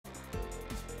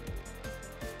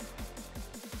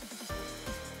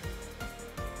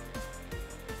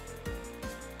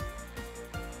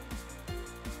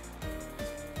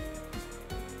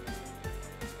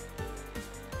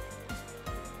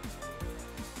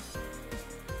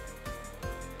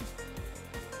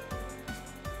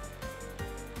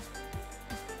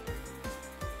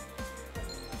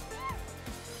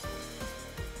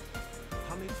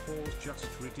just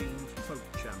redeemed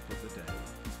PogChamp of the day.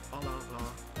 Allah.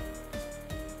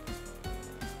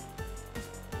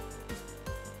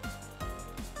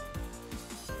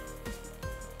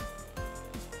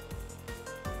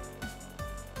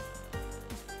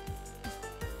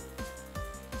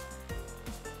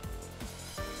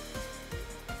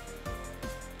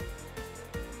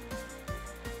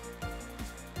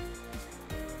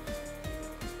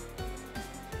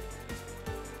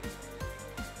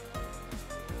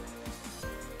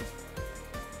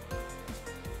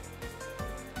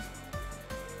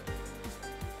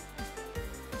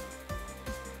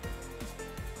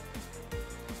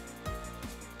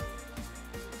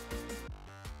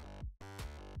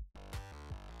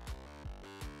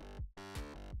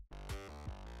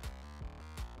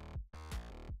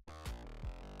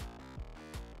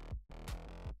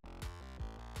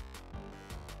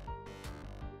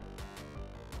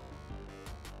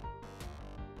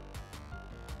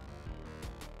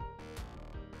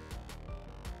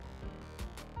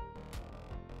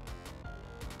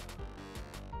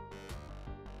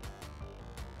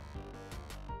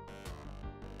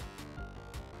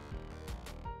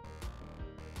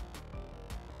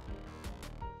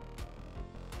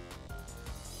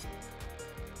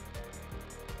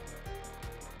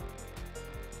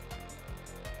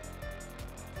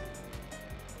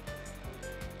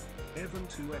 Evan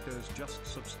 2 Echoes just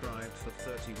subscribed for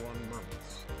 31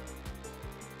 months.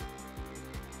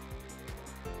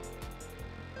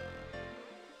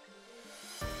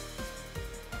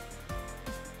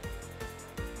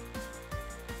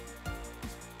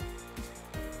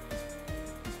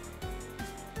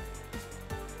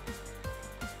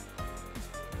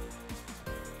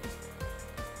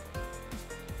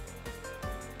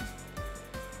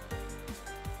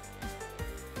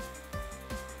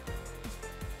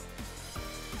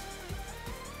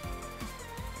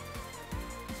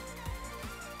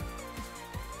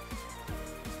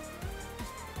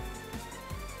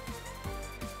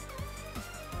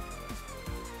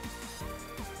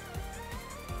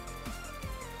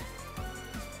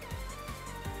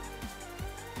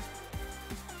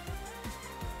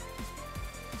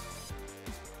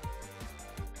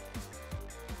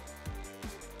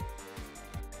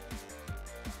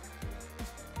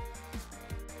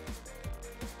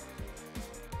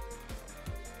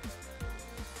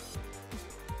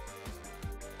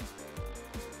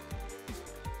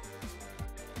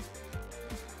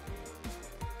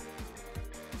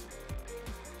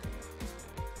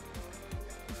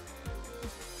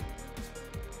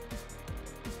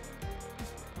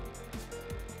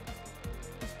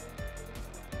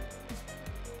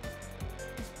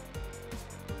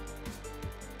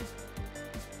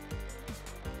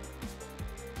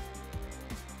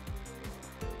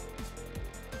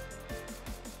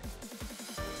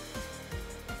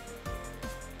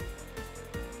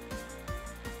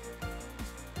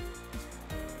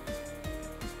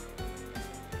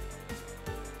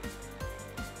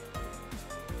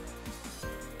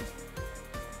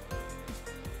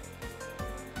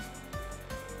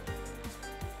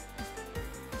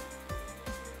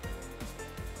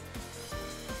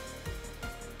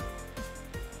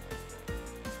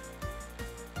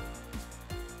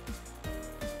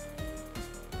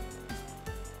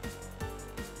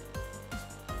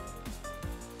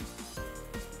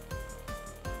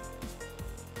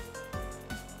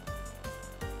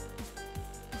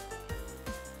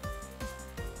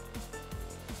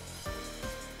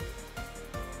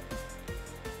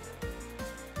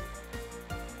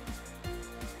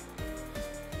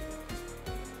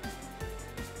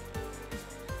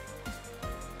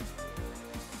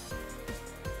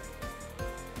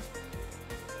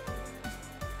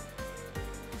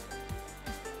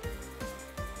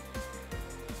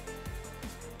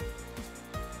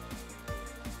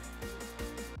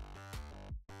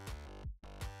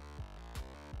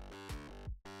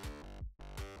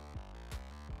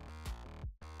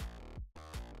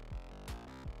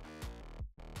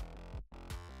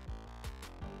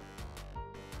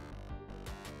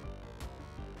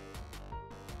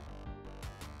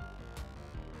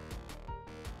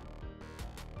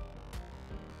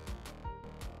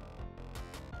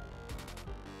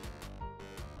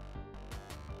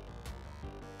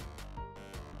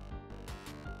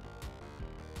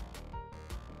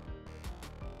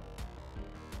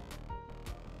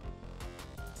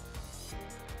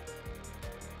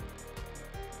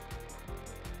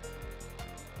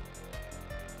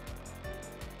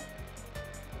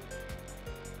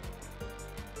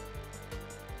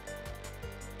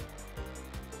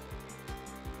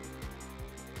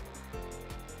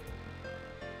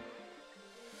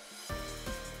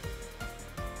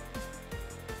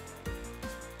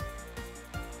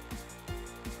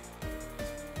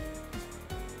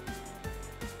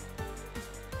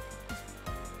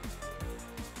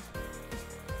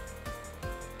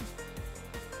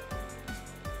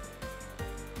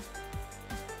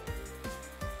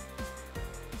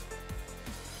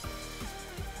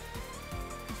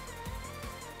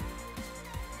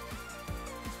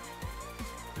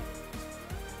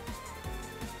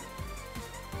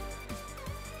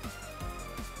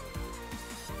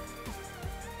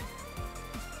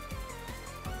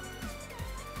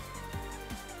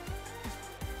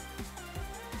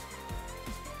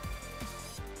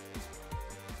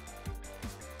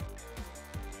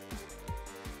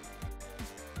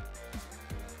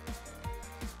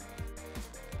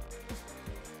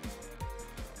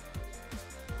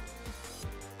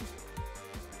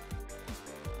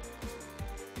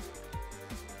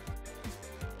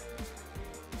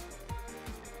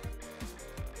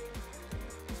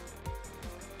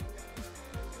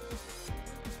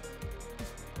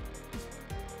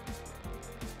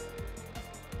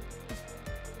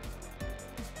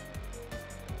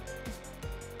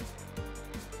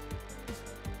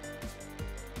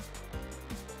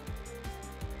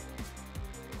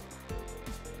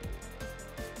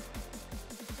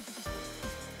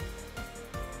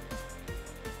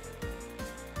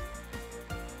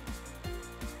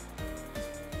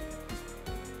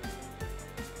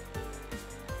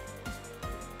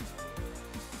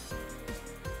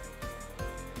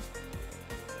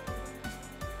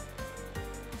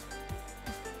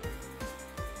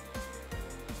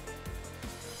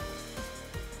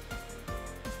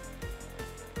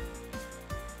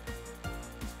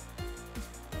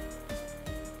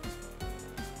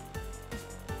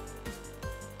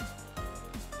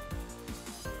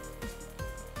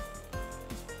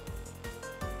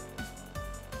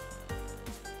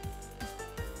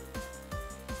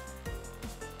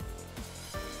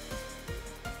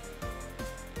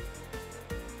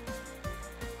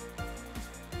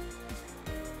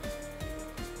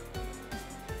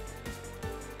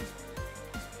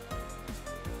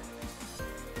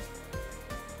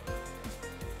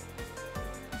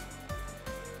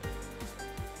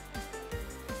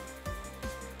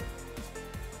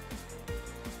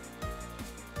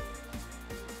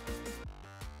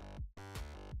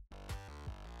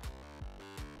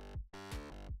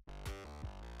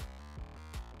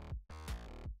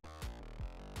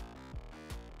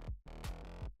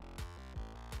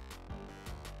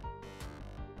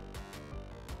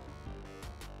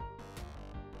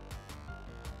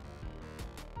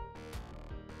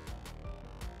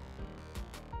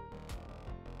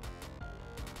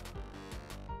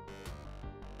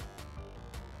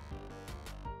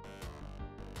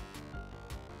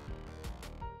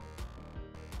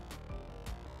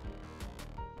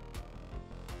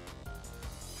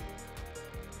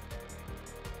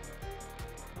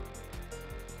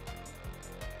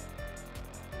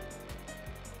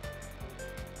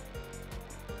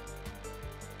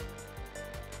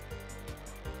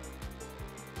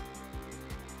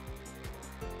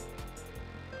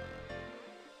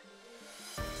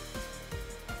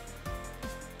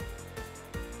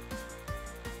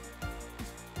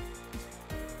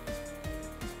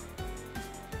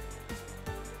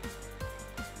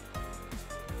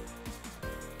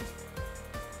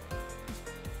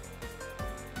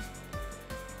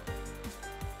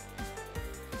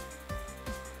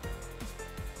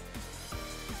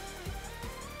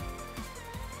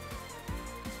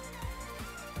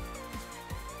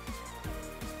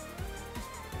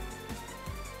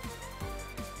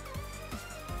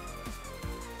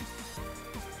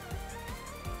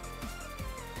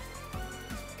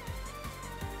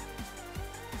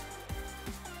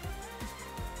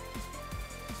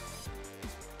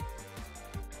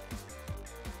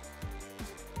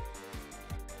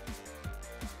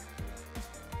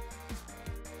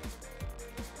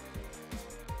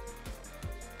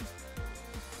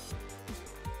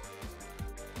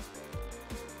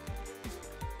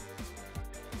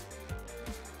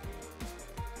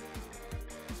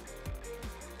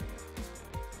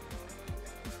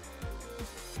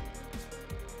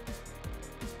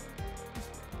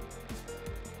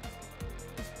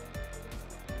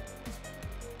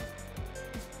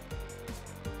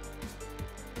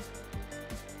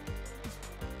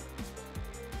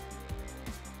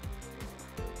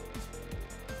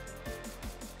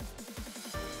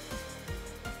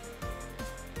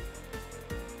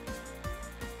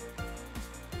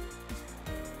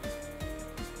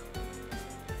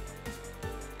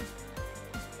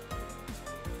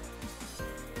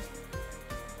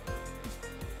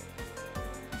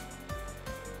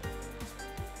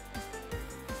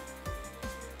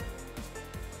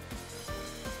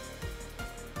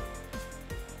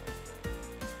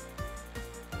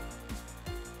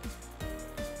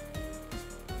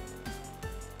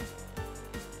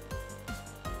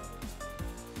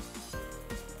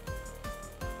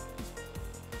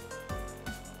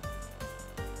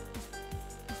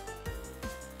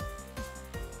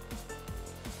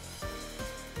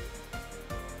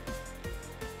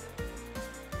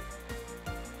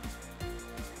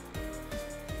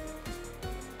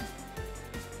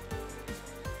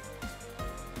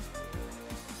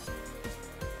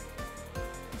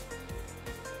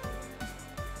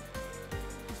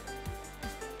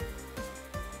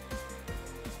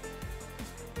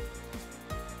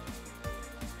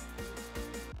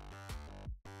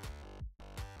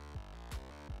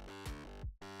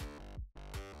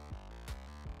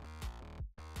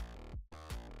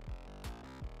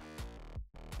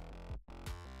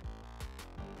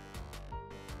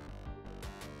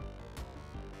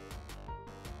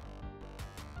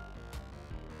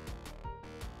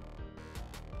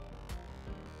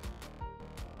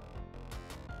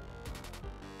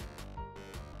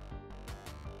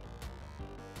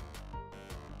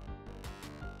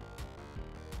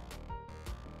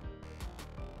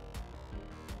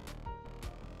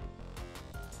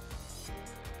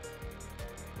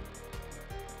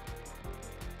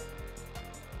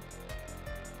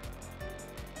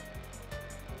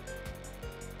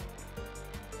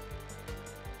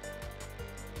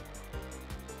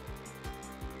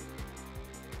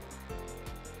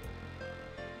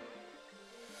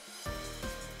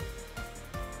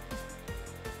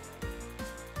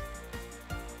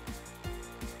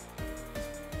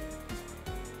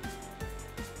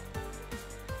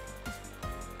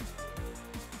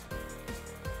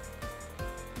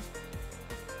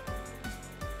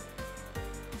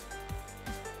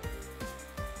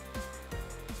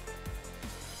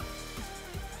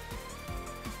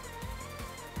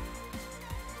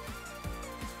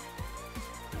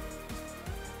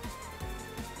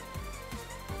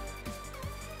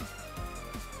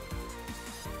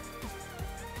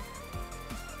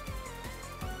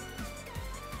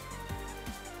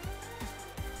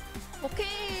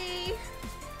 Okay.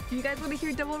 Do you guys want to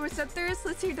hear double receptors?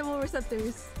 Let's hear double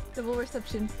receptors. Double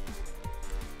reception.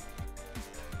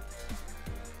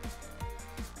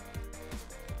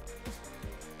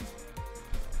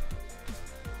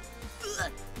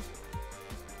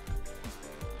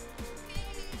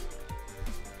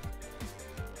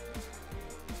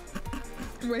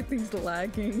 My thing's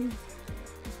lagging.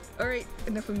 Alright,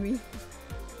 enough of me.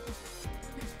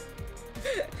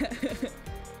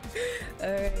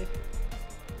 Alright.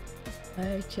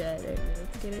 Alright, chat.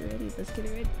 Let's get it ready. Let's get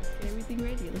it ready. Let's get everything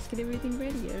ready. Let's get everything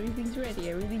ready. Everything's ready.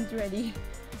 Everything's ready.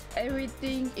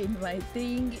 Everything in my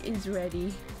thing is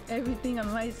ready. Everything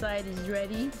on my side is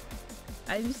ready.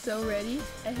 I'm so ready.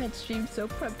 I had streamed so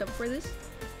prepped up for this.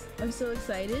 I'm so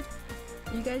excited.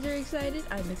 You guys are excited?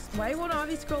 Why won't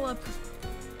Avi scroll up?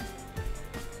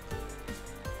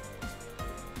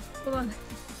 Hold on.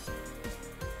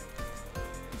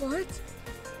 What?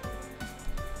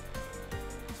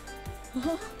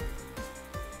 Oh.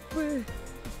 Wait.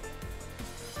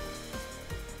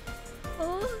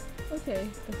 Oh. Okay.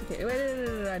 That's okay.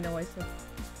 Wait. I know myself.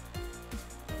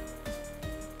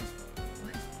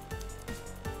 What?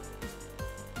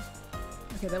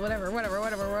 Okay, then whatever.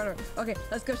 Okay,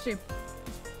 let's go stream.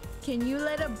 Can you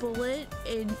let a bullet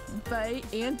bite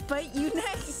you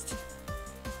next?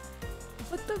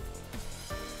 What the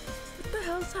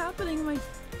hell's happening?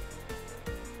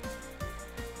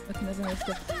 Okay, nothing. Let's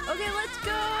go. Okay, let's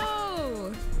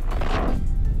go.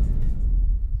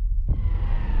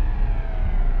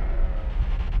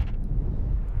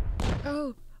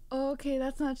 Oh, okay,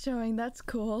 that's not showing. That's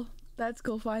cool. That's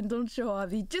cool. Fine, don't show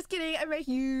Avi. Just kidding. I'm right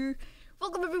here.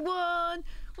 Welcome everyone.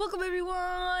 Welcome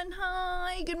everyone.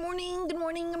 Hi. Good morning. Good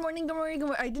morning. Good morning. Good morning. Good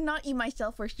morning. I did not eat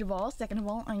myself. First of all. Second of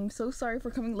all, I'm so sorry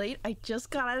for coming late. I just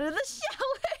got out of the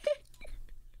shower.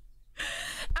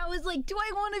 I was like, do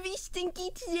I want to be stinky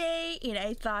today? And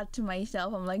I thought to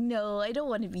myself, I'm like, no, I don't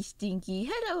want to be stinky.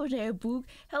 Hello there, Book.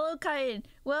 Hello, Kyan.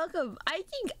 Welcome. I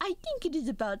think it is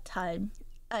about time.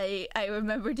 I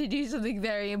remember to do something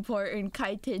very important,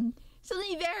 Kaiten.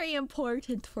 Something very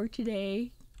important for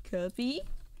today. Copy.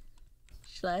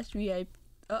 /VIP.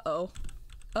 Uh-oh.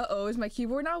 Uh-oh, is my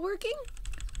keyboard not working?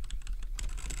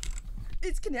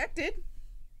 It's connected.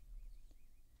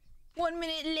 1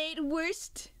 minute late,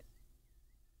 worst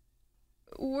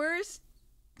Twitch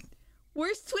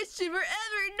streamer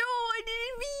ever. No, I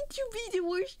didn't mean to be the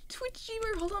worst Twitch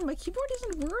streamer. Hold on, my keyboard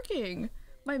isn't working.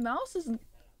 My mouse isn't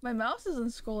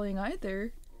scrolling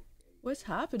either. What's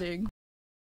happening?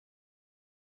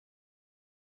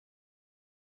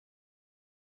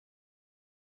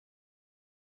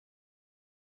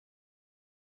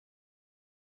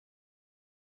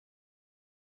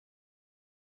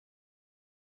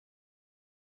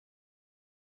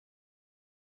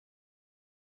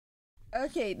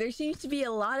 Okay, there seems to be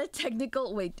a lot of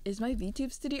technical... Wait, is my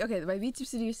VTube studio... Okay, my VTube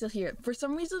studio is still here. For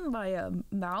some reason, my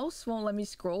mouse won't let me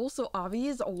scroll, so Avi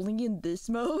is only in this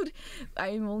mode.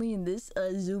 I'm only in this,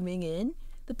 zooming in.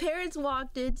 The parents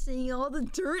walked in, seeing all the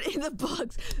dirt and the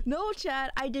bugs. No,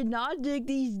 chat, I did not dig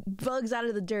these bugs out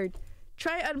of the dirt.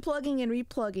 Try unplugging and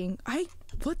replugging. I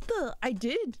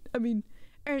did. I mean,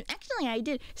 actually, I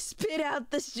did. Spit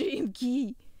out the stream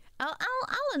key. I'll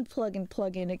unplug and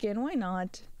plug in again. Why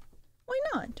not?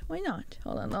 Why not?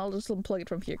 Hold on, I'll just unplug it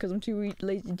from here because I'm too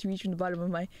lazy to reach from the bottom of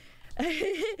my...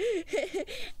 I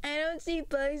don't see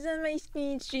bugs on my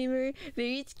screen, streamer.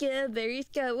 Very scared.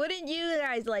 Wouldn't you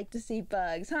guys like to see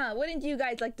bugs, huh? Wouldn't you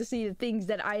guys like to see the things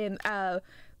that I am,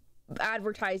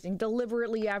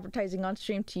 deliberately advertising on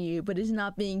stream to you, but is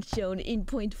not being shown in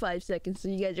 0.5 seconds, so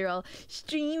you guys are all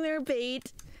streamer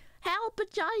bait. Help, a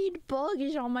giant bug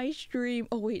is on my stream.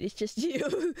 Oh wait, it's just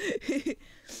you.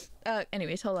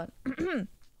 Anyways, hold on.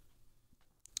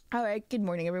 Alright, good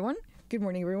morning everyone.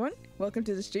 Welcome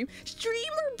to the stream.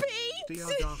 Streamer bait!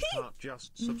 DR Dark Heart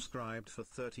just subscribed for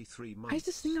 33 months. Why is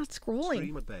this thing not scrolling?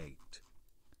 Streamer bait.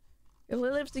 If my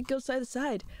lipstick goes side to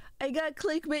side. I got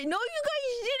clickbait. No, you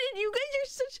guys didn't! You guys are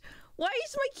such... Why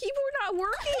is my keyboard not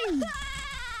working?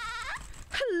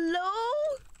 Hello?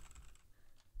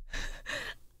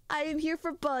 I am here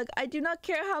for bug. I do not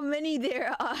care how many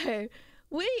there are. Wait,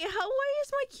 why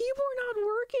is my keyboard not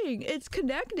working? It's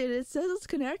connected. It says it's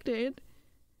connected.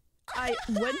 I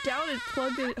went down and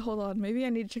plugged it. Hold on, maybe I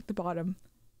need to check the bottom.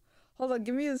 Hold on,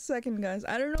 give me a second, guys.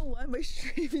 I don't know why my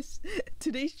stream is...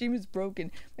 Today's stream is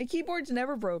broken. My keyboard's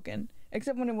never broken.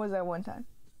 Except when it was that one time.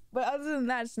 But other than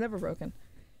that, it's never broken.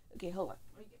 Okay, hold on.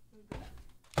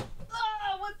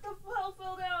 Ah, what the hell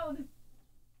fell down?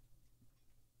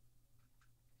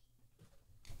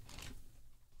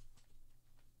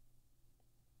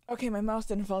 Okay, my mouse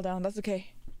didn't fall down. That's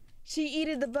okay. She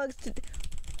eated the bugs to...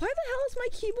 Why the hell is my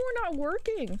keyboard not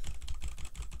working?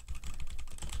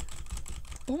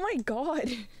 Oh my god.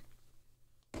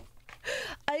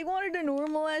 I wanted a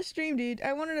normal ass stream, dude.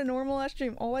 I wanted a normal ass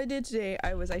stream. All I did today,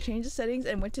 I changed the settings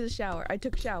and went to the shower. I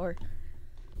took a shower.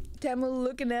 Tamo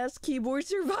looking ass keyboard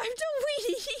survived a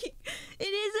week. It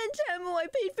isn't Tamo. I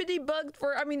paid 50 bucks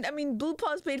for. I mean, Blue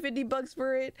Paws paid 50 bucks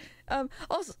for it.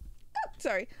 Also,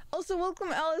 sorry. Also,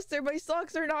 welcome, Alistair. My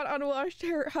socks are not unwashed.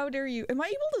 How dare you? Am I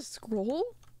able to scroll?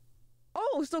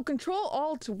 Oh, so Control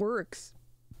Alt works,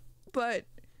 but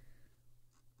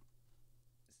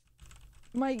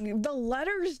the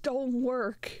letters don't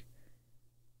work.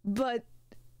 But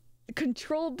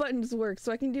control buttons work,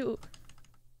 so I can do.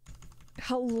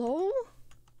 Hello?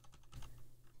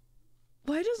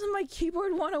 Why doesn't my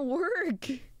keyboard want to work?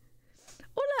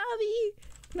 Hola, Abby!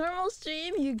 Normal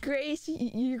stream, you Grace,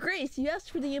 you asked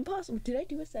for the impossible. Did I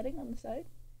do a setting on the side?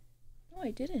 No,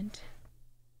 I didn't.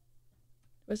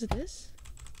 Was it this?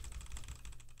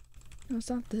 No, it's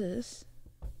not this.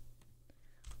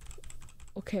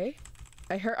 Okay.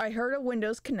 I heard a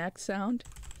Windows Connect sound.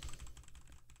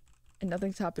 And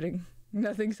nothing's happening.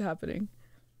 Nothing's happening.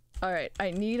 Alright, I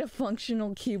need a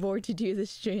functional keyboard to do this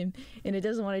stream, and it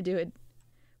doesn't want to do it.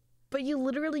 But you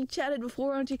literally chatted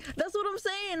before, aren't you? That's what I'm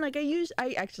saying! Like,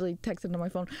 I actually texted on my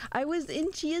phone. I was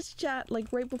in Chia's chat, like,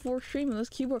 right before streaming this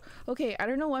keyboard. Okay, I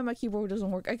don't know why my keyboard doesn't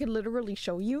work. I could literally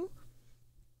show you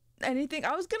anything.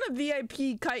 I was gonna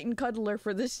VIP Kite and Cuddler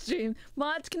for this stream.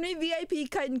 Mods, can we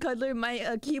VIP Kite and Cuddler?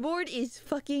 My keyboard is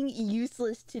fucking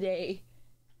useless today.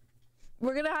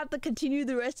 We're gonna have to continue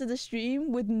the rest of the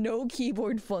stream with no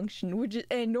keyboard function,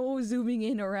 and no zooming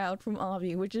in or out from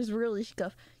Avi, which is really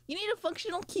scuff. You need a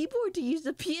functional keyboard to use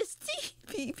the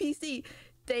PC.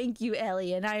 Thank you,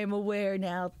 Ellie, and I am aware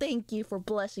now. Thank you for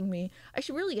blessing me. I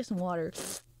should really get some water.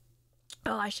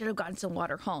 Oh, I should have gotten some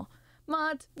water, huh?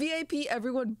 Mods, VIP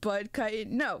everyone but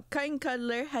Kite. No, Kite and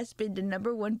Cuddler has been the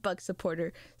 #1 bug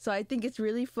supporter, so I think it's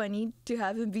really funny to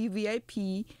have him be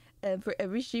VIP. For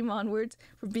every stream onwards,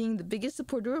 for being the biggest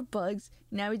supporter of bugs.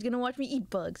 Now he's gonna watch me eat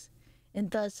bugs.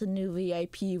 And thus a new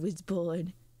VIP was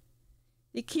born.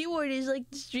 The keyboard is like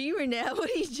the streamer now. What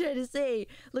are you trying to say?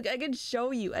 Look, I can show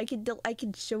you. I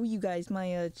can show you guys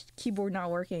my keyboard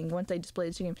not working once I display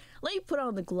the stream. Let me put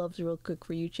on the gloves real quick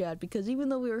for you, Chad, because even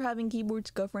though we were having keyboard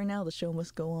scuff right now, the show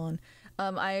must go on.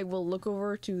 I will look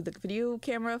over to the video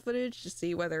camera footage to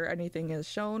see whether anything is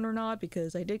shown or not,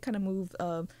 because I did kind of move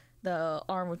the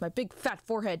arm with my big fat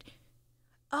forehead.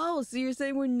 Oh, so you're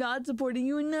saying we're not supporting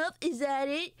you enough? Is that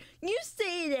it? You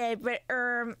say that, but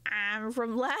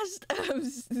from last Kite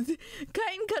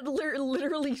and Cuddler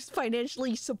literally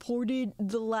financially supported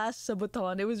the last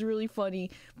subathon. It was really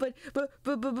funny. But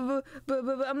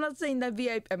I'm not saying that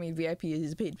VIP. I mean, VIP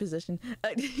is a paid position.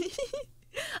 I'm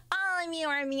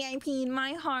your VIP in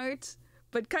my heart.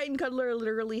 But Kite and Cuddler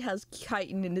literally has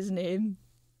chitin in his name.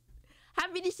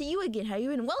 Happy to see you again. How you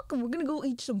been? Welcome. We're gonna go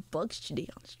eat some bugs today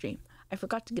on stream. I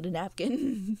forgot to get a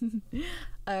napkin.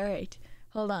 Alright.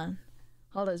 Hold on.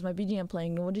 Is my BGM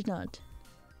playing? No, it is not.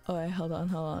 Alright, hold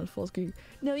on. Full screen.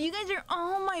 No, you guys are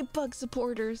all my bug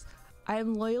supporters. I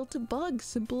am loyal to bugs.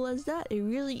 Simple as that. It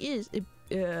really is.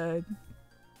 Okay,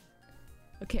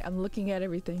 I'm looking at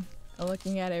everything.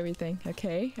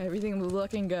 Okay? Everything is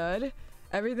looking good.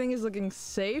 Everything is looking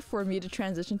safe for me to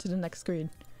transition to the next screen.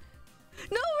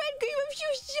 No, Red Cream, I'm so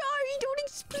sorry. Don't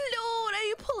explode.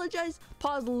 I apologize.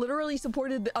 Pause literally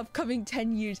supported the upcoming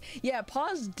 10 years. Yeah,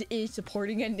 Pause is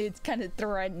supporting and it's kind of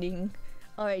threatening.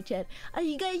 Alright, Chad. Are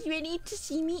you guys ready to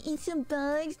see me eat some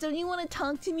bugs? Don't you want to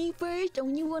talk to me first?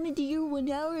 Don't you want to do your 1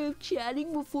 hour of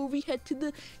chatting before we head to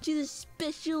the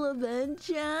special event,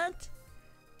 chat?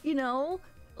 You know?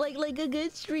 Like a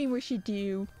good streamer should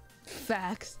do.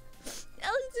 Facts.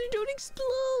 Alistair, don't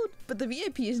explode! But the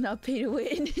VIP is not pay to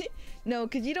win. No,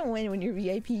 because you don't win when you're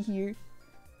VIP here.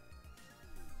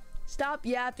 Stop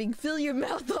yapping. Fill your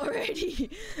mouth already.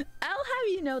 I'll have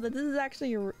you know that this is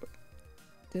actually a...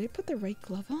 Did I put the right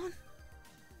glove on?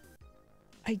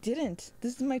 I didn't.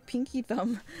 This is my pinky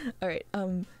thumb. Alright,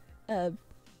 but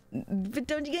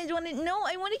don't you guys want to... No,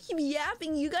 I want to keep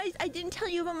yapping. You guys, I didn't tell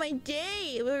you about my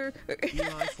day.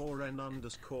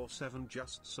 UI4N_7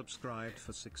 just subscribed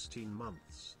for 16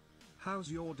 months. How's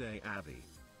your day, Abby?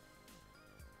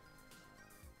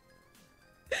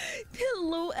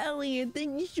 Hello, Elliot.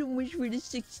 Thank you so much for the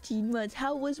 16 months.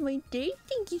 How was my day?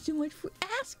 Thank you so much for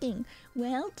asking.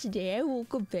 Well, today I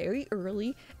woke up very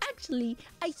early. Actually,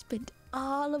 I spent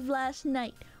all of last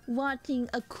night watching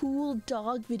a cool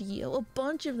dog video, a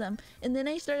bunch of them, and then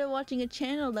I started watching a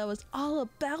channel that was all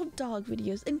about dog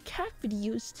videos and cat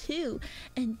videos too,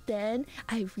 and then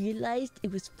I realized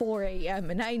it was 4 a.m.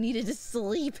 and I needed to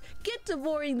sleep. Get to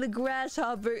boarding the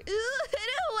grasshopper. Ooh, I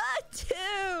don't want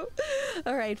to.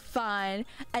 Alright, fine.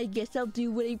 I guess I'll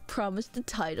do what I promised the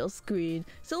title screen.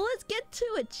 So let's get to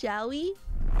it, shall we?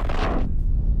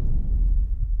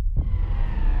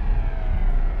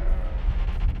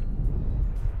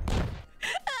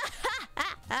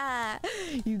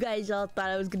 You guys all thought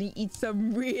I was gonna eat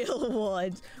some real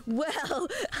ones. Well,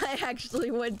 I actually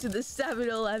went to the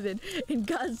 7-Eleven and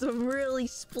got some really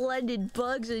splendid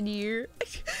bugs in here.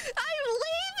 I'm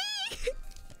leaving!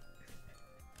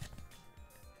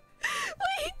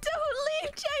 Wait, don't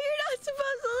leave, Chad. You're not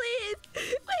supposed to leave.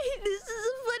 Wait, this is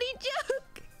a funny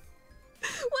joke.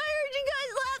 Why aren't you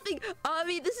guys laughing?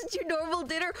 Avi, this is your normal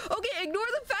dinner? Okay, ignore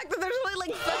the fact that there's only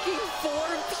like fucking 4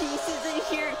 pieces in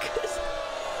here, because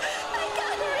I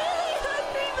got really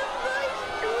hungry the first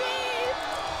week.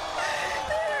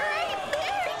 They're right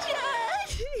there, Chad.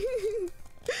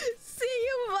 See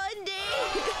you Monday.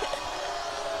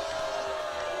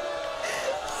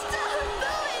 Stop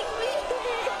booing me.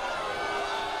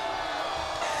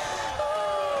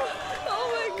 Oh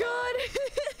my god.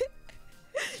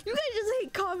 You guys just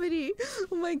hate comedy.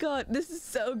 Oh my god, this is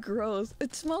so gross.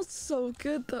 It smells so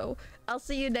good though. I'll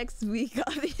see you next week,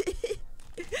 Avi.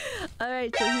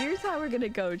 Alright, so here's how we're gonna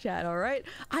go, chat, alright?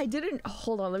 I didn't...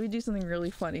 Hold on, let me do something really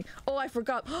funny. Oh, I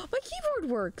forgot. My keyboard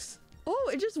works!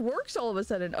 Oh, it just works all of a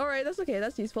sudden. Alright, that's okay.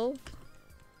 That's useful.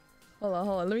 Hold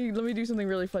on. Let me do something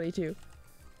really funny, too.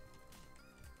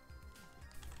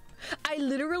 I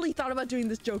literally thought about doing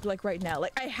this joke, like, right now.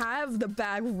 Like, I have the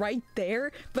bag right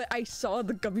there, but I saw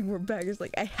the gummy worm bag. It's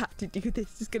like, I have to do this.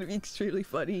 It's gonna be extremely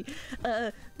funny.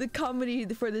 The comedy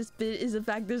for this bit is the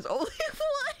fact there's only one.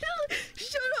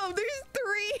 Shut up, there's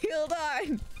 3. Hold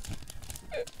on.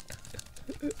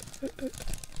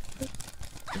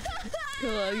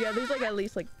 Hold on, yeah, there's like at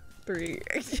least like 3.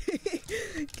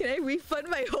 Can I refund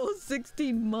my whole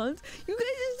 16 months? You guys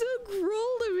are so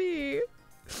cruel to me.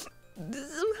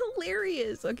 This is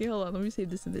hilarious. Okay, hold on. Let me save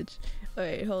this image.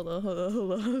 Alright, hold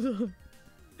on.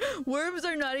 Worms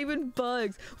are not even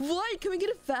bugs. What? Can we get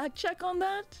a fact check on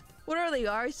that? What are they?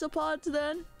 Isopods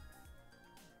then?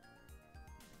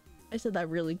 I said that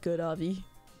really good, Avi.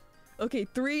 Okay,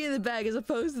 3 in the bag as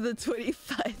opposed to the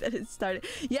 25 that it started.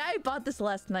 Yeah, I bought this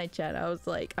last night, chat. I was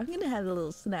like, I'm gonna have a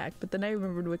little snack. But then I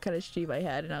remembered what kind of stream I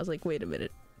had. And I was like, wait a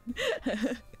minute.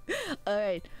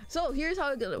 Alright, so here's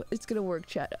how it's gonna work,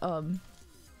 chat.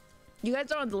 You guys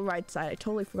are on the right side. I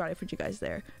totally forgot I put you guys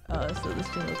there. So this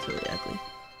one looks really ugly.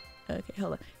 Okay,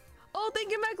 hold on. Oh, thank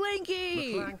you,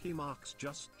 McLanky! McLanky Marks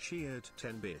just cheered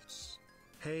 10 bits.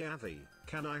 Hey Avi,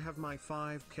 can I have my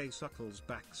 5k suckles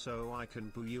back so I can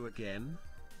boo you again?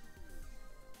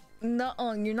 No,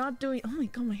 you're not doing. Oh my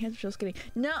god, my hands are just getting.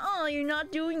 No, you're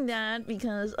not doing that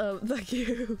because of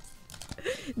the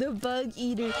the bug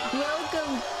eater.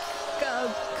 Welcome,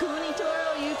 Kuni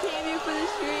Toro. You came here for the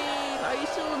stream. Are you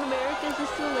still in America? Is it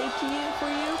still late to you for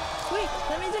you? Wait,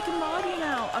 that means I can mod you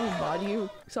now. I mean, mod you.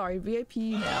 Sorry, VIP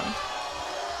now.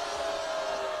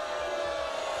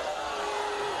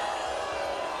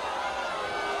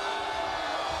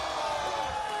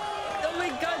 Oh my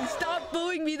god, stop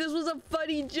booing me. This was a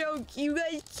funny joke. You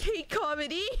guys hate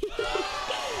comedy.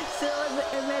 So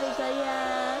America,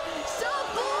 yeah.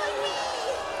 Stop booing me.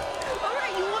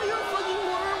 Alright, you want your fucking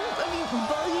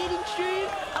bug eating stream?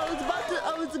 I was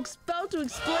about to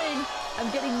explain. I'm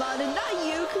getting modded, not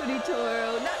you,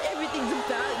 Kunitoro. Not everything's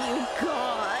about you,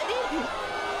 God.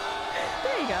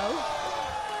 There you go.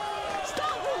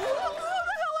 Stop! Who the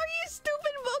hell are you,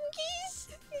 stupid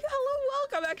monkeys? Hello,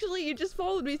 welcome. Actually, you just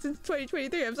followed me since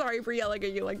 2023. I'm sorry for yelling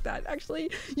at you like that. Actually,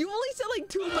 you only sent like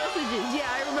 2 messages. Yeah,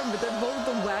 I remember. They're both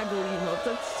the waggle emotes.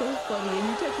 That's so funny. And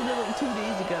you texted me like 2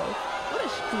 days ago. What a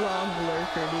strong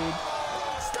lurker, dude.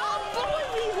 Stop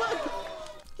bullying me! Look!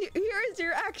 Here is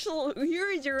your actual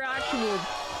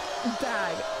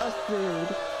bag of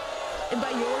food. And by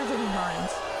yours, I mean mine.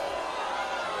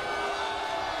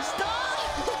 Stop!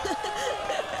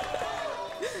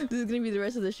 This is gonna be the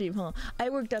rest of the stream, huh? I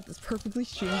worked out this perfect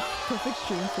stream for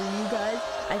you guys.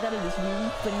 I thought of this really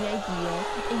funny idea.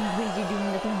 And you guys are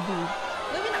doing nothing big.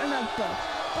 Women are not bugs.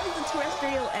 Bugs are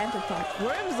terrestrial anthropods.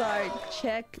 Worms are,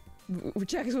 check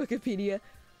Wikipedia,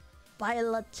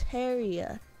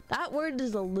 bilateria. That word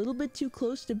is a little bit too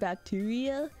close to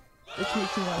bacteria, which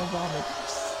makes me want to vomit.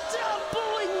 Stop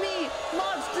bullying me!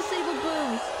 Mods, disable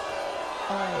booms!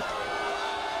 Alright.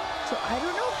 So I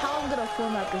don't know how I'm gonna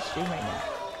format this stream right now,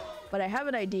 but I have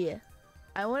an idea.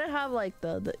 I want to have like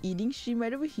the eating stream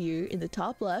right over here in the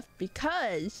top left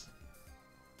because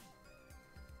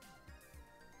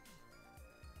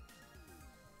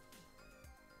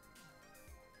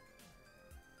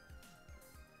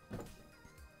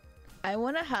I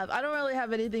want to have, I don't really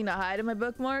have anything to hide in my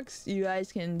bookmarks. You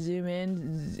guys can zoom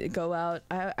in, go out.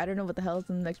 I don't know what the hell is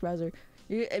in the next browser.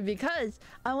 Because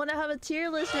I want to have a tier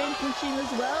list ranking stream as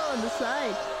well on the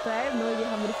side. But I have no idea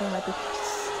how I'm going to format this.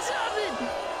 Stop it!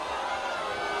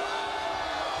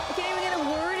 I can't even get a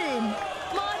word in.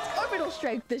 Mods, orbital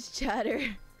strike this chatter.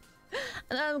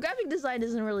 Graphic design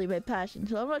isn't really my passion,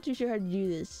 so I'm not too sure how to do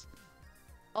this.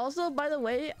 Also, by the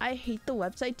way, I hate the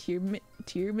website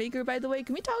tier maker, by the way.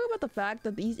 Can we talk about the fact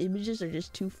that these images are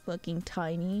just too fucking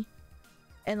tiny?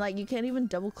 And like, you can't even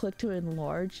double click to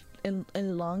enlarge and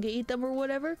elongate them or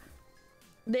whatever.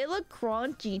 They look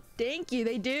crunchy. Thank you,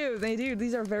 they do. They do.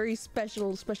 These are very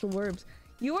special worms.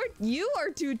 You are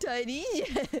too tiny.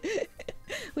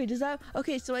 Wait, does that...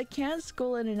 Okay, so I can't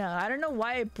scroll in and out. I don't know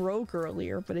why it broke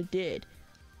earlier, but it did.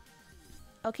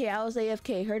 Okay, I was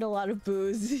AFK, heard a lot of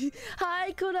boos.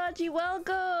 Hi, Kodachi,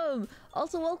 welcome!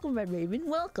 Also, welcome, Red Raven,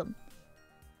 welcome.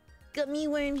 Gummy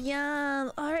worms,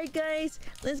 yum! Alright, guys,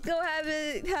 let's go have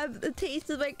a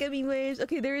taste of my gummy worms.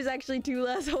 Okay, there is actually 2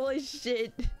 left, holy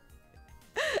shit.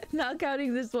 Not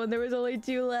counting this one, there was only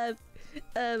 2 left.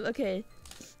 Okay.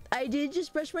 I did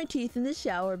just brush my teeth in the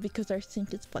shower because our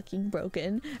sink is fucking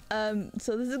broken.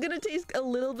 So this is gonna taste a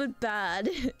little bit bad.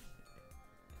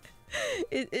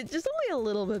 It's just only a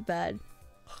little bit bad.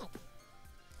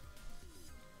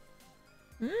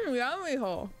 Yummy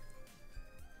ho.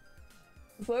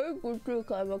 Before I go to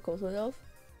climb up close enough,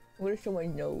 I'm gonna show my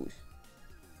nose.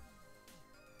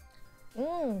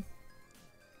 Oh,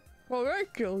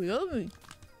 that's so yummy.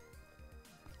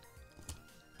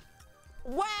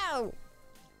 Wow!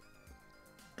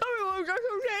 Everyone's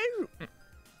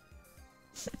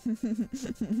so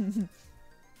tasty.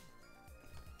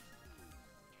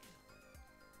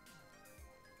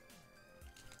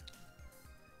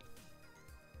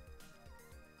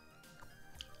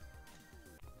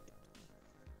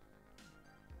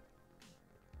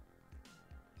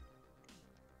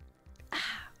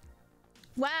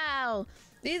 Wow,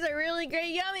 these are really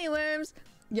great yummy worms.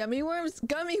 Yummy worms,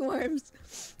 gummy worms.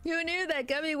 Who knew that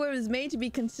gummy worms made to be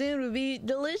consumed would be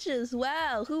delicious?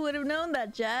 Wow, who would have known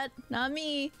that, chat? Not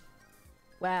me.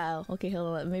 Wow. Okay,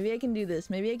 hold on. Maybe I can do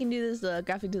this. Maybe I can do this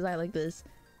graphic design like this.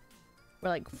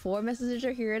 Where like 4 messages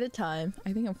are here at a time.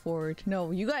 I think I'm forward.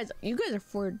 No, you guys are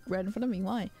forward right in front of me.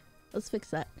 Why? Let's fix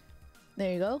that.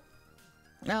 There you go.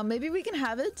 Now maybe we can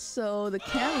have it so the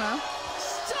camera.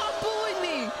 Stop bullying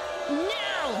me!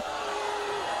 No!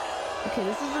 Okay,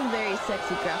 this isn't very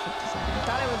sexy graphic design. I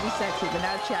thought it would be sexy, but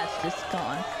now chat's just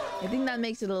gone. I think that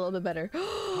makes it a little bit better.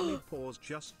 Honey Paws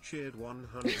just cheered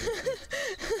 100.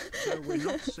 So we're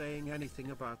not saying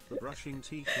anything about the brushing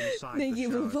teeth inside Thank the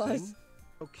you, shower Boss. thing?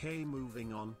 Okay,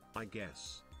 moving on, I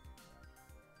guess.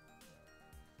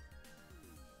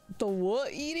 The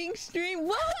what eating stream?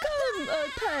 Welcome,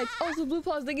 Tex. Also, Blue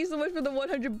Paws, thank you so much for the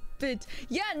 100 bits.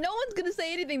 Yeah, no one's gonna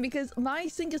say anything because my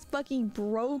sink is fucking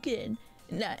broken.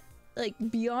 Nah, like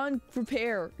beyond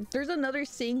repair. There's another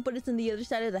sink, but it's on the other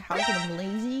side of the house, and I'm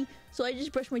lazy, so I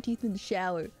just brush my teeth in the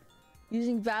shower,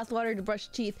 using bath water to brush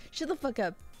teeth. Shut the fuck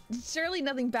up. Surely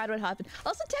nothing bad would happen.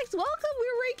 Also, Tex, welcome.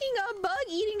 We're ranking a bug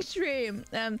eating stream.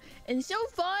 And so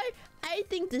far, I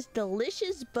think this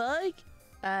delicious bug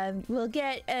will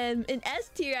get an S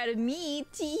tier out of me.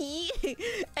 I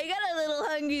got a little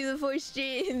hungry before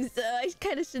stream, so I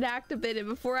kind of snacked a bit, and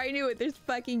before I knew it, there's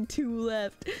fucking 2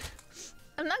 left.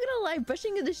 I'm not gonna lie,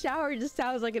 brushing in the shower just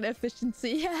sounds like an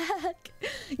efficiency hack.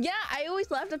 Yeah, I always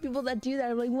laughed at people that do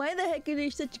that. I'm like, why the heck are they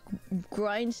such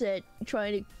grind set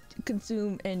trying to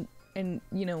consume and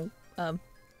you know,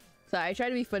 so I tried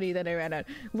to be funny, then I ran out.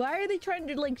 Why are they trying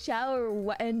to like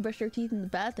shower and brush their teeth in the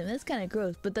bathroom? That's kind of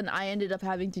gross. But then I ended up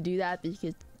having to do that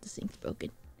because the sink's broken.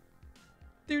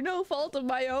 Through no fault of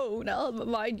my own, I'll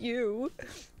mind you.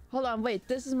 Hold on, wait.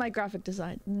 This is my graphic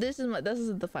design. This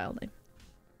isn't the file name.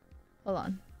 Hold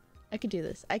on. I could do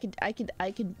this. I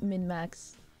could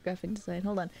min-max graphic design.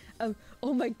 Hold on.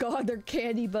 Oh my god, they're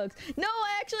candy bugs. No,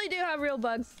 I actually do have real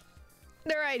bugs.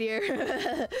 They're right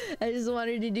here. I just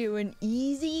wanted to do an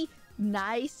easy,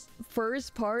 nice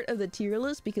first part of the tier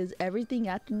list because everything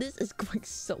after this is going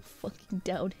so fucking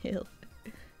downhill.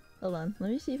 Hold on.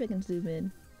 Let me see if I can zoom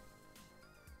in.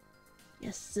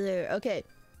 Yes, sir. Okay.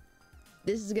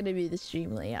 This is gonna be the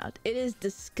stream layout. It is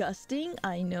disgusting,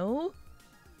 I know.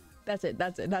 That's it.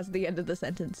 That's the end of the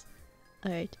sentence.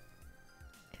 Alright.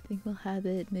 I think we'll have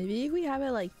it. Maybe we have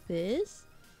it like this.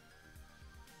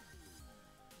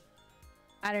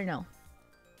 I don't know.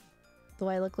 Do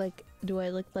I look like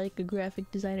a graphic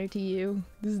designer to you?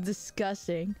 This is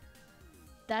disgusting.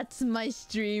 That's my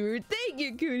streamer. Thank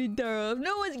you, Kunitaro. If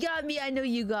no one's got me, I know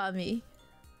you got me.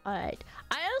 Alright.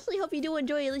 I honestly hope you do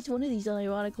enjoy at least one of these,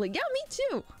 unironically. Yeah, me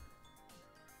too!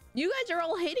 You guys are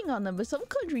all hating on them, but some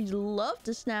countries love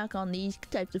to snack on these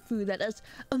types of food that us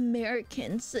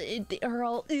Americans they are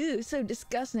all, ew, so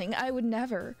disgusting. I would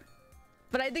never.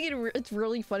 But I think it's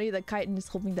really funny that Kaiten is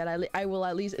hoping that I will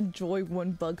at least enjoy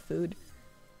one bug food.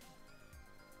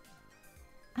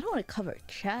 I don't want to cover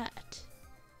chat.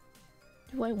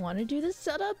 Do I want to do this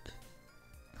setup?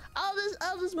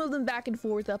 I'll just move them back and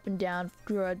forth, up and down,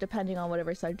 depending on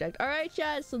whatever subject. Alright,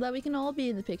 chat, so that we can all be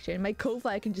in the picture. And my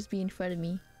Ko-Fi can just be in front of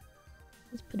me.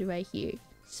 Let's put it right here.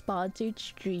 Sponsored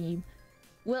stream.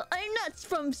 Well, I'm not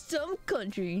from some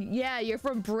country. Yeah, you're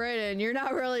from Britain. You're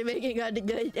not really making a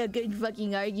good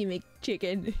fucking argument,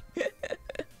 chicken.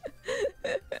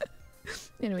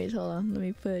 Anyways, hold on. Let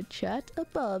me put chat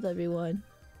above everyone.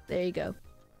 There you go.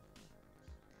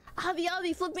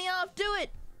 Avi, flip me off. Do it.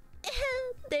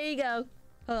 There you go.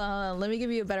 Hold on. Let me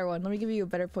give you a better one. Let me give you a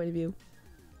better point of view.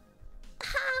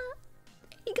 There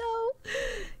you go.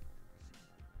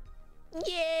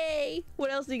 Yay!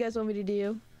 What else do you guys want me to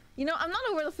do? You know, I'm not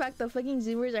over the fact that fucking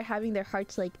Zoomers are having their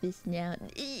hearts like this now.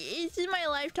 It's in my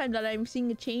lifetime that I'm seeing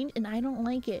a change, and I don't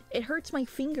like it. It hurts my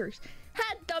fingers.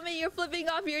 Ha, dummy, you're flipping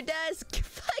off your desk.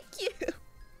 Fuck you.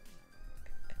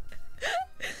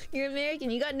 You're American.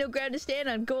 You got no ground to stand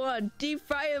on. Go on. Deep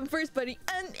fry him first, buddy.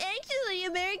 Actually,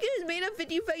 America is made of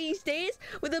 50 fucking states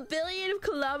with 1 billion of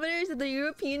kilometers that the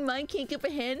European mind can't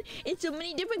comprehend, and so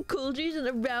many different cultures and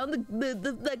around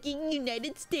the fucking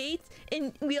United States.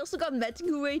 And we also got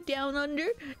Mexico right down under,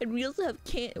 and we also have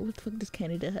what the fuck does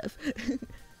Canada have?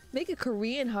 Make a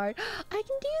Korean heart. I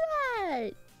can do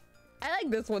that. I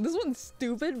like this one. This one's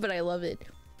stupid, but I love it.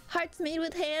 Hearts made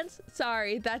with hands?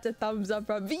 Sorry, that's a thumbs up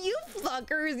from you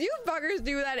fuckers. You fuckers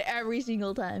do that every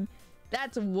single time.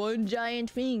 That's one giant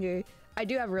finger. I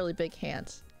do have really big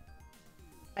hands.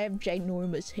 I have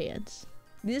ginormous hands.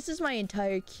 This is my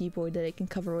entire keyboard that I can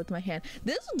cover with my hand.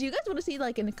 Do you guys want to see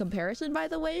like in a comparison, by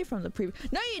the way, from the previous?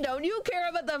 No, you don't. You care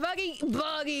about the fucking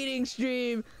bug eating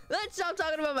stream. Let's stop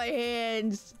talking about my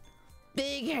hands.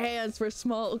 Big hands for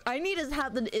small. I need to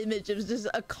have the image of just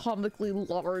a comically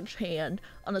large hand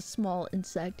on a small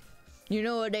insect. You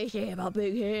know what they say about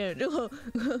big hand?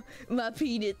 My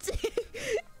peanuts.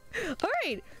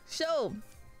 Alright, so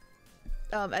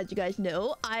as you guys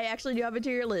know, I actually do have a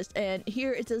tier list, and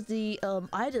here it says the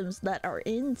items that are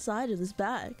inside of this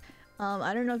bag.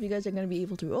 I don't know if you guys are gonna be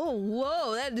able to. Oh,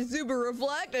 whoa, that is super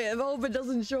reflective. I hope it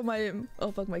doesn't show my.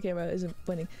 Oh fuck, my camera isn't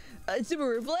pointing. It's super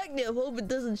reflective. Hope it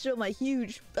doesn't show my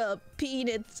huge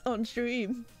peanuts on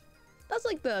stream. That's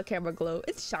like the camera glow.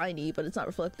 It's shiny, but it's not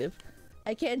reflective.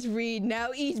 I can't read now.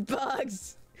 Eat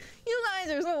bugs. You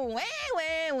guys are so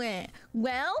wah.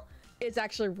 Well, it's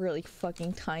actually really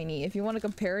fucking tiny. If you want to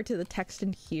compare it to the text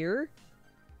in here,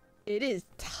 it is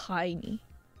tiny.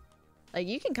 Like,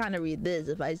 you can kind of read this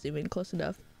if I zoom in close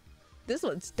enough. This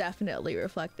one's definitely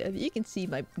reflective. You can see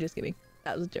my... Just kidding.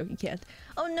 That was a joke. You can't.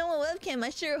 Oh no, a webcam. I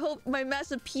sure hope my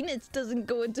massive peanuts doesn't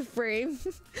go into frame.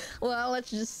 Well, let's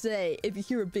just say, if you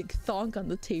hear a big thonk on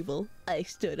the table, I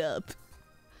stood up.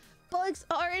 Bugs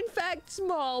are in fact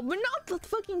small, but not the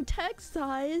fucking text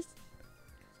size.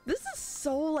 This is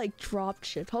so, like, drop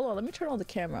shit. Hold on, let me turn on the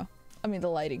camera. I mean, the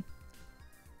lighting.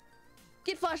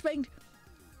 Get flashbanged!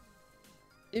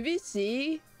 If you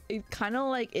see, it kind of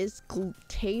like is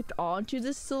taped onto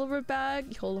this silver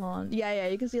bag. Hold on. Yeah,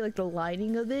 you can see like the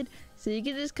lining of it. So you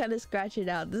can just kind of scratch it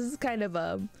out. This is kind of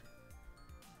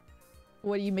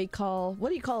what do you call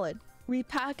it?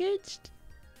 Repackaged?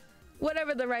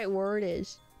 Whatever the right word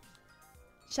is.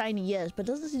 Shiny, yes, but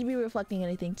doesn't seem to be reflecting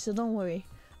anything, so don't worry.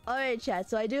 Alright, chat,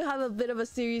 so I do have a bit of a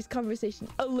serious conversation.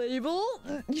 A label?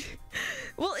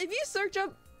 Well, if you search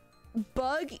up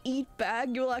bug eat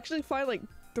bag, you'll actually find like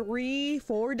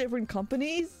 3-4 different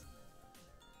companies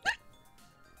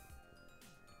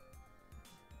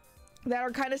that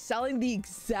are kind of selling the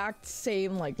exact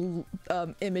same like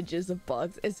images of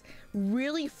bugs. It's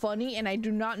really funny, and I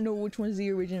do not know which one's the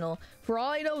original. For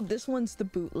all I know, this one's the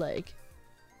bootleg.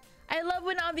 I love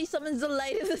when Avi summons the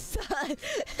light of the sun.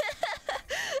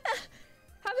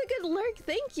 Have a good lurk.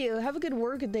 Thank you. Have a good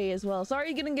work day as well.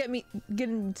 Sorry you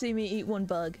didn't see me eat one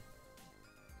bug.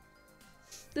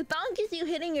 The thonk is you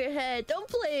hitting your head. Don't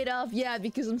play it off. Yeah,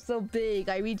 because I'm so big.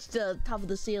 I reached the top of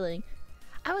the ceiling.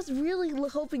 I was really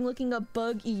hoping looking up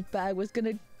bug eat bag was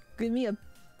gonna give me a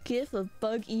gif of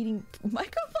bug eating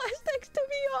microplastics, to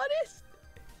be honest.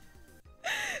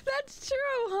 That's true,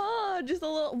 huh? Just a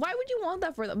little. Why would you want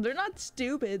that for them? They're not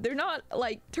stupid. They're not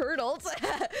like turtles.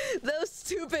 Those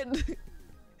stupid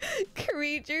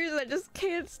creatures that just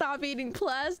can't stop eating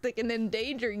plastic and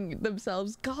endangering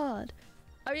themselves. God.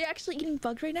 Are you actually eating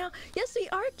bugs right now? Yes, we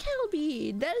are,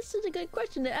 Kelby. That is such a good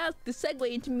question to ask to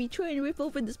segue into me trying to rip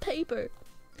open this paper.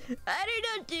 I don't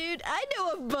know, dude. I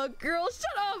know a bug girl. Shut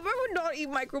up. I would not eat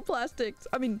microplastics.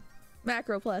 I mean,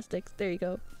 macroplastics. There you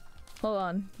go. Hold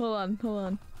on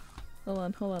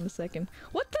a second.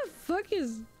 What the fuck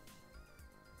is...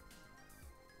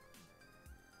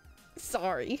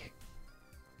 Sorry.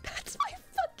 That's my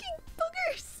fucking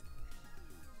boogers!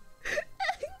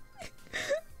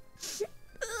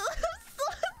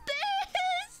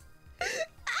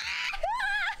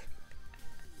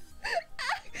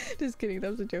 Just kidding, that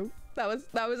was a joke. That was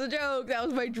a joke. That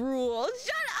was my drool.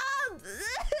 Shut up!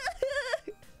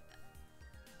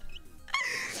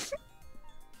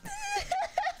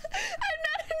 I'm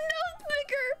not a nose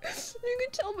picker. You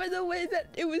can tell by the way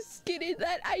that it was skinny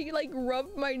that I like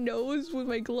rubbed my nose with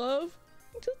my glove.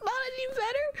 Just not any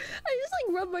better. I just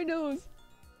like rubbed my nose.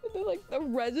 And then like the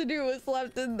residue was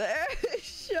left in there.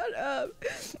 Shut up.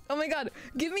 Oh my god.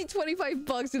 Give me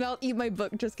 $25 and I'll eat my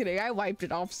book. Just kidding. I wiped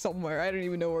it off somewhere. I don't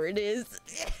even know where it is.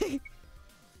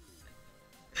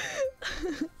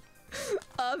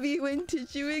 Avi, when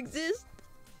tissue exists?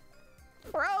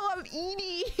 Bro, I'm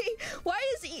eating. Why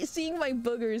is seeing my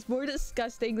boogers more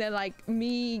disgusting than like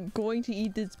me going to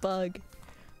eat this bug?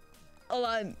 Hold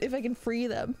on. If I can free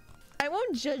them. I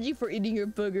won't judge you for eating your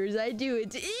boogers. I do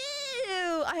it.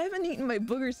 Ew! I haven't eaten my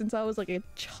boogers since I was like a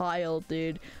child,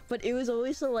 dude. But it was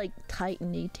always so like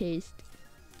Titan-y taste.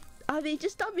 Avi,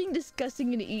 just stop being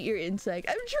disgusting and eat your insect.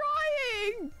 I'm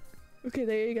trying! Okay,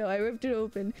 there you go. I ripped it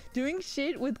open. Doing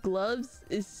shit with gloves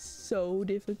is so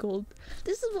difficult.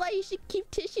 This is why you should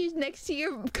keep tissues next to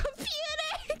your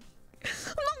computer!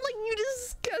 I'm not like you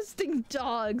disgusting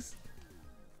dogs.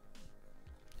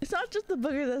 It's not just the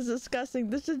booger that's disgusting.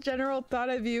 This just general thought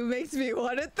of you makes me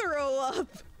want to throw up.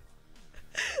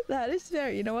 That is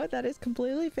fair. You know what? That is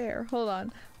completely fair. Hold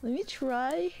on. Let me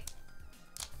try.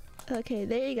 Okay,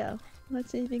 there you go.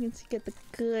 Let's see if we can get the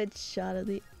good shot of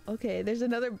the... Okay, there's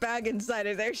another bag inside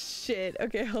of there. Shit.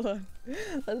 Okay, hold on.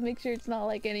 Let's make sure it's not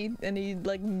like any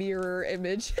like mirror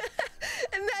image.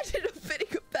 Imagine opening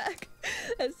a bag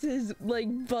that says like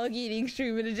bug eating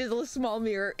stream and it's just a small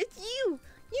mirror. It's you!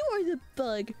 You are the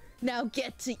bug. Now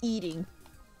get to eating.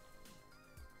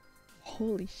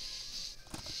 Holy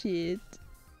shit.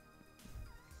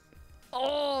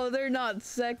 Oh, they're not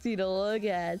sexy to look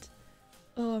at.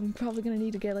 Oh, I'm probably gonna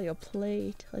need to get like a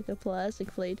plate, like a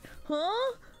plastic plate.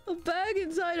 Huh? A bag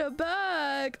inside a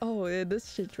bag. Oh, yeah,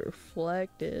 this shit's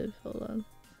reflective. Hold on.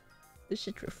 This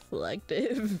shit's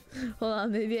reflective. Hold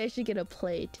on, maybe I should get a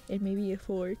plate and maybe a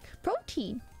fork.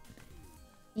 Protein.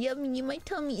 Yeah, I mean, you might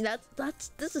tell me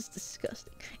this is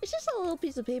disgusting. It's just a little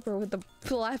piece of paper with a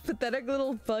pathetic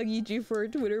little bug you drew for a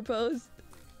Twitter post.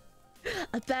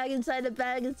 A bag inside a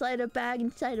bag inside a bag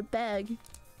inside a bag.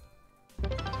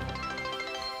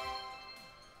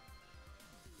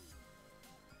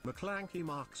 McClanky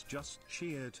Marks just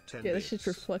cheered 10 Yeah, bits. this shit's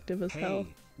reflective as hell.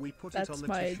 We put That's it on the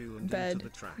my tissue and bed. into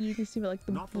the trash. You can see like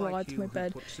the Not broad like to you my who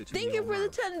bed. puts it in Thank you your for the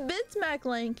mouth. 10 bits,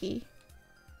 McClanky.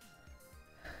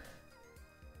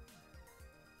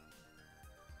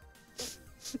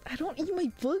 I don't eat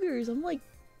my boogers. I'm like,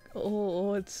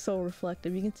 oh, it's so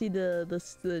reflective. You can see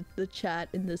the chat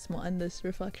in this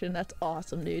reflection. That's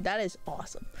awesome, dude. That is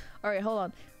awesome. All right, hold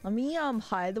on. Let me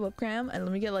hide the webcam and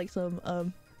let me get like some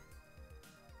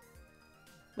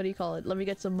what do you call it? Let me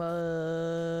get some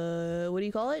what do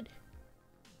you call it?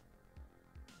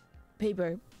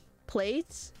 Paper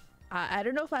plates. I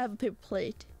don't know if I have a paper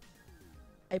plate.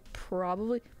 I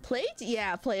probably plate.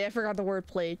 Yeah, plate. I forgot the word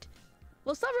plate.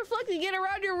 Well, stop reflecting it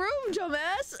around your room,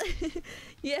 dumbass.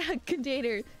 Yeah,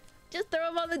 container. Just throw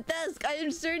them on the desk. I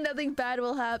am sure nothing bad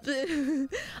will happen.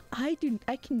 I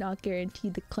cannot guarantee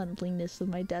the cleanliness of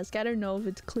my desk. I don't know if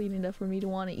it's clean enough for me to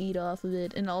want to eat off of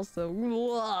it. And also,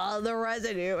 the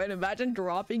residue. And imagine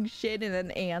dropping shit and then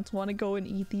ants want to go and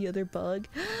eat the other bug.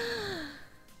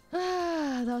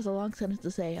 That was a long sentence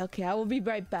to say. Okay, I will be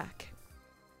right back.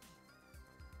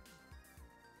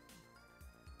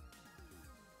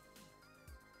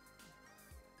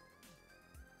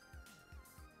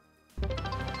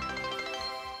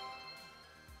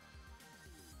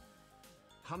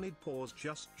 Honeyed Paws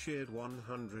just cheered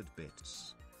 100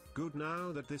 bits. Good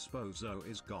now that this bozo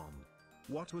is gone.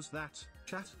 What was that,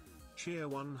 chat? Cheer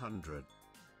 100.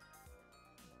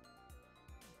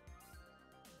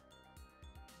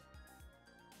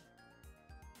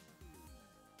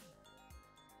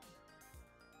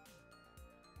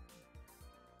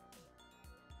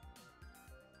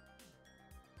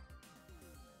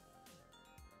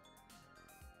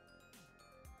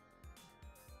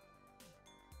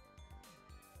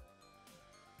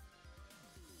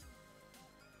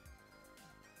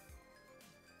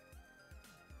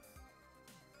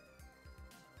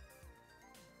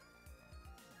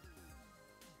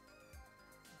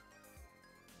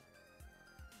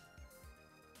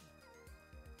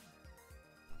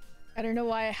 I don't know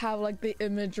why I have like the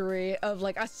imagery of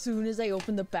like as soon as I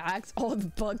open the bags, all the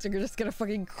bugs are just gonna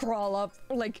fucking crawl up,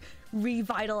 like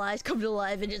revitalize, come to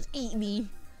life, and just eat me.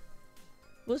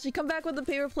 Will she come back with a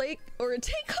paper plate or a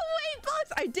takeaway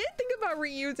box? I did think about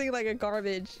reusing like a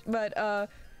garbage, but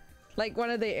like one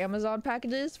of the Amazon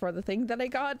packages for the thing that I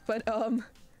got, but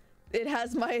it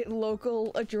has my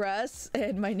local address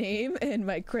and my name and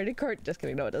my credit card. Just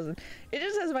kidding, no it doesn't. It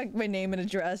just has my name and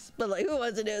address, but like who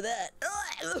wants to do that?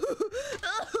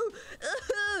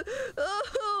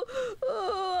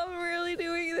 Oh, I'm really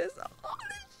doing this. Oh,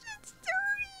 this shit's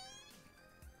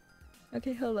dirty.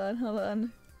 Okay, hold on. Hold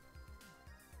on,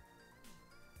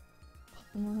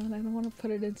 I don't want to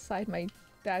put it inside my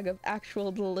bag of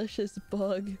actual delicious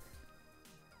bug.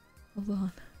 Hold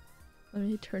on. Let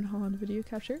me turn on video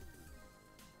capture.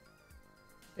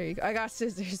 There you go. I got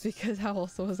scissors because how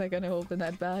else was I gonna open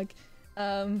that bag?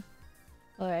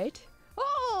 Alright.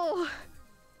 Oh!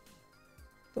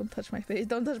 Don't touch my face.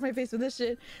 Don't touch my face with this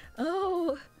shit.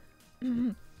 Oh!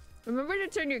 Remember to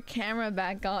turn your camera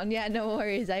back on. Yeah, no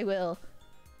worries. I will.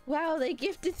 Wow, they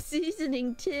gifted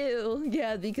seasoning too.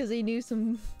 Yeah, because they knew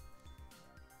some...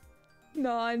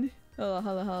 Hold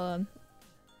on.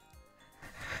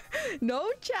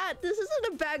 No, chat. This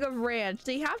isn't a bag of ranch.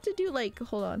 They have to do like...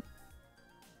 Hold on.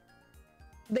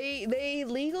 They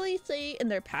legally say in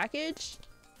their package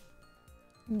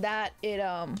that it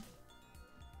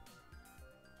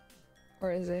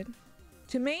where is it?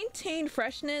 To maintain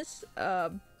freshness,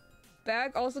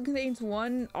 bag also contains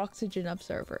 1 oxygen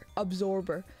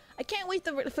absorber. I can't wait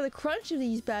for the crunch of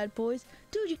these bad boys.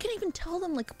 Dude, you can't even tell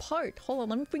them like apart. Hold on,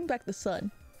 let me bring back the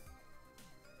sun.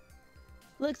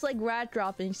 Looks like rat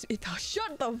droppings. Oh,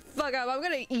 shut the fuck up. I'm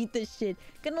gonna eat this shit.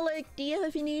 Gonna like DM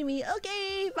if you need me.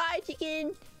 Okay, bye chicken.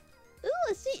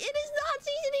 Ooh, see, it is not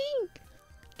seasoning.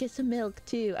 Get some milk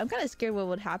too. I'm kind of scared what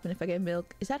would happen if I get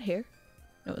milk. Is that hair?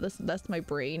 No, that's my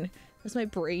brain. That's my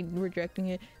brain rejecting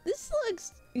it. This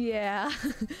looks... Yeah.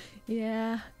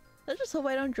 Yeah. I just hope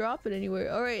I don't drop it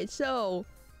anywhere. Alright, so...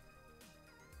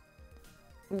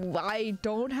 I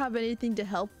don't have anything to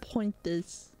help point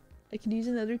this. I can use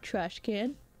another trash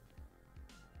can.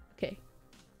 Okay.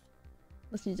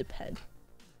 Let's use a pen.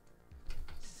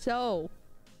 So...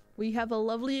 we have a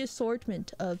lovely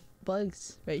assortment of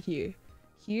bugs right here.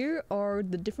 Here are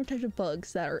the different types of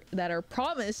bugs that are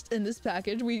promised in this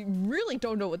package. We really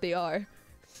don't know what they are.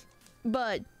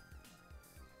 But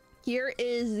here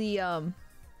is the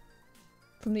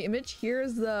from the image,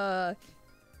 here's the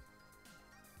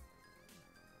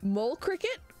mole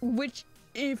cricket, which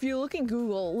if you look in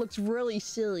Google looks really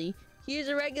silly. Here's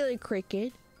a regular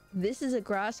cricket. This is a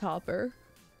grasshopper.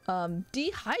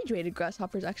 Dehydrated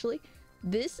grasshoppers actually.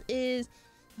 This is...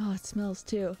 oh, it smells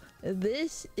too.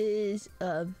 This is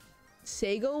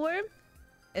sago worm,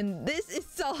 and this is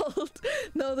salt.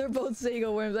 No, they're both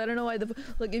sago worms. I don't know why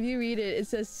look, if you read it, it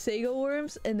says sago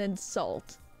worms and then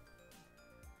salt.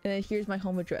 And then here's my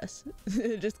home address.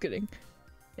 Just kidding.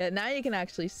 Yeah, now you can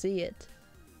actually see it.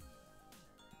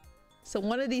 So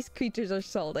one of these creatures are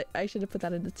salt. I should have put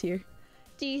that in the tier.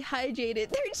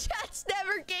 Dehydrated. Their chats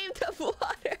never gave them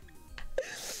water.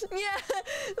 Yeah,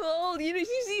 well, you know,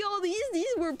 you see all these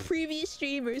were previous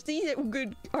streamers. These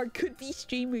could be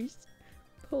streamers.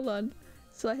 Hold on.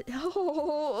 So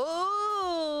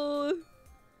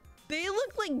they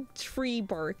look like tree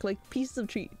bark, like pieces of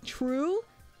tree. True?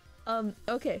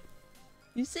 Okay.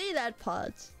 You say that,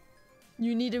 Pods.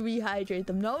 You need to rehydrate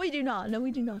them. No, we do not. No,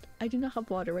 we do not. I do not have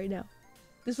water right now.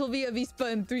 This will be a Vespa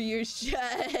in 3 years.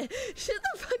 Shut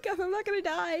the fuck up. I'm not gonna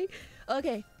die.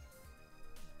 Okay.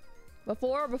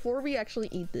 Before we actually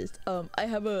eat this, I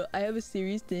have a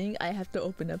serious thing I have to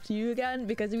open up to you again,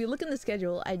 because if you look in the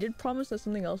schedule, I did promise that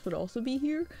something else would also be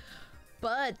here,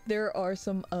 but there are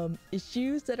some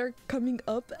issues that are coming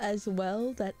up as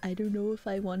well that I don't know if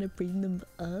I want to bring them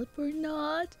up or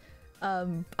not.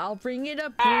 I'll bring it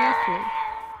up briefly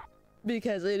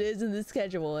because it is in the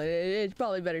schedule and it's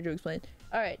probably better to explain.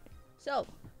 All right, so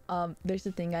there's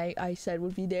the thing I said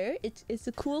would be there. It's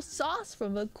a cool sauce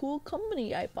from a cool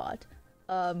company I bought.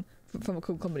 From a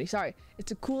cool company. Sorry,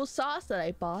 it's a cool sauce that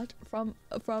I bought from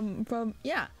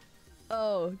yeah.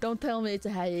 Oh, don't tell me it's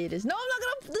a hiatus. No, I'm not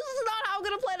gonna. This is not how I'm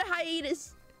gonna play the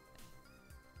hiatus.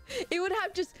 It would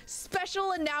have just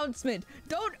special announcement.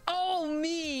 Don't owe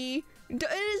me. It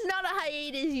is not a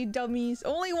hiatus, you dummies.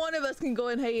 Only one of us can go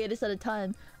in hiatus at a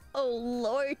time. Oh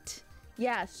lord.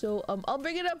 Yeah. So I'll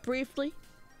bring it up briefly.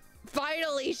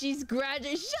 Finally, she's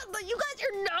graduating. Shut up! You guys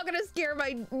are not gonna scare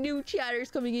my new chatters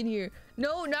coming in here.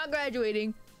 No, not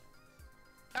graduating.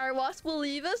 Our wasp will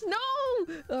leave us. No!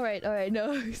 Alright,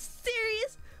 no.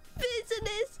 Serious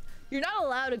business. You're not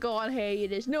allowed to go on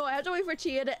hiatus. No, I have to wait for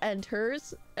Chia to end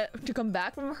hers, to come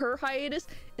back from her hiatus,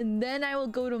 and then I will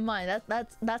go to mine.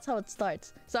 That's how it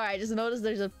starts. Sorry, I just noticed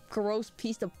there's a gross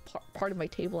piece of part of my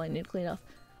table I need to clean off.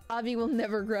 Avi will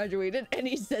never graduate in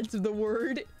any sense of the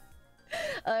word.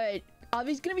 Alright,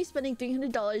 Avi's gonna be spending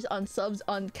 $300 on subs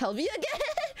on Kelvy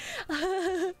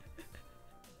again!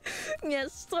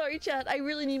 Yes, sorry chat, I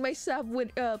really need my SAP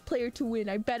player to win.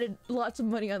 I betted lots of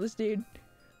money on this dude.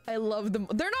 I love them.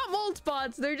 They're not mold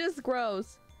spots, they're just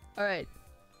gross. Alright.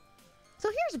 So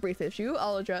here's a brief issue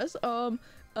I'll address. Do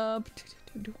I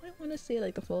want to say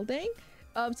like the full thing?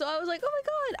 So I was like, oh my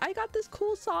god, I got this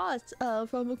cool sauce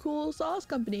from a cool sauce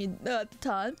company at the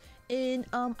time in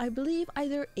I believe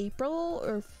either April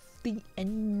or the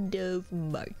end of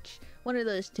March. One of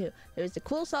those two. There was the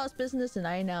cool sauce business, and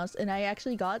I announced, and I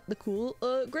actually got the cool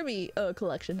Grimmy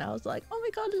collection. I was like, oh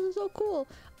my god, this is so cool.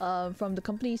 From the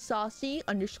company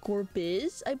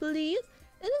Saucy_biz, I believe.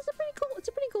 And it's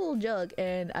a pretty cool jug,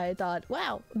 and I thought,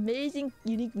 wow, amazing,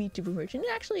 unique VTuber merch. And it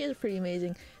actually is pretty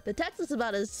amazing. The text is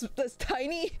about as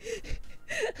tiny.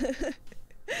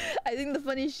 I think the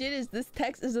funny shit is this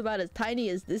text is about as tiny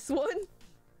as this one.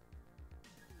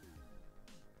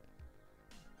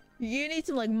 You need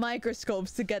some like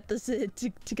microscopes to get this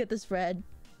to get this read.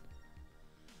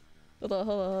 Hold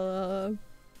on.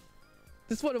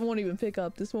 This one won't even pick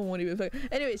up. This one won't even pick up.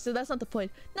 Anyway, so that's not the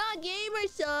point. Not gamer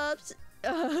subs.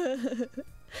 Wow,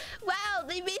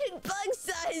 they made it bug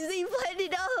size. They planned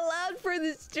it all out for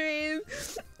the stream.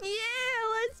 Yeah,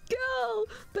 let's go.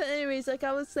 But anyways, like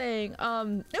I was saying, it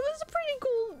was a pretty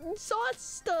cool sauce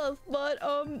stuff, but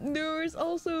there was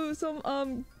also some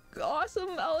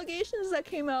awesome allegations that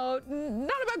came out.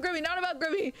 Not about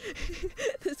Grimmy.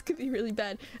 This could be really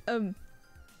bad.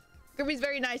 Grimmy's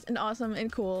very nice and awesome and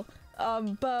cool.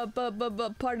 But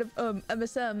part of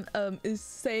MSM is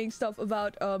saying stuff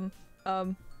about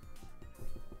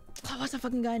what's that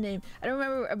fucking guy name? I don't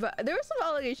remember, but there were some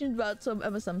allegations about some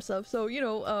MSM stuff. So you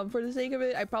know, for the sake of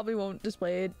it, I probably won't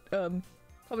display it.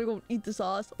 Probably won't eat the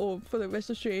sauce or for the rest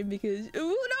of the stream because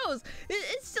who knows?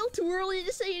 It's still too early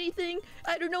to say anything.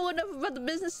 I don't know enough about the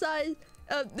business side.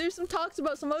 There's some talks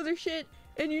about some other shit,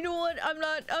 and you know what? I'm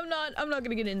not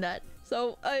gonna get in that.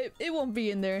 So it won't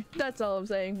be in there. That's all I'm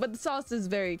saying. But the sauce is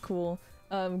very cool.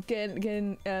 I'll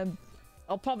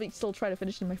probably still try to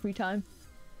finish it in my free time.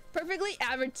 Perfectly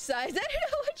average size. I don't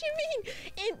know what you mean.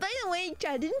 And by the way,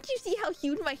 Chad, didn't you see how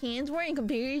huge my hands were in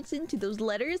comparison to those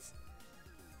letters?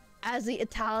 As the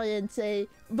Italians say,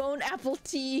 bone apple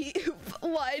tea,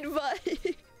 wide butt.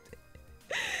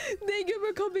 Thank you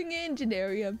for coming in,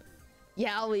 Generium.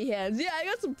 Yowie hands. Yeah, I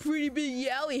got some pretty big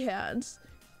yowie hands.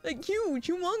 Like huge,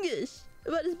 humongous.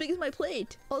 About as big as my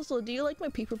plate. Also, do you like my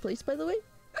paper plates, by the way?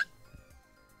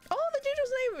 Oh, the dude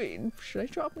was naming. Should I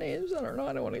drop names? I don't know.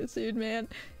 I don't want to get sued, man.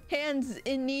 Hands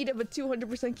in need of a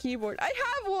 200% keyboard. I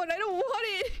have one. I don't want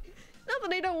it. Not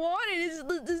that I don't want it.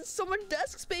 It's so much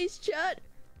desk space, chat.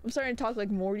 I'm starting to talk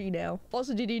like Morty now.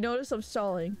 Also, did you notice I'm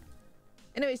stalling?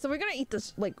 Anyway, so we're gonna eat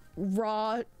this like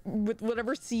raw with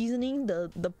whatever seasoning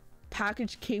the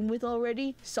package came with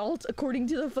already. Salt, according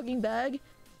to the fucking bag.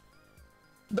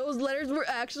 Those letters were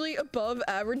actually above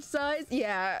average size.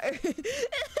 Yeah.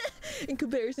 In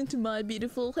comparison to my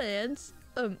beautiful hands.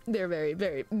 They're very,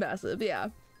 very massive. Yeah.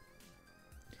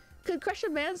 Could crush a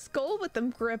man's skull with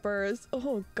them grippers.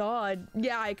 Oh god.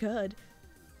 Yeah, I could.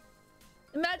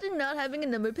 Imagine not having a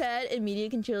number pad and media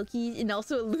control keys and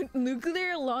also a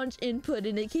nuclear launch input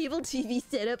and a cable TV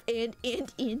setup and.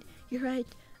 You're right.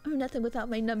 I'm nothing without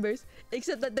my numbers.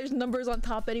 Except that there's numbers on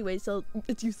top anyway, so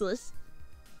it's useless.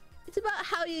 It's about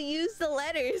how you use the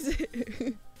letters.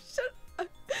 Shut up.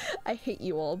 I hate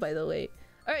you all, by the way.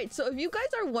 Alright, so if you guys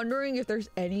are wondering if there's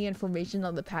any information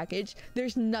on the package,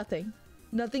 there's nothing.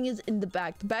 Nothing is in the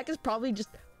back. The back is probably just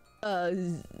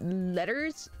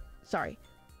letters. Sorry.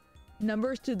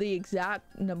 Numbers to the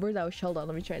exact number that was held on.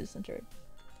 Let me try to center it.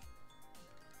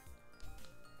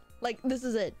 Like, this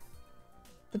is it.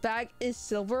 The bag is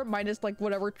silver minus like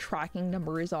whatever tracking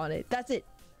number is on it. That's it.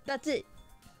 That's it.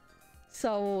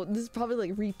 So this is probably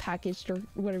like repackaged or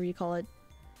whatever you call it.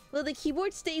 Will the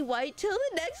keyboard stay white till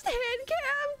the next hand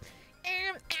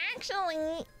cam? Actually,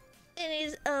 it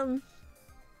is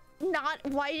not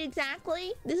white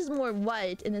exactly. This is more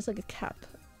white and it's like a cap.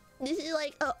 This is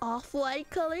like a off-white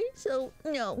color, so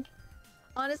no.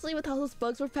 Honestly, with how those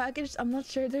bugs were packaged, I'm not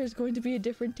sure there's going to be a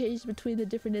different taste between the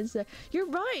different insects. You're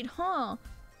right, huh?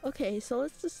 Okay, so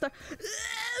let's just start.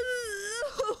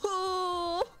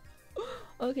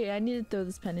 Okay, I need to throw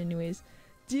this pen anyways.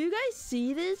 Do you guys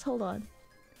see this? Hold on.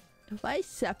 If I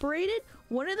separate it,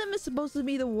 one of them is supposed to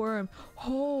be the worm.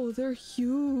 Oh, they're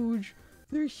huge.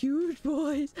 They're huge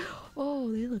boys.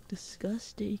 Oh, they look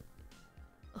disgusting.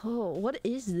 Oh, what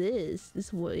is this?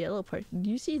 This yellow part. Do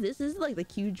you see this? This is like the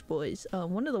huge boys.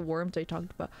 One of the worms I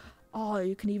talked about. Oh,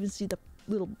 you can even see the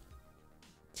little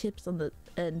tips on the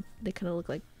end. They kind of look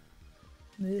like...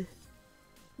 Ugh.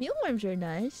 Mealworms are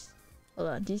nice. Hold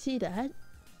on, do you see that?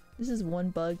 This is one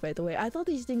bug, by the way. I thought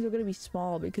these things were gonna be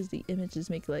small because the images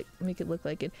make it look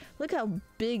like it. Look how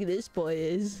big this boy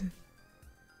is.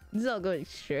 This is all going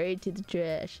straight to the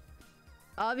trash.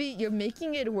 Avi, you're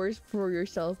making it worse for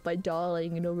yourself by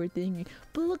dolling and overthinking.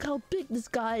 But look how big this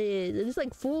guy is. It's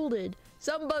like folded.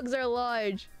 Some bugs are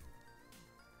large.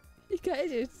 You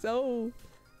guys are so...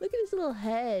 Look at his little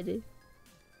head.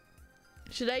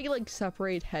 Should I like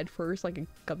separate head first like a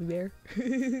gummy bear?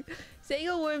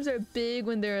 Sago worms are big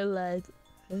when they're alive.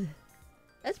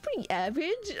 That's pretty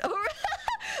average.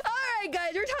 Alright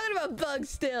guys, we're talking about bugs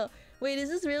still. Wait, is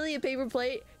this really a paper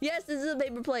plate? Yes, this is a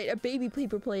paper plate. A baby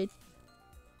paper plate.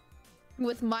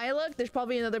 With my luck, there's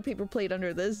probably another paper plate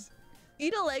under this.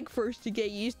 Eat a leg first to get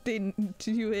used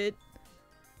to it.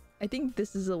 I think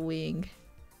this is a wing.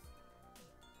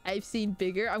 I've seen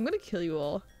bigger. I'm gonna kill you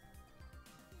all.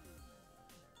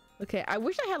 Okay, I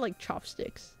wish I had like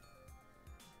chopsticks.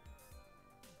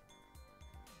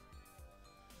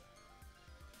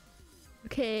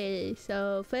 Okay,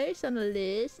 so first on the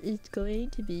list is going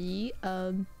to be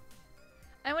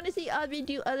I want to see Audrey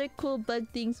do other cool bug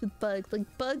things with bugs, like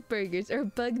bug burgers or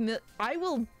bug milk. I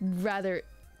will rather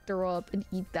throw up and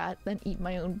eat that than eat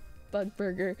my own bug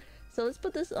burger. So let's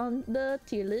put this on the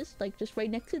tier list, like just right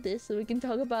next to this, so we can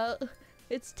talk about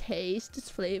its taste, its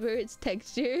flavor, its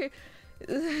texture.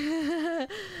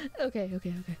 Okay.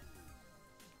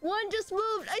 One just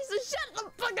moved. I said, shut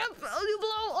the fuck up,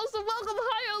 Blow. Also, welcome,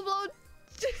 hi, Blow.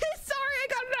 Sorry, I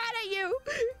got mad at you.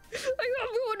 I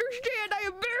hope you understand. I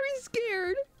am very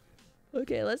scared.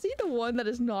 Okay, let's eat the one that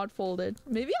is not folded.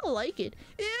 Maybe I'll like it.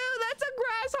 Ew, that's a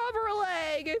grasshopper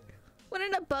leg.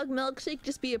 Wouldn't a bug milkshake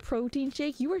just be a protein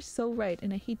shake? You are so right,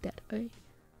 and I hate that. All right.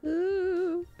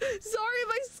 Ooh. Sorry if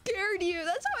I scared you.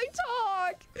 That's how I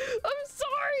talk. I'm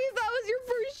sorry if that was your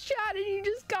first chat and you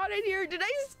just got in here. Did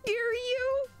I scare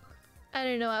you? I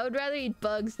don't know. I would rather eat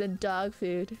bugs than dog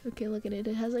food. Okay, look at it.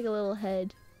 It has like a little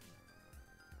head.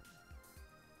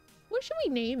 What should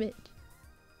we name it?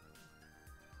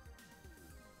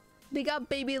 They got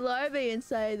baby larvae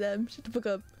inside them. Shut the fuck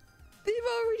up. They've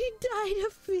already died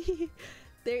of me.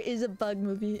 There is a bug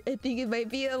movie. I think it might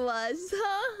be a was.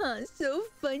 Haha, so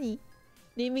funny.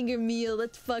 Naming your meal,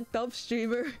 that's fucked up,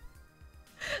 streamer.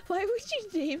 Why would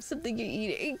you name something you're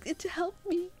eating? To help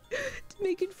me. To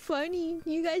make it funny.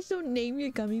 You guys don't name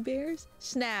your gummy bears?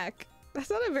 Snack.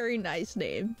 That's not a very nice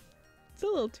name. It's a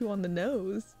little too on the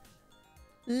nose.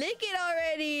 Lick it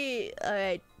already!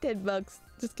 Alright, $10.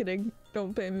 Just kidding.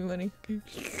 Don't pay me money. Okay.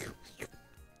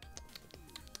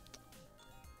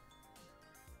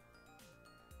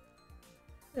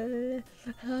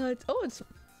 It's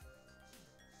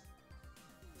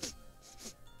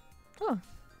oh,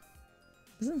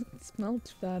 doesn't smell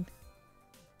too bad.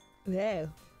 Yeah.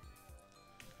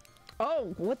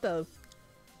 Oh, what the?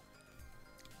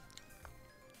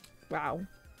 Wow.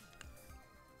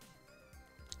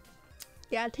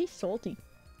 Yeah, it tastes salty.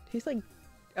 It tastes like,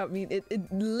 I mean,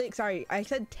 sorry, I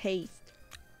said taste.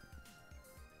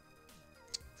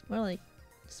 It's more like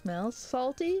smells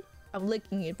salty. I'm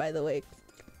licking it, by the way.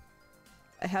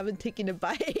 I haven't taken a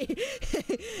bite.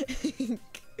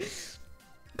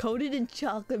 Coated in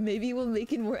chocolate, maybe we'll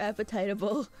make it more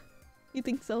appetitable. You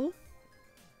think so?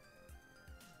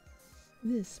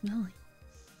 This is smelly.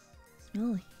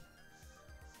 Smelly.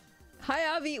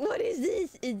 Hi Avi, what is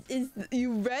this? Is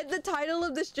you read the title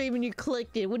of the stream and you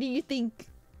clicked it. What do you think?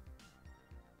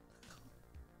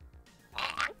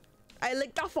 I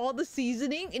licked off all the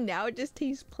seasoning and now it just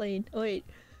tastes plain. Oh wait.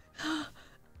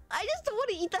 I just don't want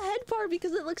to eat the head part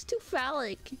because it looks too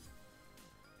phallic.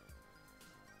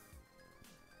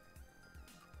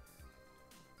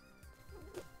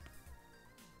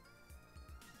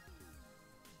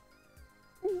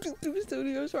 The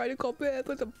studio trying to copy it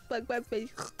with a bug my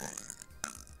face.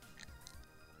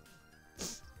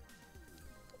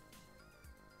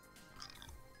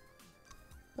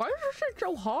 Why is this shit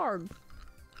so hard?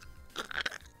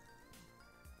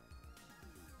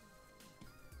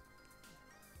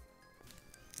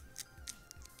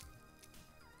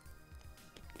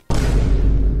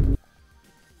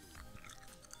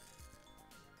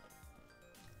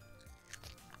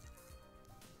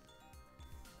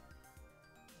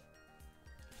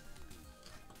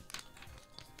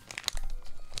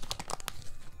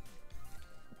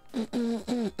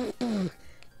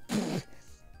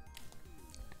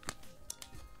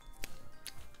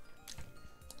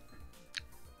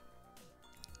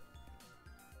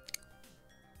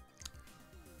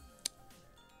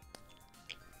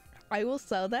 I will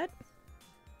sell that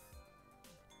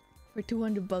for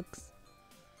 200 bucks.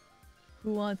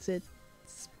 Who wants it?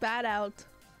 Spat out.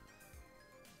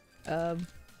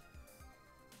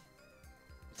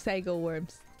 Sago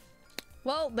worms.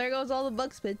 Well, there goes all the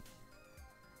bug spit.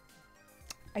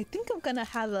 I think I'm gonna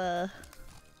have a...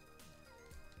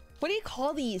 What do you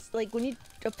call these? Like when you...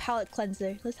 A palate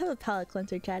cleanser. Let's have a palate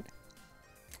cleanser, chat.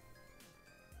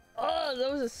 Oh,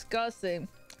 that was disgusting.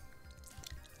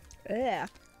 Yeah.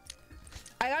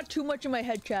 I got too much in my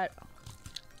head, chat.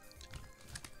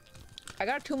 I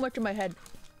got too much in my head.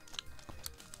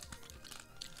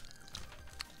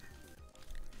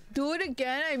 Do it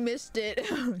again, I missed it.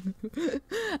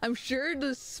 I'm sure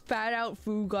the spat out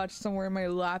food got somewhere in my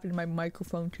lap and my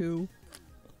microphone too.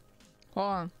 Hold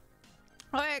on.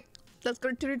 Alright, let's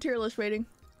go to the tier list rating.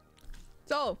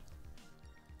 So,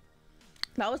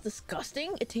 that was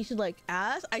disgusting. It tasted like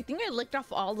ass. I think I licked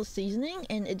off all the seasoning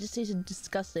and it just tasted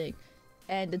disgusting.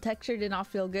 And the texture did not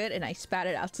feel good and I spat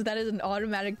it out. So that is an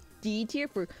automatic D tier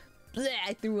for bleh,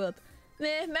 I threw up.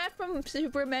 Matt from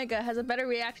Super Mega has a better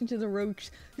reaction to the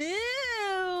roach.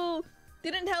 Ew!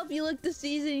 Didn't help you lick the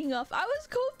seasoning off. I was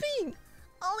coping!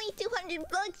 Only 200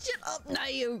 bucks, shut up now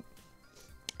you!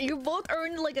 You both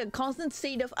earned like a constant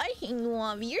state of I hate you,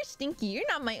 Avi. You're stinky. You're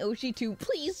not my Oshi too.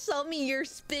 Please sell me your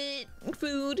spit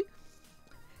food.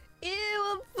 Ew,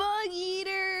 a bug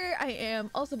eater! I am.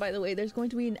 Also, by the way, there's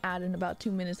going to be an ad in about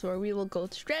 2 minutes where we will go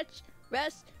stretch,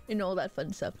 rest, and all that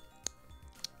fun stuff.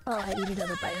 Oh, I ate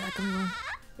another bite like a moon.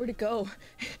 Where'd it go?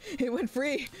 It went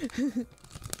free.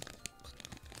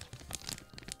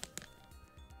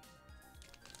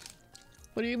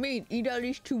 What do you mean? Eat at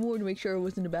least 2 more to make sure it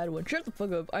wasn't a bad one. Shut the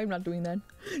fuck up. I'm not doing that.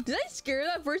 Did I scare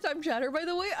that first time chatter, by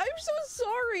the way? I'm so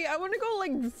sorry. I want to go,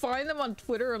 like, find them on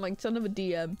Twitter and, like, send them a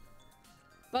DM.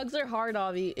 Bugs are hard,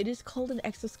 Avi. It is called an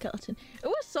exoskeleton. It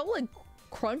was so, like,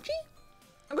 crunchy?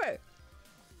 Okay.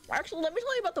 Actually, let me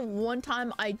tell you about the one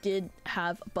time I did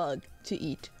have a bug to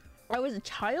eat. I was a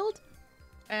child,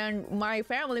 and my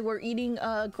family were eating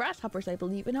grasshoppers, I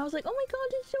believe. And I was like, oh my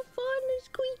god, it's so fun. There's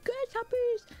queen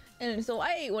grasshoppers. And so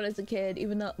I ate one as a kid,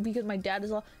 even though, because my dad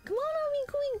is all, come on,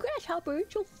 Avi, queen grasshopper.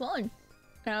 It's so fun.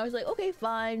 And I was like, okay,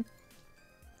 fine.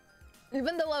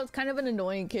 Even though I was kind of an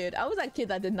annoying kid, I was that kid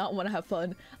that did not want to have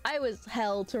fun. I was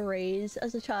hell to raise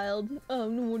as a child. No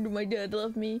wonder my dad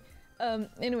loved me.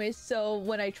 Anyways, so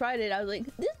when I tried it, I was like,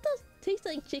 this does taste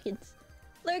like chickens.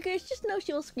 Lurkers, just know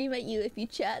she will scream at you if you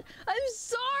chat. I'm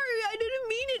sorry, I didn't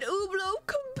mean it, Ublo.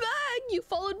 Come back. You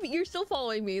followed me. You're still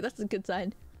following me. That's a good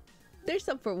sign. There's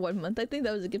some for 1 month. I think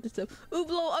that was a gift of stuff.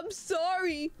 Ublo, I'm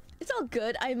sorry. It's all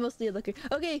good. I'm mostly a lurker.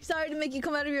 Okay, sorry to make you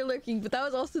come out of your lurking, but that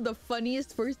was also the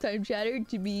funniest first time chatter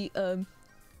to be,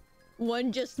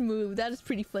 one just move. That is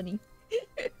pretty funny.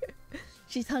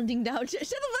 She's hunting down. Shut the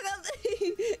fuck up.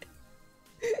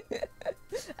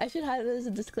 I should have this as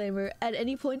a disclaimer. At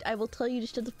any point, I will tell you to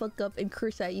shut the fuck up and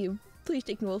curse at you. Please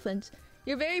take no offense.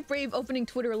 You're very brave opening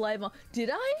Twitter live on. Did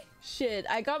I? Shit,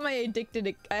 I got my addiction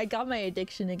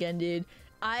again, dude.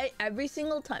 Every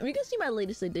single time. You can see my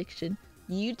latest addiction.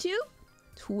 YouTube,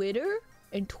 Twitter,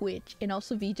 and Twitch. And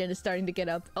also VGen is starting to get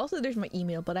up. Also, there's my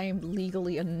email, but I am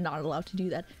legally not allowed to do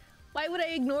that. Why would I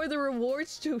ignore the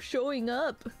rewards to showing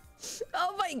up?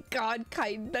 Oh my god,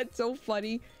 Kite, that's so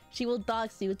funny. She will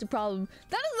dox you, it's a problem.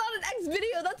 That is not an X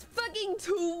video, that's fucking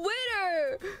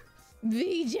Twitter!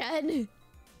 VGen!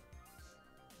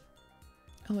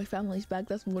 Oh, my family's back,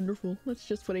 that's wonderful. That's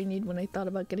just what I need when I thought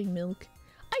about getting milk.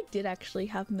 I did actually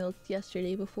have milk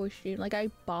yesterday before stream. Like, I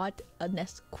bought a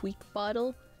Nesquik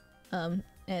bottle, and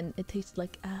it tasted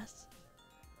like ass.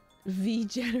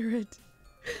 V-generate.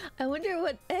 I wonder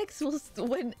what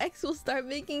when X will start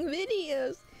making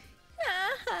videos.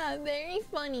 Haha, very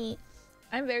funny.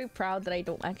 I'm very proud that I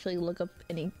don't actually look up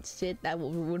any shit that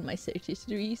will ruin my search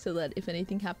history, so that if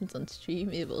anything happens on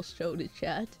stream, it will show the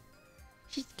chat.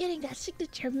 She's getting that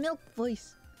signature milk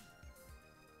voice.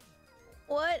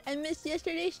 What? I missed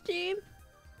yesterday's stream?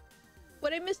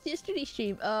 What I missed yesterday's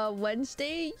stream?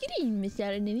 Wednesday? You didn't miss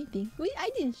out on anything. I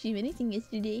didn't stream anything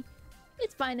yesterday.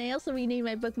 It's fine. I also renamed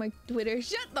my bookmark Twitter.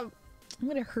 Shut the... I'm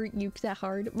gonna hurt you that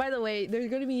hard. By the way,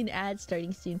 there's gonna be an ad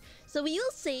starting soon. So we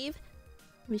will save...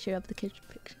 Let me show up the kitchen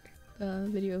picture.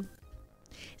 Video.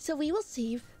 So we will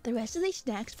save the rest of the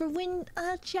snacks for when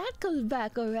chat comes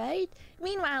back, alright?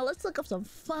 Meanwhile, let's look up some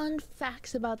fun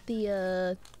facts about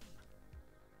the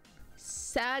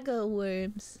sago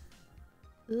worms.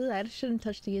 Ugh, I shouldn't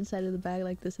touch the inside of the bag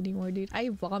like this anymore, dude. I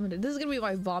vomited. This is gonna be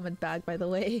my vomit bag, by the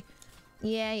way.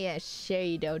 Yeah, sure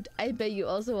you don't. I bet you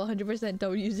also 100%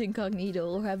 don't use incognito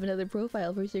or have another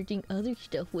profile for searching other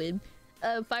stuff with.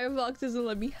 Firefox doesn't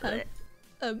let me have...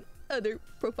 other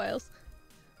profiles.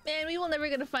 Man, we will never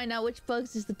gonna find out which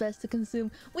bugs is the best to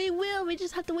consume. We will. We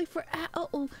just have to wait for ad.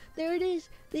 Uh-oh, there it is.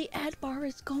 The ad bar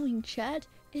is going, chat,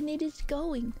 and it is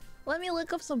going. Let me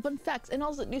look up some fun facts and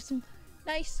also do some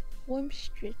nice warm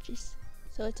stretches.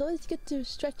 So it's always good to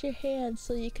stretch your hands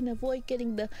so you can avoid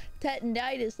getting the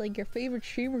tendinitis like your favorite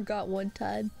streamer got one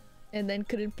time, and then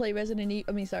couldn't play Resident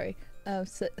Evil. I mean, sorry,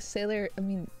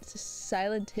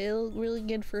 Silent Hill really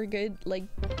good for a good like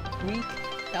week.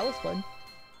 That was fun.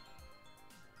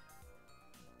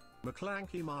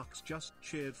 McClanky Marks just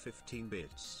cheered 15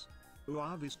 bits.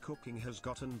 Uavi's cooking has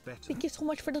gotten better. Thank you so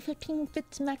much for the 15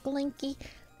 bits, McClanky.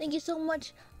 Thank you so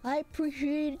much. I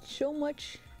appreciate it so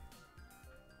much.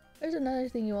 There's another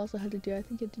thing you also had to do. I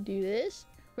think you had to do this.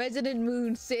 Resident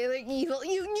Moon, Sailor Evil.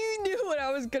 You knew what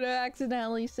I was gonna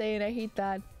accidentally say, and I hate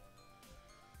that.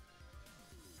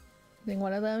 I think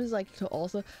one of them is like to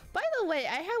also. By the way,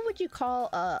 I have what you call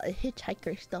a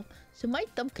hitchhiker stuff, so my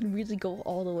thumb can really go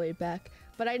all the way back.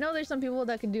 But I know there's some people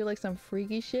that can do like some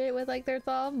freaky shit with like their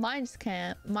thumb. Mine's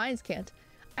can't. Mine's can't.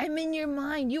 I'm in your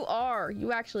mind. You are.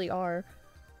 You actually are.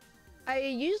 I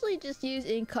usually just use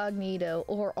incognito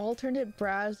or alternate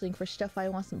browsing for stuff I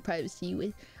want some privacy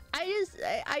with.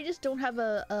 I just don't have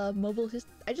a mobile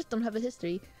I just don't have a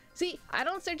history. See, I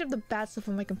don't search up the bad stuff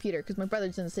on my computer because my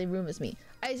brother's in the same room as me.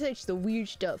 I search the weird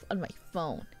stuff on my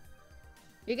phone.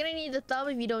 You're gonna need the thumb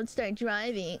if you don't start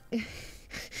driving.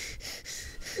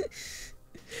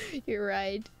 You're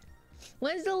right.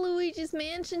 When's the Luigi's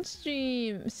Mansion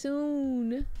stream?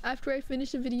 Soon. After I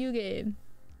finish a video game.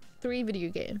 3 video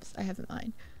games I have in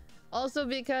mind. Also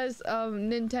because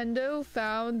Nintendo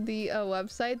found the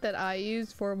website that I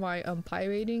use for my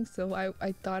pirating, so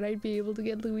I thought I'd be able to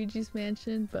get Luigi's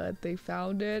Mansion, but they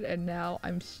found it and now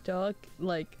I'm stuck,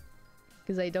 like,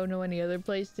 because I don't know any other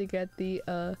place to get the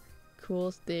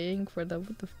coolest thing for the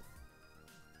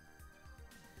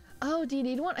Oh, do you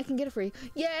need one? I can get it for you.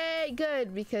 Yay,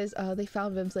 good, because they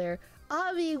found Vim's lair.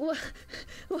 Avi, what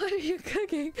are you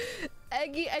cooking?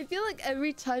 Eggy, I feel like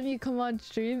every time you come on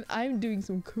stream, I'm doing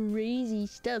some crazy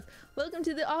stuff. Welcome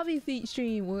to the Avi Feet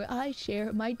stream, where I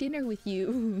share my dinner with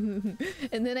you.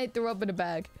 And then I throw up in a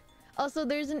bag. Also,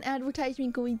 there's an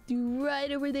advertisement going through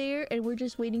right over there, and we're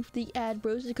just waiting for the ad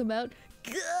bros to come out.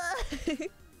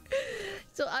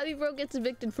 So Avi Bro gets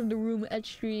evicted from the room at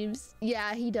streams.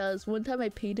 Yeah, he does. One time I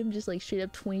paid him just like straight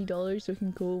up $20 so he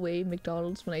can go away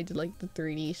McDonald's when I did like the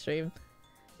 3D stream.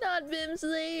 Not Vim's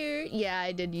lair. Yeah,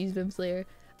 I did use Vim's lair.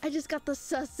 I just got the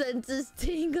sus senses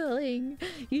tingling.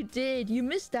 You did. You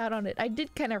missed out on it. I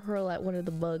did kind of hurl at one of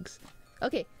the bugs.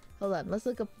 Okay, hold on. Let's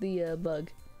look up the bug.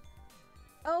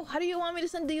 Oh, how do you want me to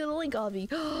send you the link, Avi?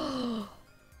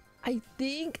 I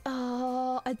think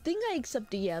I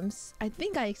accept DMs. I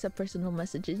think I accept personal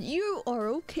messages. You are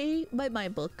okay by my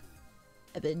book,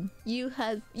 Evan. We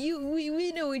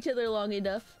know each other long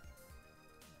enough.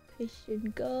 Push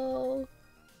and go.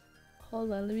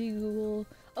 Hold on, let me Google.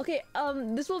 Okay,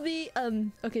 this will be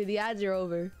okay, the ads are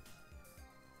over.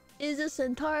 Is a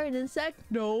centaur an insect?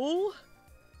 No.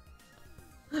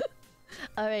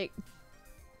 Alright.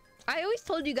 I always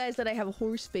told you guys that I have a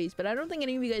horse face, but I don't think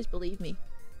any of you guys believe me.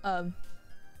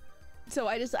 So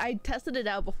I tested it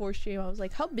out before stream. I was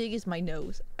like, how big is my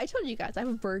nose? I told you guys I have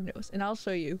a bird nose, and I'll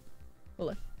show you.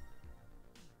 Hold on.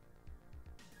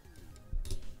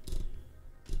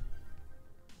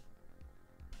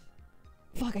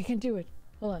 Fuck, I can't do it.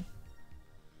 Hold on.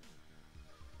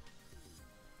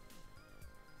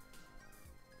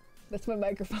 That's my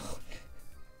microphone.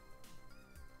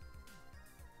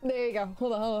 There you go.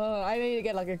 Hold on. I need to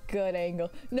get like a good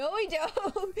angle. No, I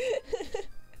don't.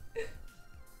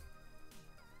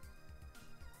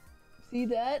 See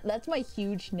that? That's my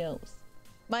huge nose.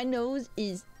 My nose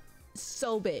is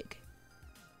so big.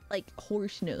 Like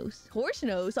horse nose. Horse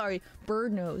nose? Sorry,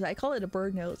 bird nose. I call it a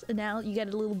bird nose. And now you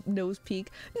get a little nose peek.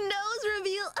 Nose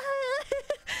reveal!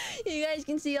 You guys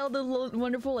can see all the little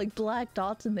wonderful like black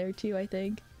dots in there too, I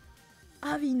think.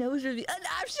 Avi nose reveal. An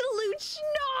absolute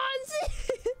schnoz!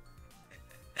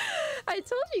 I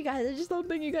told you guys, I just don't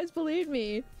think you guys believe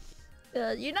me.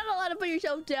 You're not allowed to put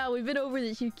yourself down. We've been over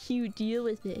this. You're cute. Deal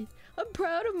with it. I'm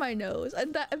proud of my nose.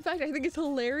 And that, in fact, I think it's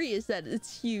hilarious that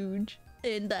it's huge.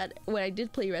 And that when I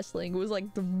did play wrestling, it was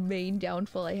like the main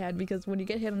downfall I had, because when you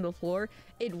get hit on the floor,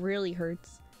 it really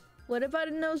hurts. What about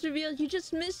a nose reveal? You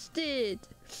just missed it.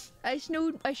 I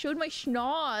showed my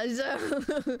schnoz.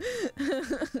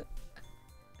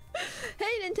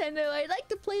 Hey Nintendo, I'd like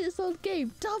to play this old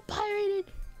game. Don't pirate it.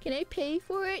 Can I pay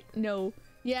for it? No.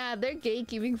 Yeah, they're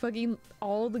gatekeeping fucking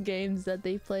all the games that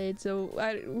they played, so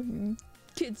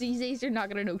kids these days are not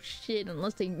gonna know shit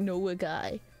unless they know a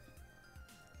guy.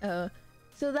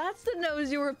 So that's the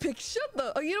nose you were picking. Shut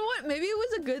the. Oh, you know what? Maybe it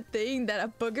was a good thing that a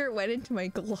booger went into my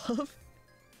glove.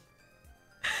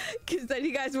 Because then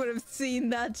you guys would have seen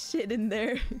that shit in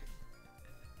there.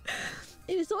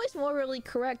 It is always morally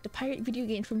correct to pirate video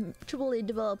games from AAA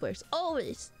developers.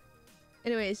 Always.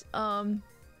 Anyways,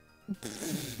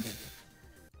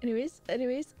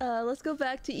 let's go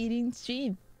back to eating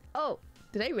stream. Oh,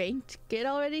 did I rank it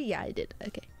already? Yeah, I did.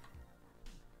 Okay.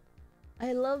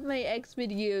 I love my X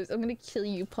videos. I'm gonna kill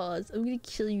you, pause. I'm gonna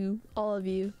kill you, all of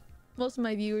you. Most of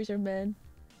my viewers are men.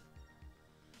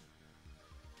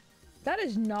 That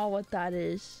is not what that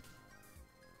is.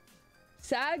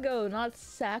 Sago, not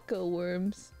Sacco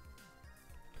worms.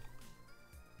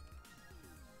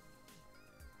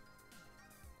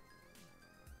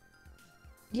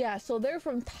 Yeah, so they're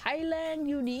from Thailand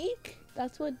unique?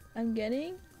 That's what I'm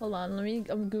getting? Hold on, I'm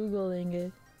googling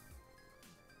it.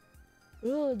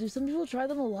 Oh, do some people try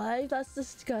them alive? That's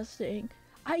disgusting.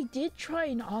 I did try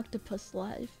an octopus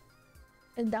live.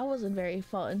 And that wasn't very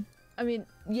fun. I mean,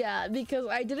 yeah, because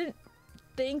I didn't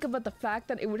think about the fact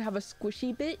that it would have a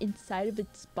squishy bit inside of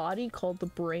its body called the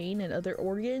brain and other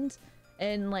organs.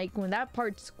 And like when that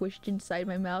part squished inside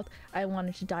my mouth, I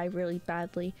wanted to die really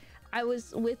badly. I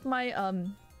was with my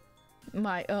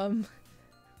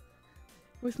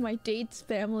with my date's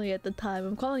family at the time.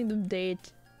 I'm calling them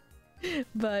date.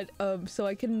 But so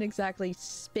I couldn't exactly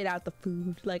spit out the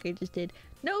food like I just did.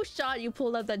 No shot you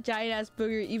pulled out that giant ass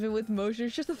booger even with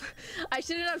motion. I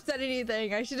shouldn't have said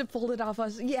anything. I should have pulled it off.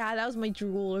 Yeah, that was my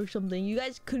drool or something. You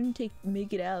guys couldn't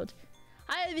make it out.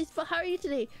 Hi Avispa, how are you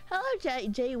today? Hello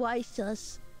JY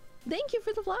Sus. Thank you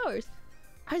for the flowers.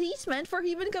 Are these meant for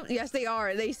human Yes, they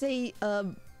are. They say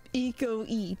eco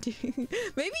eat.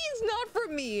 Maybe it's not for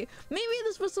me. Maybe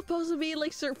this was supposed to be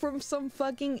like from some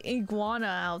fucking iguana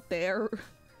out there.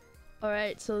 All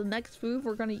right, so the next food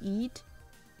we're gonna eat.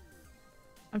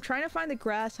 I'm trying to find the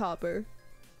grasshopper.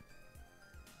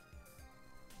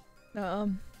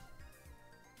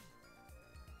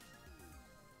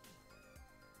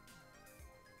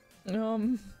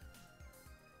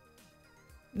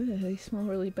 They smell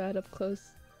really bad up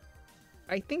close.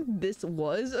 I think this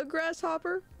was a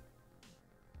grasshopper.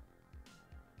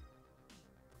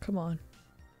 Come on.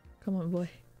 Come on, boy.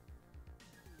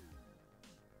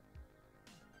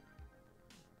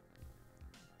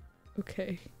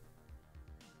 Okay.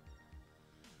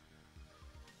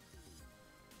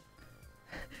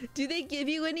 Do they give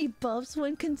you any buffs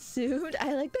when consumed?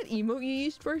 I like that emote you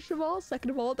used, first of all. Second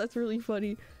of all, that's really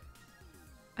funny.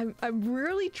 I'm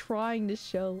really trying to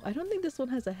show. I don't think this one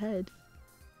has a head.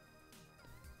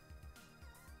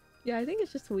 Yeah, I think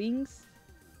it's just wings.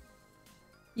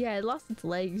 Yeah, it lost its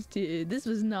legs, dude. This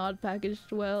was not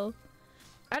packaged well.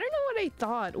 I don't know what I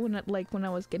thought when I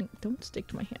was getting— Don't stick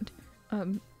to my hand.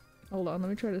 Hold on, let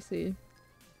me try to see.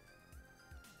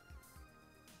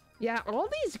 Yeah, all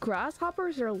these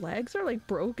grasshoppers, their legs are like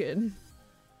broken.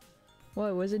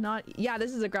 What, was it not? Yeah,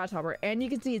 this is a grasshopper, and you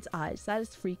can see its eyes. That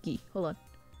is freaky. Hold on.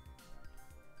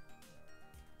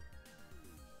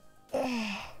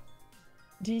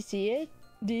 Do you see it?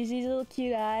 Do you see his little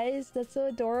cute eyes? That's so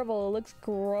adorable. It looks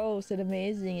gross and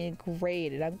amazing and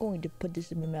great, and I'm going to put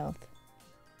this in my mouth.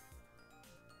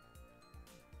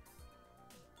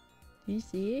 Do you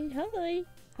see it? Hi.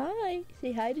 Hi.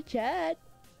 Say hi to chat.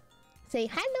 Say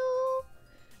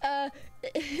hello.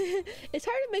 It's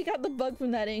hard to make out the bug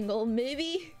from that angle.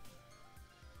 Maybe.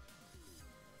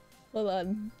 Hold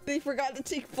on. They forgot to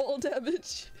take fall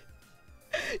damage.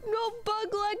 No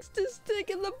bug likes to stick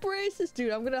in the braces.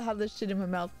 Dude, I'm gonna have this shit in my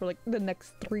mouth for like the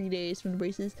next 3 days from the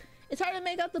braces. It's hard to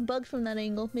make out the bugs from that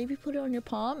angle. Maybe put it on your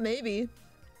palm? Maybe.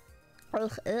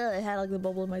 Ugh, I had like the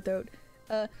bubble in my throat.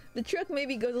 The truck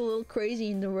maybe goes a little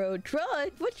crazy in the road.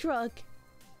 Truck? What truck?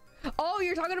 Oh,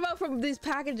 you're talking about from this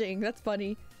packaging. That's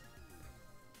funny.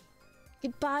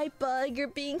 Goodbye, bug. You're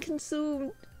being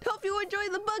consumed. Hope you enjoy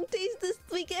the bug taste this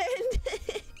weekend.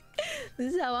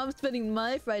 This is how I'm spending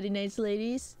my Friday nights,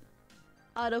 ladies.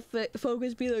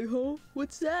 Autofocus be like, oh,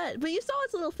 what's that? But you saw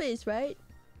its little face, right?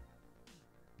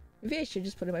 Maybe I should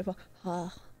just put it in my phone.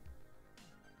 Ah.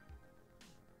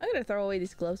 I'm gonna throw away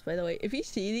these gloves, by the way. If you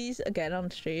see these again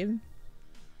on stream,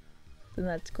 then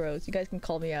that's gross. You guys can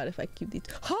call me out if I keep these.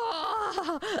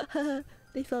 Ah!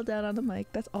 They fell down on the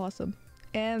mic. That's awesome.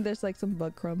 And there's like some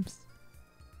bug crumbs.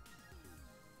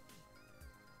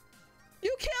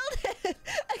 You killed it!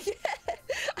 Again!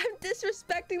 I'm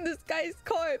disrespecting this guy's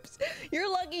corpse. You're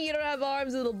lucky you don't have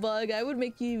arms, little bug. I would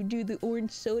make you do the orange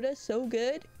soda so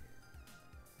good.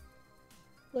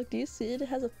 Look, do you see it? It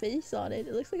has a face on it.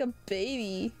 It looks like a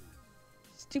baby.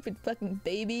 Stupid fucking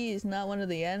baby is not one of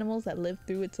the animals that lived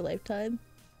through its lifetime.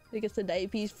 He gets to die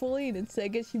peacefully and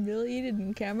instead gets humiliated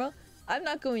in camera. I'm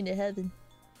not going to heaven.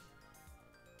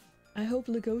 I hope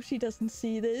Legoshi doesn't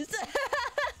see this.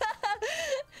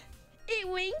 It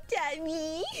winked at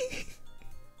me.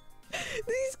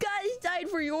 These guys died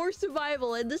for your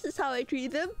survival and this is how I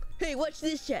treat them? Hey, watch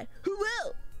this chat. Who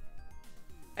will?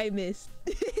 I missed.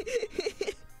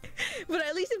 But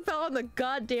at least it fell on the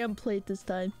goddamn plate this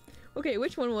time. Okay,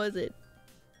 which one was it?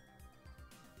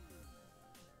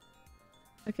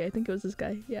 Okay, I think it was this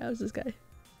guy. Yeah, it was this guy.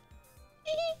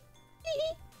 Hello.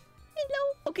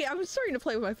 Okay, I'm starting to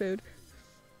play with my food.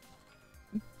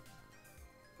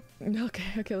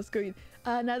 Okay, let's go eat.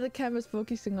 Now the camera's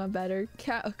focusing on better.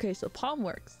 Okay, so palm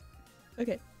works.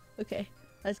 Okay.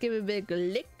 Let's give it a big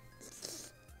lick.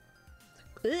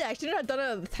 Ugh, I should have done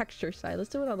it on the texture side. Let's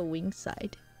do it on the wing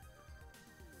side.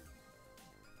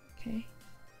 Okay.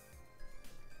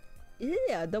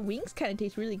 Yeah, the wings kind of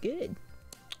taste really good.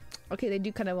 Okay, they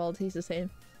do kind of all taste the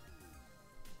same.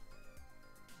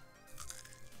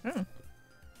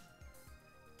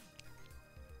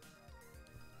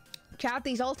 Chat,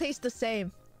 these all taste the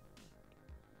same.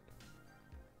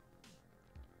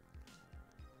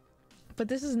 But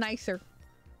this is nicer.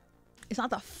 It's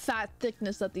not the fat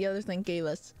thickness that the other thing gave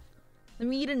us. Let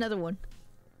me eat another one.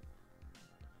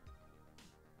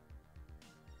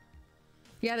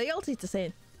 Yeah, they all taste the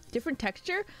same. Different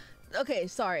texture? Okay,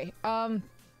 sorry. My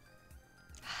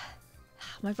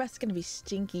breath's gonna be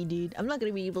stinky, dude. I'm not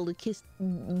gonna be able to kiss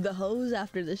the hose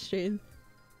after this stream.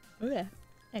 Oh yeah.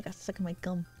 I got stuck in my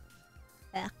gum.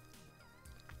 Ah.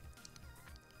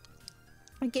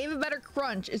 I gave it better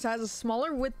crunch. It has a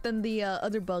smaller width than the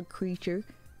other bug creature.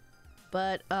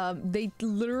 But they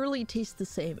literally taste the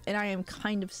same. And I am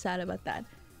kind of sad about that.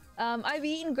 I've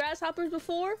eaten grasshoppers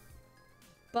before.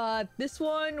 But this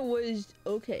one was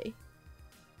okay.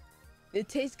 It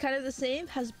tastes kind of the same.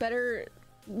 Has better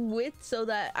width so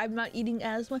that I'm not eating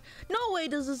as much. No way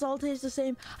does this all taste the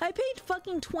same. I paid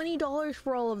fucking $20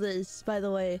 for all of this, by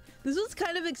the way. This was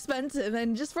kind of expensive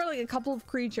and just for like a couple of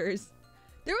creatures.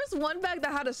 There was one bag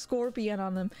that had a scorpion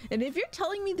on them. And if you're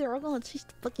telling me they're all gonna taste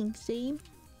the fucking same,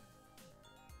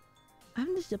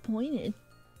 I'm disappointed.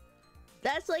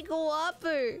 That's like a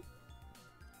Whopper.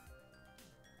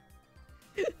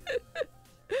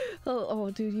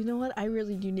 Oh, dude, you know what? I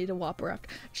really do need a Whopper after.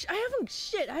 I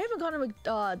haven't gone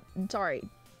to sorry.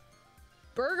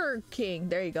 Burger King,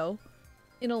 there you go.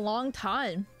 In a long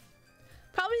time.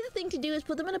 Probably the thing to do is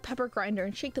put them in a pepper grinder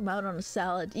and shake them out on a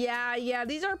salad. Yeah,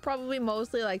 these are probably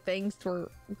mostly like things to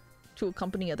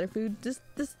accompany other food. This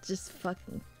just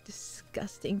fucking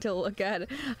disgusting to look at.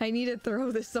 I need to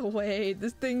throw this away.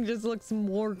 This thing just looks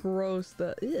more gross.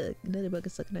 Another bug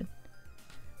is sucking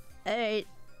in.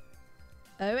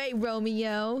 Alright,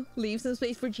 Romeo. Leave some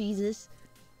space for Jesus.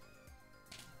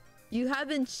 You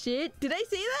haven't shit? Did I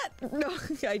say that? No,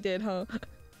 I did, huh?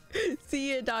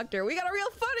 See ya, doctor. We got a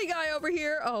real funny guy over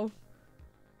here. Oh.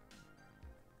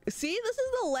 See? This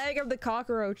is the leg of the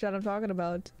cockroach that I'm talking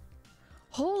about.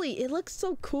 Holy, it looks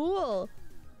so cool.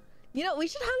 You know, we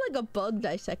should have like a bug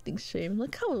dissecting stream.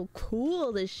 Look how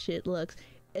cool this shit looks.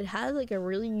 It has like a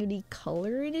really unique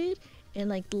color in it. And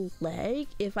like the leg,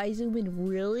 if I zoom in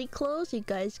really close, you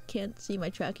guys can't see my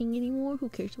tracking anymore. Who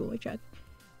cares about my tracking?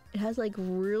 It has like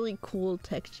really cool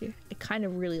texture. I kind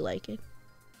of really like it.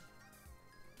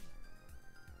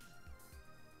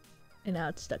 And now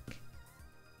it's stuck.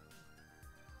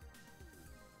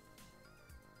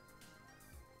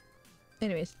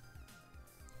 Anyways,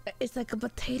 it's like a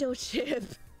potato chip.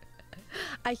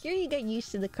 I hear you get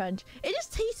used to the crunch. It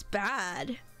just tastes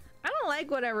bad. I don't like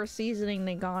whatever seasoning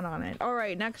they got on it.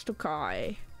 Alright, next to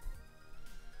Kai.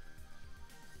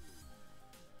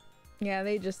 Yeah,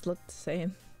 they just look the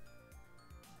same.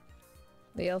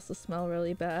 They also smell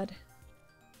really bad.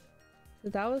 So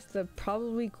that was the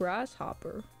probably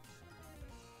grasshopper.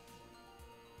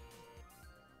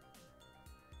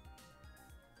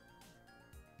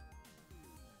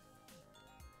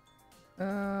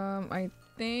 I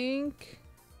think...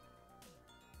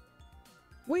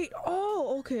 Wait,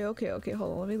 oh, okay,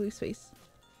 hold on, let me lose space.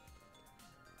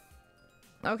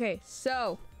 Okay,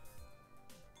 so...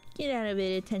 Get out of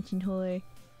it, attention whore.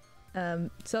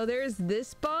 So there's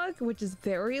this bug, which is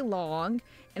very long,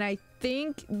 and I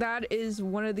think that is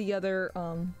one of the other,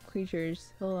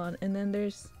 creatures. Hold on, and then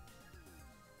there's...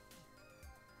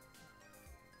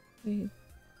 Wait.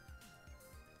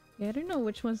 Yeah, I don't know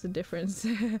which one's the difference.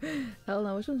 I don't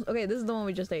know which one's... Okay, this is the one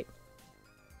we just ate.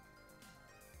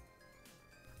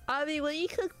 Avi, will you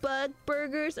cook bug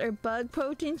burgers or bug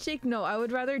protein shake? No, I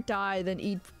would rather die than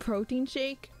eat protein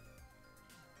shake.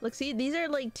 Look, see, these are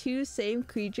like two same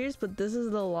creatures, but this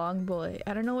is the long boy.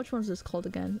 I don't know which one's this called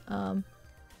again.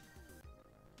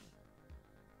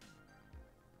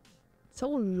 So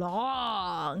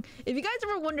long. If you guys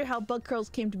ever wonder how bug curls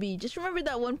came to be, just remember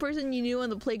that one person you knew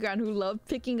on the playground who loved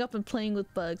picking up and playing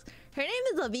with bugs. Her name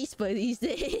is Avispa these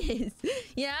days.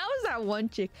 Yeah, I was that one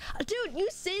chick. Dude, you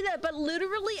say that, but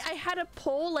literally I had a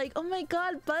poll like, oh my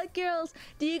god, bug girls.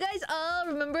 Do you guys all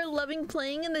remember loving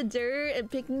playing in the dirt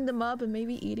and picking them up and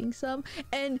maybe eating some?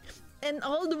 And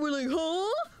all of them were like,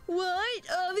 huh? What?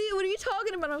 Avi, what are you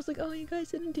talking about? I was like, oh, you guys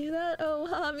didn't do that?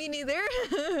 Oh, me neither.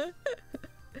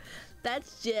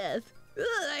 That's Jeff. Ugh,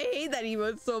 I hate that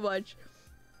emote so much.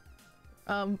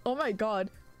 Oh my god.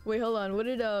 Wait, hold on. What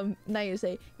did Naya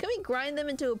say? Can we grind them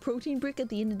into a protein brick at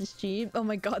the end of the stream? Oh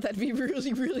my god, that'd be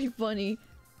really, really funny.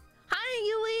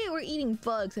 Hi, Yui! We're eating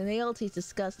bugs and they all taste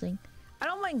disgusting. I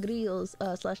don't mind grills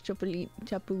slash chapulinas.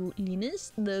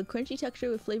 The crunchy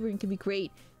texture with flavoring can be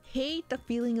great. Hate the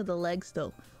feeling of the legs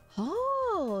though.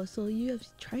 Oh, so you have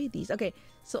tried these. Okay,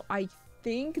 so I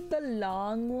think the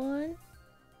long one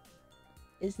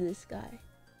is this guy.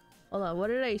 Hold on, what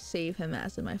did I save him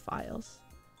as in my files?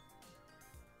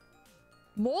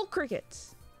 Mole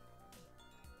crickets.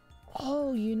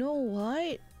 Oh, you know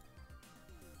what?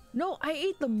 No, I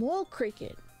ate the mole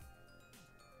cricket.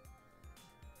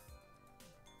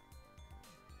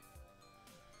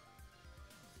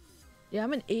 Yeah,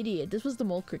 I'm an idiot. This was the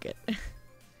mole cricket.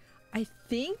 I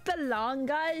think the long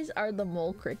guys are the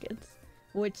mole crickets.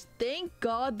 Which, thank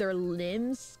god, their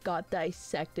limbs got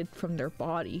dissected from their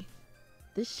body.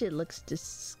 This shit looks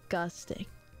disgusting.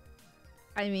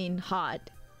 I mean, hot.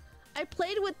 I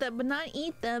played with them, but not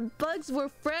eat them. Bugs were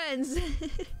friends.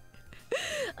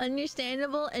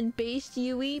 Understandable and based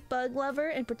Yui, bug lover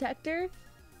and protector.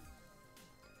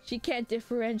 She can't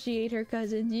differentiate her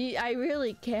cousins. I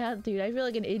really can't, dude. I feel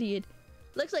like an idiot.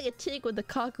 Looks like a chick with a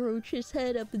cockroach's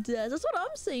head up its ass. That's what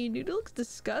I'm saying, dude. It looks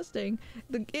disgusting.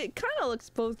 It kind of looks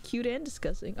both cute and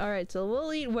disgusting. Alright, so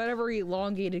we'll eat whatever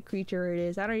elongated creature it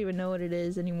is. I don't even know what it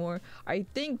is anymore. I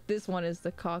think this one is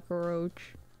the cockroach.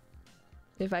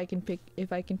 If I can pick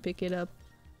it up.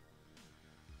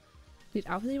 Dude,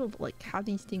 I was able to like have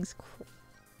these things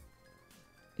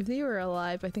if they were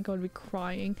alive, I think I would be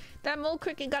crying. That mole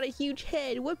cricket got a huge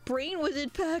head. What brain was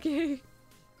it packing?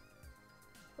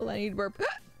 Well, I need to burp.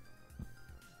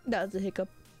 That was a hiccup.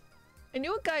 I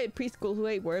knew a guy at preschool who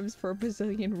ate worms for a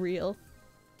Brazilian reel.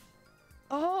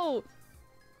 Oh!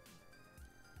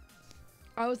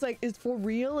 I was like, is for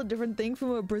real a different thing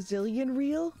from a Brazilian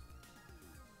reel?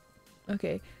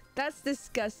 Okay, that's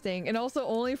disgusting. And also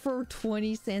only for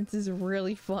 20 cents is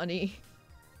really funny.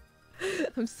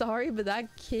 I'm sorry, but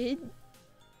that kid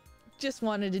just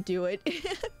wanted to do it.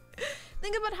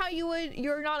 Think about how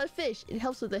you're not a fish. It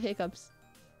helps with the hiccups.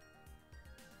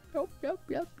 Yep.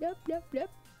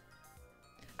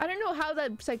 I don't know how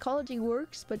that psychology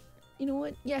works, but you know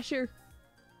what? Yeah, sure.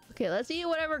 Okay, let's see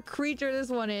whatever creature this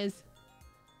one is.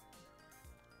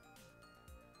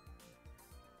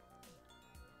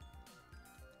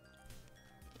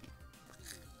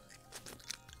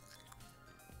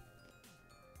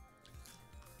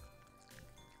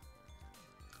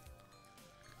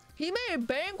 He made a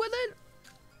bank with it?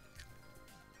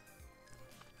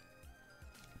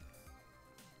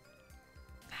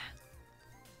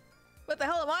 What the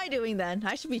hell am I doing then?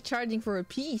 I should be charging for a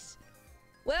piece.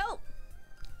 Well,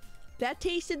 that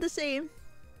tasted the same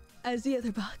as the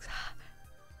other box.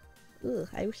 Ugh,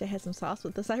 I wish I had some sauce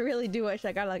with this. I really do wish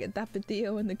I got like a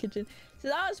tapatio in the kitchen. So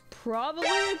that was probably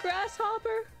a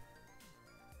grasshopper.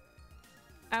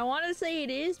 I want to say it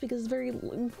is because it's very... Who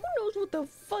knows what the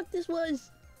fuck this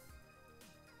was?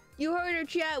 You heard her,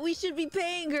 chat. We should be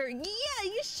paying her. Yeah,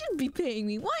 you should be paying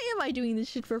me. Why am I doing this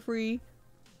shit for free?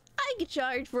 I get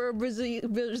charged for a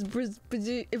Brazilian,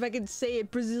 if I can say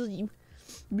it, Brazilian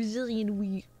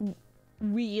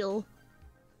wheel.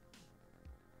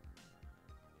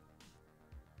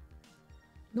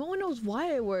 No one knows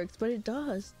why it works, but it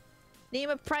does. Name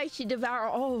a price you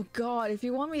devour. Oh god, if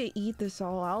you want me to eat this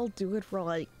all, I'll do it for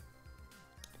like...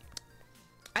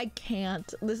 I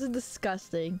can't. This is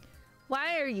disgusting.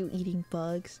 Why are you eating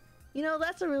bugs? You know,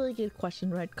 that's a really good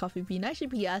question, Red Coffee Bean. I should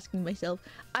be asking myself.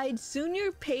 I'd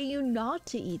sooner pay you not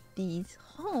to eat these.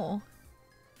 Huh.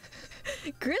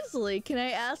 Grizzly, can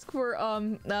I ask for,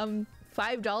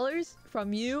 $5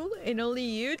 from you and only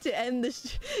you to end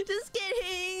this? Just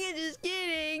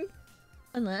kidding.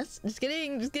 Unless, just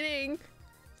kidding.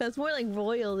 Sounds more like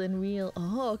royal than real.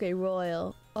 Oh, okay,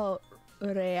 royal. Oh,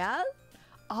 real?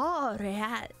 Oh,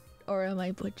 real. Or am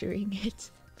I butchering it?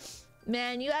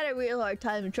 Man, you had a real hard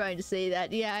time trying to say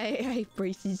that. Yeah, I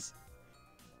braces.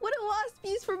 What do wasps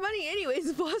use for money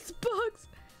anyways? Wasp bugs.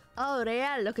 Oh,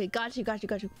 real. Okay, got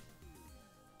you.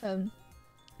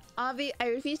 Avi, I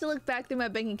refuse to look back through my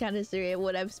bank account history at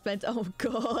what I've spent. Oh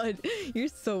god, you're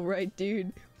so right,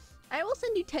 dude. I will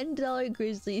send you $10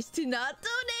 grizzlies to not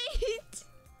donate.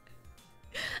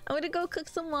 I'm gonna go cook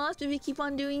some wasp if you keep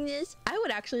on doing this. I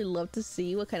would actually love to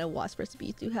see what kind of wasp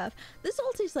recipes you have. This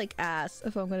all tastes like ass,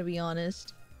 if I'm gonna be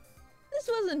honest. This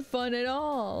wasn't fun at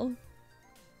all.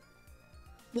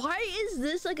 Why is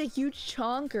this like a huge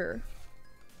chonker?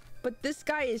 But this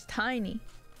guy is tiny.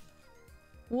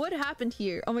 What happened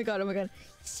here? Oh my god, oh my god.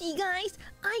 See guys,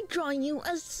 I draw you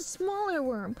a smaller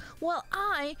worm, while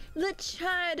I, the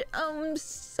Chad,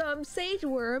 sage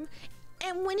worm,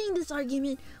 am winning this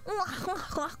argument.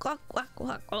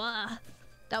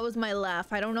 That was my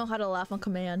laugh. I don't know how to laugh on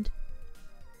command.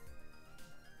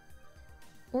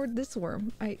 Or this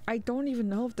worm. I don't even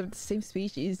know if they're the same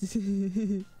species.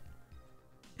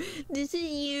 This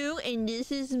is you and this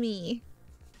is me.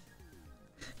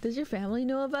 Does your family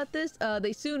know about this?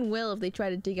 They soon will if they try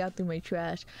to dig out through my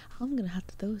trash. I'm gonna have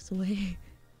to throw this away.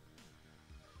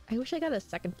 I wish I got a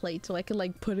second plate so I could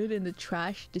like put it in the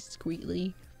trash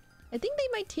discreetly. I think they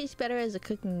might taste better as a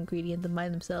cooking ingredient than by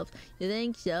themselves. You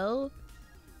think so?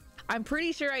 I'm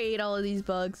pretty sure I ate all of these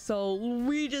bugs, so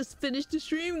we just finished the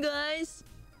stream, guys.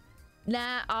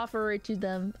 Nah, offer it to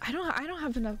them. I don't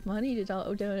have enough money to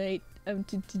donate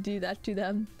to do that to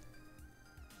them.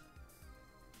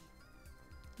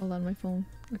 Hold on, my phone.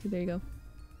 Okay, there you go.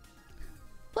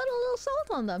 Put a little salt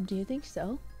on them. Do you think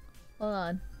so? Hold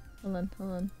on.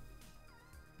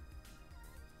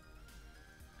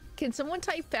 Can someone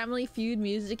type Family Feud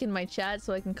music in my chat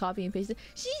so I can copy and paste it?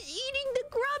 She's eating the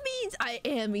grubbies! I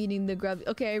am eating the grubbies.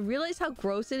 Okay, I realize how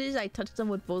gross it is. I touched them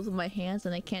with both of my hands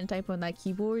and I can't type on that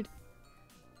keyboard.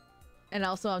 And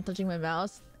also I'm touching my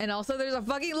mouse. And also there's a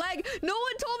fucking leg! No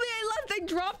one told me I left! I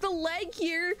dropped a leg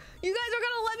here! You guys are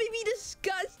gonna let me be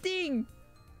disgusting!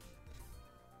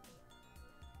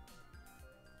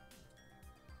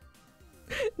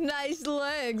 Nice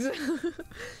legs! Use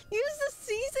the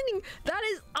seasoning! That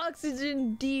is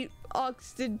oxygen deep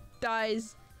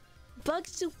oxidized bug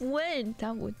soup when?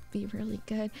 That would be really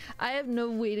good. I have no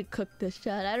way to cook this,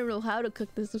 chat. I don't know how to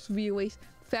cook this. This would be a waste.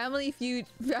 Family Feud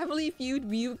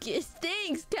mucus.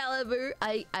 Thanks, Caliber.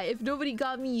 If nobody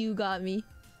got me, you got me.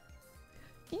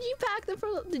 Did you pick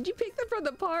them from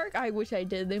the park? I wish I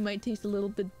did. They might taste a little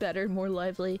bit better, more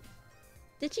lively.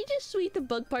 Did she just sweep the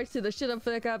bug parts to the shit up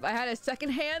back up? I had a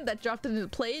second hand that dropped into the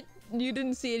plate. You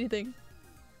didn't see anything.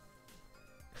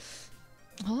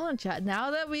 Hold on, chat. Now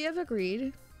that we have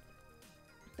agreed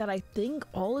that I think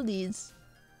all of these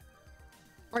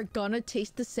are gonna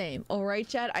taste the same. Alright,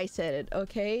 chat? I said it,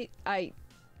 okay?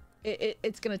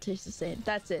 It's gonna taste the same.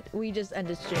 That's it. We just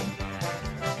ended stream.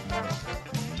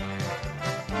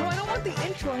 No, I don't want the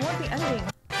intro. I want the ending.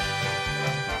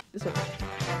 This way.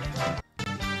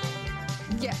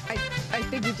 Yeah, I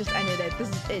think we just ended it. This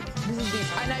is it. This is the...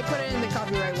 And I put it in the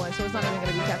copyright one, so it's not even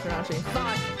gonna be captured on stream.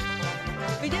 Fuck!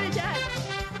 We did it, chat!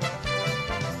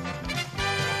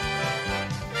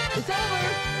 It's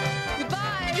over!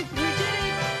 Goodbye! We did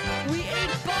it! We ate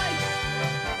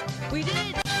bugs! We did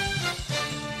it!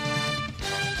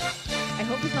 I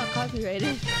hope it's not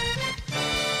copyrighted.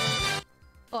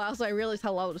 Oh, also I realized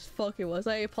how loud as fuck it was.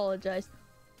 I apologize.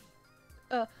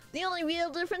 The only real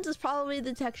difference is probably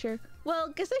the texture. Well,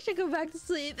 guess I should go back to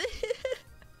sleep.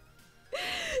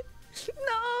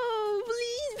 No!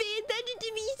 Please pay attention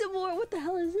to me some more! What the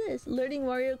hell is this? Learning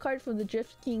Mario Kart from the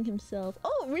Drift King himself.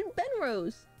 Oh,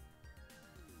 Benrose!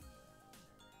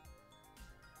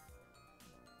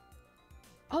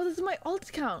 Oh, this is my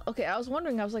alt count. Okay, I was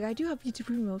wondering. I was like, I do have YouTube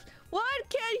Premium. What?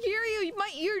 Can't hear you.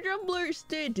 My eardrum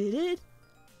bursted. Did it?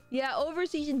 Yeah,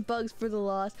 overseasoned bugs for the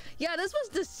loss. Yeah, this was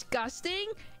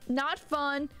disgusting. Not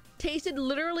fun. Tasted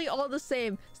literally all the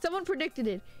same. Someone predicted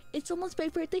it. It's almost my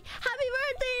birthday. Happy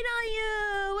birthday,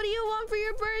 Naya! What do you want for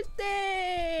your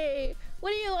birthday? What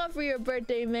do you want for your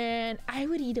birthday, man? I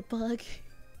would eat a bug.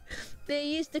 They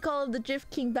used to call him the Drift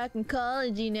King back in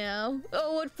college, you know.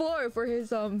 Oh, what for? For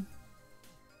his,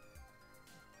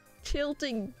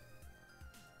 tilting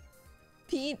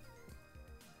Pete.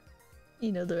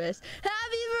 You know the rest.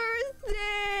 Happy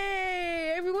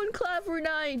birthday! Everyone clap for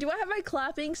 9. Do I have my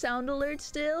clapping sound alert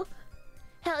still?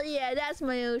 Hell yeah, that's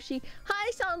my Yoshi.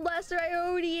 Hi, Sound Blaster. I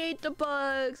already ate the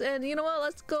bugs. And you know what?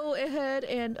 Let's go ahead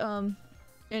and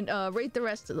rate the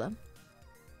rest of them.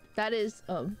 That is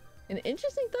an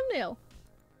interesting thumbnail.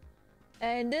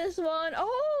 And this one,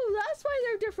 oh, that's why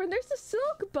they're different. There's a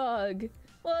silk bug.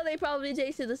 Well, they probably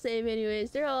tasted the same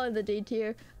anyways. They're all in the D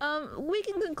tier. We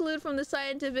can conclude from the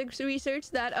scientific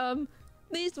research that,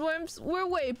 These worms were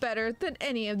way better than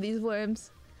any of these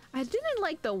worms. I didn't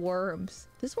like the worms.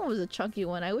 This one was a chunky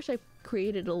one. I wish I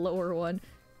created a lower one.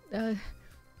 Oh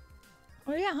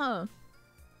yeah, huh?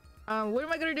 What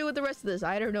am I gonna do with the rest of this?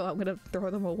 I don't know. I'm gonna throw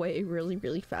them away really,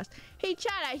 really fast. Hey,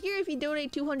 chat, I hear if you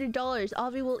donate $200,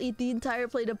 Avi will eat the entire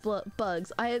plate of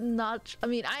bugs. I am not... I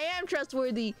mean, I am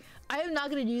trustworthy. I am not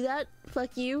gonna do that.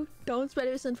 Fuck you. Don't spread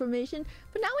misinformation.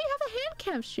 But now we have a hand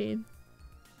cam stream.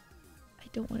 I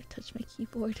don't want to touch my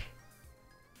keyboard.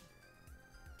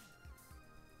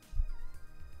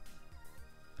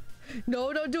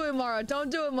 No, don't do it, Mara. Don't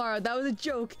do it, Mara. That was a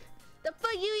joke. The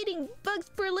fuck you eating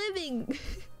bugs for a living?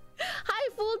 Hi,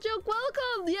 Full Joke,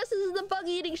 welcome! Yes, this is the bug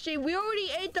eating stream. We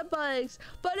already ate the bugs.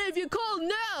 But if you call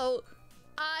now,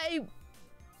 I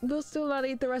will still not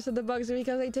eat the rest of the bugs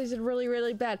because they tasted really,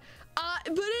 really bad.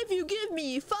 But if you give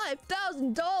me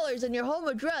 $5,000 and your home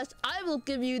address, I will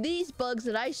give you these bugs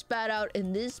that I spat out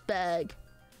in this bag.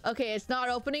 Okay, it's not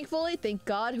opening fully. Thank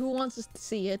God. Who wants us to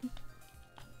see it?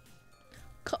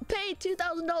 Pay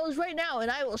 $2,000 right now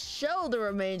and I will show the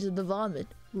remains of the vomit.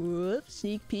 Whoops,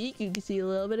 sneak peek. You can see a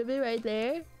little bit of it right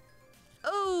there.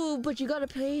 Oh, but you gotta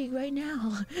pay right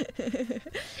now. It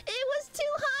was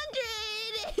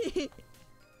 200.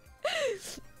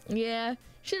 Yeah,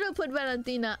 should have put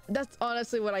Valentina. That's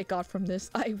honestly what I got from this.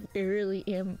 I really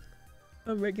am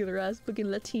a regular ass fucking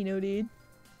Latino, dude.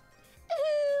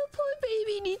 Oh, poor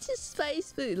baby needs his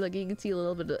spice food. Look, you can see a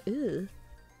little bit of... Ew.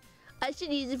 I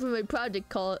should use it for my project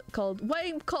called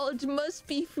Why College Must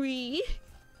Be Free.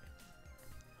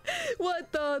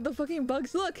 What the fucking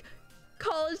bugs? Look,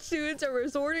 college students are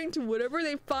resorting to whatever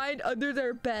they find under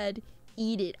their bed.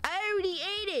 Eat it. I already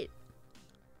ate it.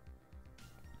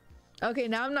 Okay,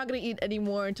 now I'm not gonna eat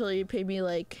anymore until you pay me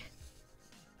like...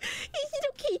 Is it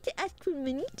okay to ask for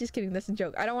money? Just kidding, that's a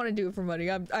joke. I don't want to do it for money.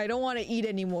 I don't want to eat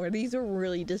anymore. These are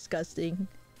really disgusting.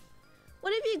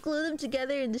 What if you glue them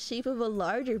together in the shape of a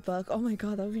larger bug? Oh my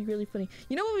god, that would be really funny.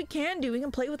 You know what we can do? We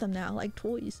can play with them now, like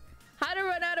toys. How to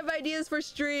run out of ideas for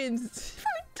streams for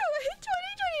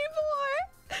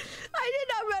 2024. I did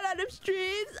not run out of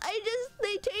streams.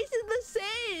 They tasted the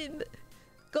same.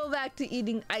 Go back to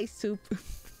eating ice soup.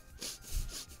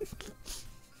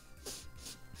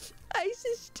 Ice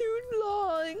is too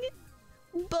long.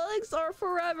 Bugs are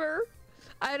forever.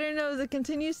 I don't know, the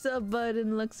continue sub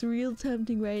button looks real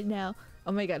tempting right now.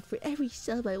 Oh my god, for every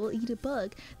sub I will eat a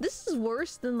bug. This is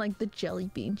worse than like the jelly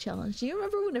bean challenge. Do you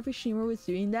remember when every streamer was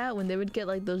doing that? When they would get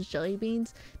like those jelly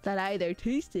beans that either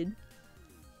tasted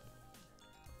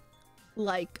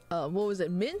like, what was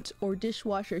it? Mint or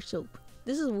dishwasher soap.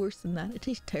 This is worse than that. It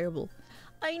tastes terrible.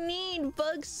 I need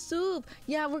bug soup.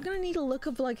 Yeah, we're gonna need to look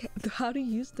up like how to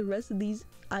use the rest of these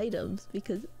items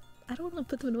because I don't want to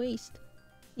put them in waste.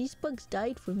 These bugs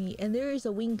died for me and there is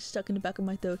a wing stuck in the back of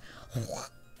my throat.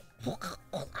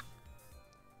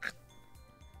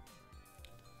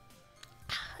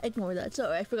 Ignore that.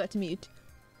 Sorry, I forgot to mute.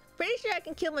 Pretty sure I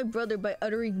can kill my brother by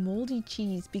uttering moldy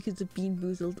cheese because of Bean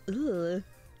Boozled. Ugh.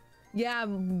 Yeah,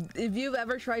 if you've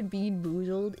ever tried Bean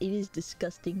Boozled, it is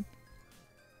disgusting.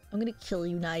 I'm gonna kill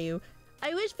you, Nayu.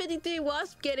 I wish 53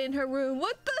 Wasp get in her room.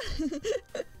 What the?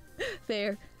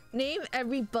 Fair. Name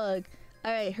every bug.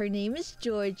 Alright, her name is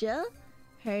Georgia.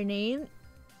 Her name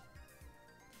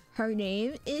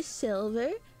is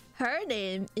Silver. Her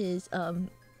name is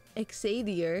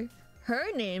Xavier.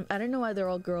 Her name, I don't know why they're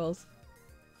all girls.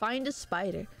 Find a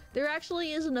spider. There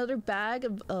actually is another bag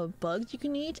of bugs you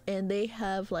can eat, and they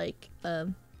have like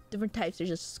different types.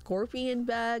 There's a scorpion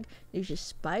bag, there's a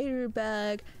spider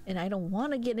bag, and I don't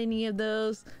want to get any of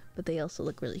those, but they also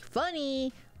look really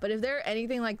funny. But if they're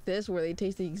anything like this where they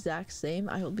taste the exact same,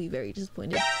 I will be very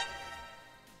disappointed.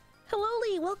 Hello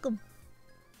Lee, welcome.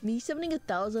 Me summoning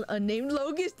 1,000 unnamed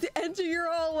locusts to enter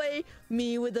your hallway.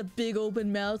 Me with a big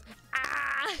open mouth.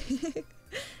 Ah!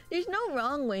 There's no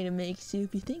wrong way to make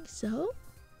soup, you think so?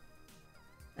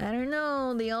 I don't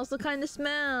know, they also kind of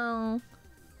smell.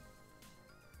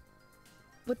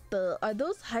 What the? Are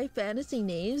those high fantasy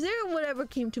names? They're whatever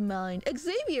came to mind.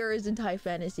 Xavier isn't high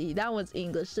fantasy. That one's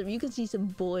English, so you can see some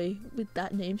boy with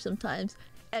that name sometimes.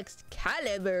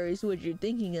 Excalibur is what you're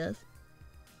thinking of.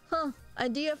 Huh.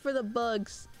 Idea for the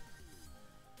bugs.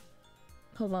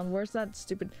 Hold on, where's that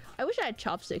stupid... I wish I had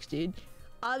chopsticks, dude.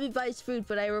 Avi buys fruit,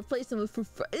 but I replace them with fruit.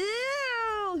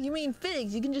 Ew! You mean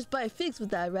figs? You can just buy figs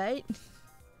with that, right?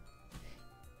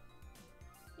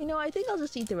 You know, I think I'll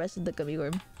just eat the rest of the gummy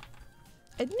worm.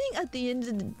 I think at the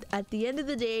end of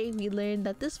the day, we learned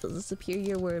that this was a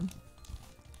superior worm.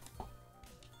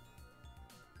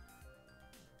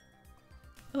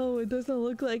 Oh, it doesn't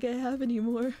look like I have any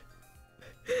more.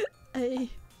 I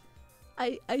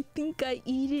I think I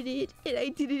eated it and I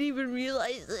didn't even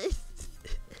realize it.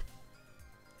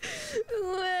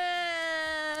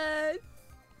 What?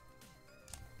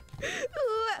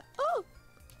 What? Oh!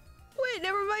 Wait,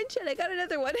 never mind, Chet. I got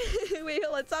another one. Wait,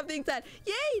 hold on. Stop being sad.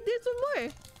 Yay! There's one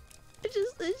more. It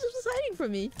just was hiding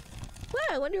from me.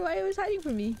 Wow, I wonder why it was hiding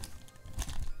from me.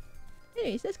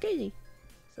 Anyways, that's crazy.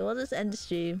 So I'll just end the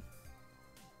stream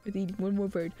with eating one more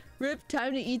bird. Rip,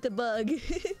 time to eat the bug.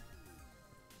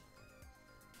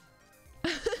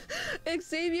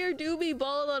 Xavier do be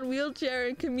balled on wheelchair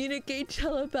and communicate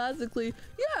telepathically.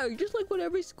 Yeah, just like what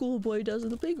every schoolboy does in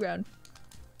the playground.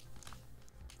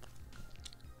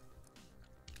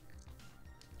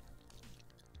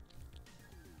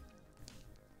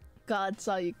 God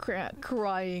saw you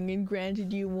crying and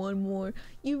granted you one more.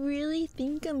 You really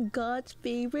think I'm God's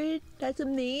favorite? That's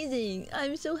amazing.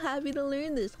 I'm so happy to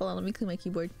learn this. Hold on, let me clean my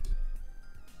keyboard.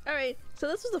 Alright, so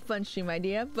this was a fun stream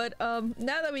idea, but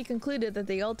now that we concluded that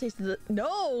they all tasted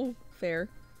fair.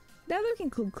 Now that we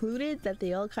concluded that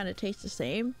they all kind of taste the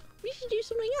same, we should do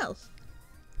something else.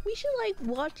 We should like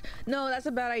watch. No, that's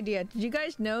a bad idea. Did you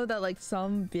guys know that like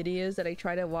some videos that I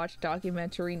try to watch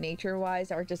documentary nature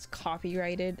wise are just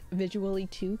copyrighted visually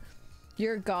too?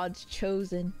 You're God's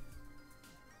chosen.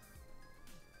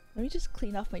 Let me just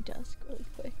clean off my desk really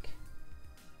quick.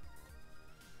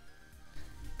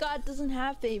 God doesn't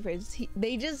have favorites.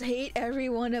 They just hate every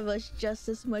one of us just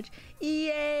as much.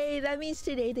 Yay! That means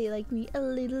today they like me a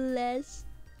little less.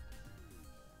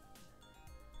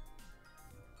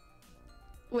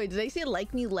 Wait, did I say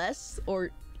like me less or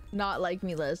not like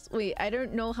me less? Wait, I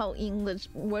don't know how English...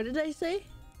 What did I say?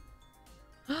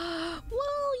 Well,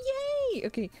 yay!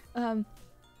 Okay,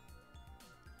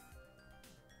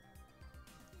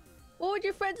 what would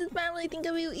your friends and family think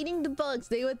of you eating the bugs?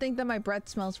 They would think that my breath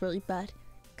smells really bad.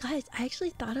 Guys, I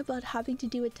actually thought about having to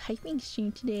do a typing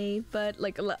stream today, but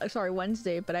like, sorry,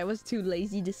 Wednesday, but I was too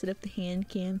lazy to set up the hand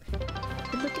cam.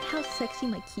 But look at how sexy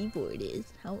my keyboard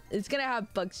is. How it's gonna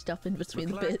have bug stuff in between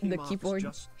the keyboard.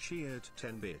 Just cheered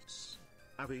 10 bits.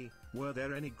 Avi, were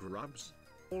there any grubs?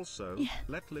 Also, yeah.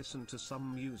 Let's listen to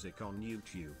some music on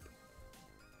YouTube.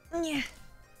 Yeah.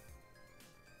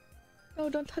 Oh,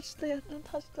 don't touch the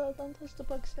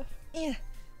bug stuff. Yeah.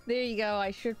 There you go. I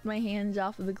stripped my hands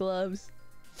off of the gloves.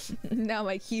 Now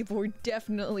my keyboard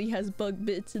definitely has bug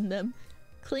bits in them.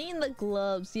 Clean the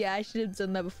gloves. Yeah, I should have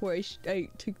done that before I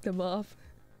took them off.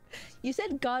 You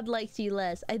said God likes you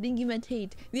less. I think you meant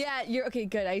hate. Yeah, you're okay.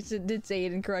 Good. I did say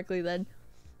it incorrectly then.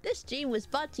 This stream was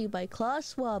brought to you by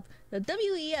Klaus Schwab, the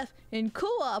WEF, and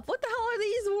Co-op. What the hell are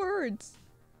these words?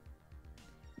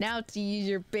 Now to use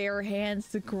your bare hands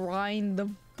to grind the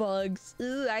bugs.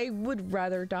 Ugh, I would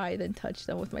rather die than touch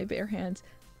them with my bare hands.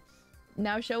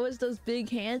 Now show us those big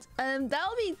hands.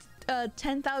 That'll be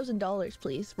 $10,000,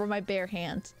 please, for my bare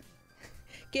hands.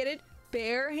 Get it?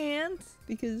 Bare hands?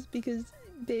 Because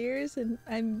bears and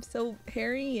I'm so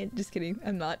hairy and just kidding.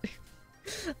 I'm not.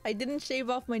 I didn't shave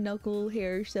off my knuckle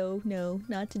hair, so no,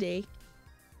 not today.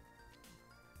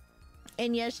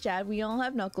 And yes, Chad, we all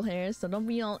have knuckle hairs, so don't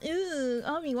be all, ew,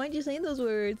 Ami, why'd you say those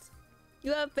words?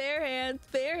 You have bare hands,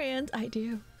 bare hands. I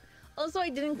do. Also, I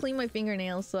didn't clean my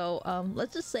fingernails, so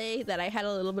let's just say that I had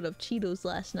a little bit of Cheetos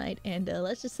last night, and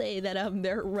let's just say that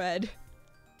they're red.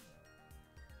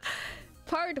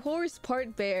 Part horse,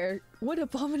 part bear. What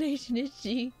abomination is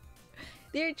she?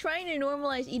 They're trying to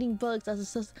normalize eating bugs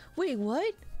as a wait,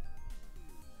 what?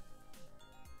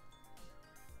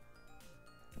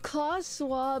 Klaus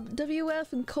Schwab,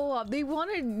 WF, and Co-op. They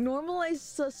want to normalize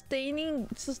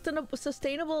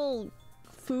sustainable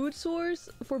food source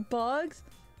for bugs?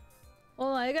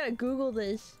 Oh, I gotta Google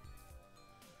this.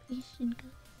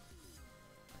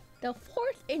 The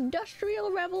Fourth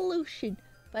Industrial Revolution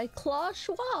by Klaus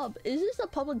Schwab. Is this a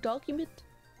public document?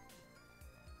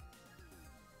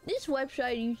 This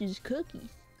website uses cookies.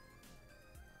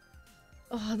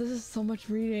 Oh, this is so much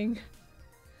reading.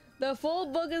 The full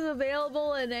book is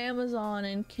available on Amazon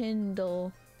and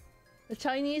Kindle. The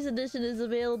Chinese edition is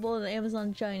available on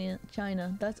Amazon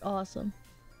China. That's awesome.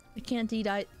 I can't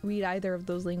read either of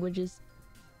those languages.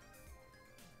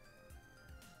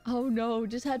 Oh no,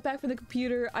 just head back from the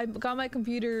computer. I got my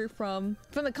computer from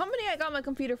the company I got my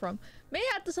computer from. May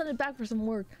have to send it back for some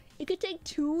work. It could take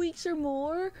 2 weeks or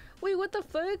more. Wait, what the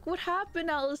fuck? What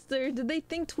happened, Alistair? Did they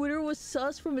think Twitter was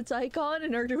sus from its icon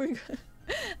and are doing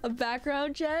a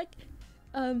background check?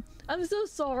 I'm so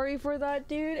sorry for that,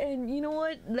 dude. And you know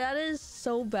what? That is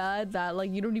so bad that like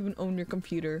you don't even own your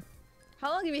computer. How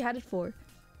long have you had it for?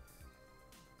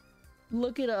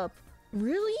 Look it up.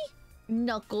 Really?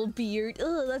 Knucklebeard.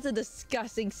 Ugh, that's a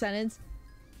disgusting sentence.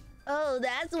 Oh,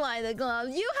 that's why the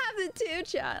gloves. You have it too,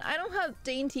 chat. I don't have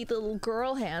dainty little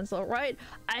girl hands, alright?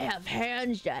 I have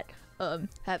hands that,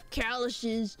 have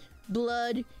calluses,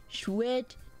 blood,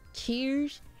 sweat,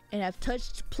 tears, and I've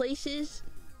touched places,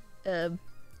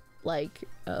 why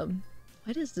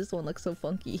does this one look so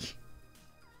funky?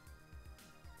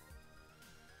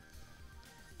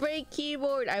 Break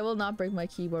keyboard. I will not break my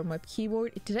keyboard. My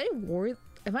keyboard.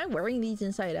 Am I wearing these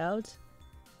inside out?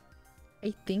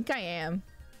 I think I am.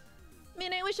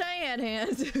 Man, I wish I had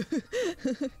hands.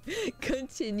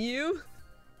 Continue.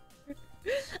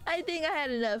 I think I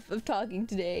had enough of talking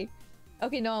today.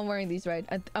 Okay, no, I'm wearing these right.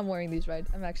 I'm wearing these right.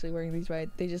 I'm actually wearing these right.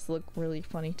 They just look really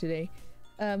funny today.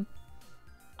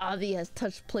 Avi has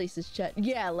touched places, chat.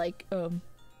 Yeah, like, hands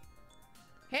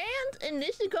in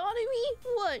this economy?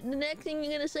 What? The next thing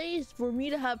you're gonna say is for me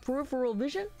to have peripheral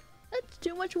vision? That's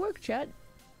too much work, chat.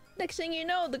 Next thing you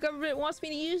know, the government wants me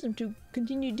to use them to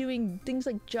continue doing things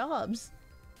like jobs.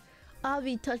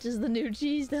 Avi touches the new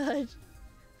cheese nudge.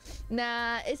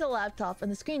 Nah, it's a laptop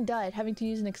and the screen died, having to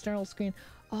use an external screen.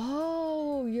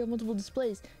 Oh, you have multiple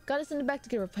displays. Gotta send it back to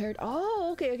get repaired. Oh,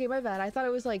 okay, my bad. I thought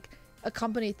it was like a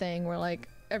company thing where like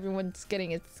everyone's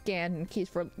getting it scanned in case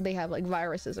they have like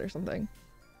viruses or something.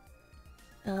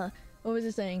 What was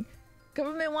it saying?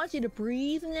 Government wants you to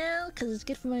breathe now because it's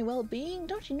good for my well-being.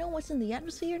 Don't you know what's in the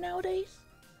atmosphere nowadays?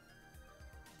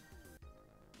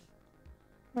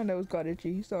 My nose got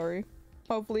itchy, sorry.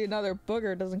 Hopefully another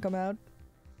booger doesn't come out.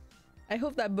 I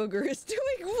hope that booger is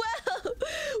doing well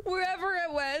wherever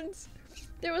it went.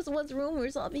 There was once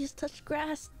rumors Obvious touched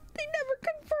grass. They never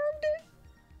confirmed it.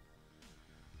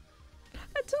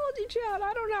 I told you, Chad,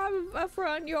 I don't have a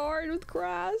front yard with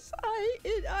grass.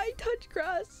 I touch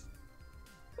grass.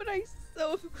 But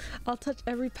I'll touch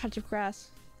every patch of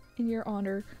grass in your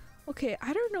honor. Okay,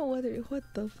 I don't know what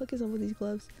the fuck is up with these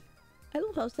gloves. I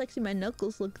love how sexy my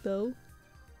knuckles look though.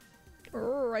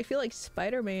 I feel like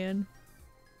Spider-Man.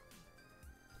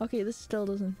 Okay, this still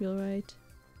doesn't feel right.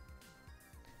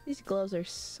 These gloves are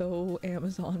so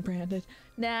Amazon branded.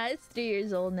 Nah, it's 3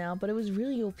 years old now, but it was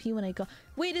really OP when I got—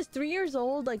 Wait, is 3 years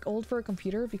old like old for a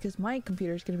computer? Because my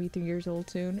computer is gonna be 3 years old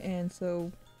soon, and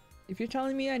so if you're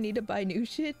telling me I need to buy new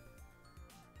shit,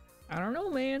 I don't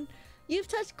know, man. You've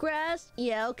touched grass?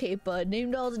 Yeah, okay, bud.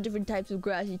 Named all the different types of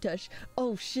grass you touched.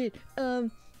 Oh shit.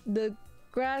 The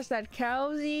grass that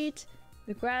cows eat,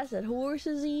 the grass that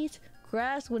horses eat,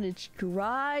 grass when it's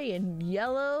dry and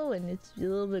yellow and it's a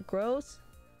little bit gross.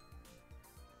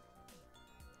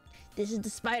 This is the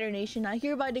Spider Nation. I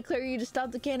hereby declare you to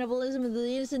stop the cannibalism of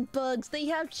the innocent bugs. They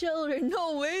have children.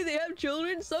 No way, they have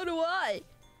children. So do I.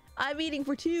 I'm eating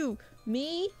for two.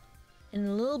 Me and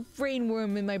a little brain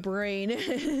worm in my brain.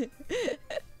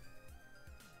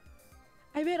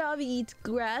 I bet Avi eats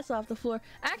grass off the floor.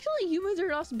 Actually, humans are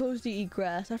not supposed to eat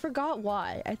grass. I forgot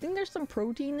why. I think there's some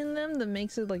protein in them that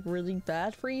makes it like really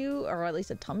bad for you, or at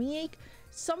least a tummy ache.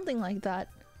 Something like that.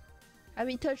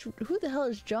 Avi touched— who the hell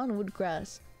is John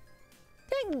Woodgrass?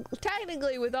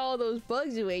 Technically, with all those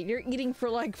bugs you ate, you're eating for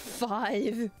like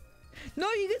 5. No,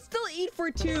 you can still eat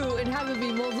for 2 and have it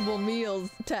be multiple meals,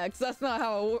 Tex. That's not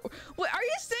how it works. Wait, are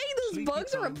you saying those Sleepy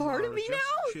bugs are a part of me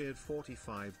now? Shared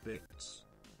 45 bits.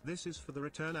 This is for the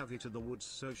return Avi to the woods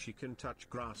so she can touch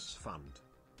grass fund.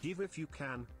 Give if you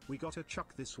can, we gotta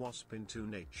chuck this wasp into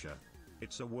nature.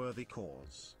 It's a worthy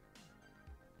cause.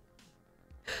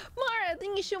 Mara,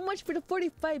 thank you so much for the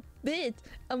 45 bits.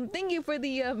 Thank you for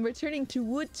the returning to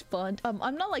woods fund.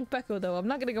 I'm not like Becco though. I'm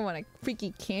not gonna go on a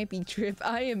freaky camping trip.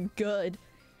 I am good.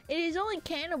 It is only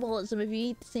cannibalism if you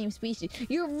eat the same species.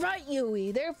 You're right,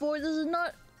 Yui. Therefore, this is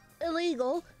not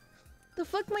illegal. The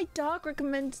fuck, my doc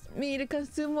recommends me to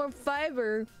consume more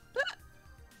fiber.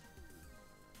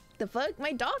 The fuck,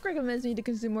 my doc recommends me to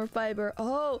consume more fiber.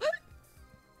 Oh,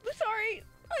 I'm sorry.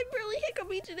 I'm really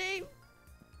hiccupy today.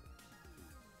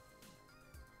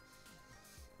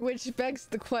 Which begs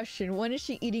the question, when is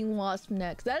she eating wasp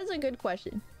next? That is a good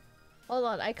question. Hold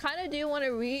on, I kind of do want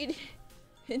to read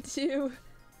into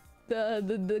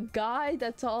the guide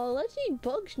that's all, let's eat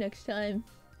bugs next time.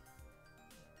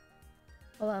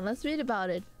 Hold on, let's read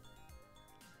about it.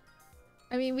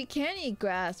 I mean, we can eat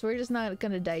grass, we're just not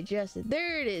gonna digest it.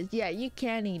 There it is. Yeah, you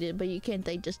can eat it, but you can't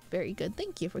digest very good.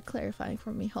 Thank you for clarifying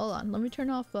for me. Hold on, let me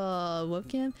turn off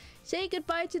webcam. Say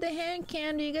goodbye to the hand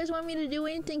cam. Do you guys want me to do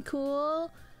anything cool?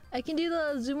 I can do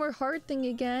the zoomer heart thing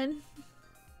again.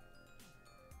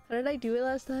 How did I do it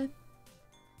last time?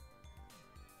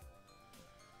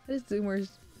 What is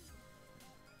zoomers?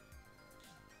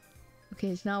 Okay,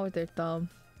 it's not with their thumb.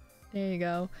 There you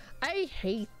go. I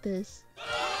hate this.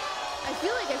 I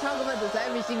feel like I talk about this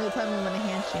every single time I'm on a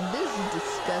hand stream. This is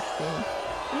disgusting.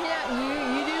 Yeah,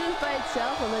 you do this by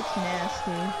itself, it looks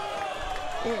nasty.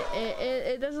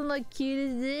 It doesn't look cute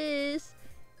as this.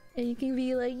 And you can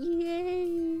be like,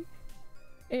 yay.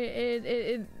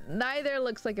 It neither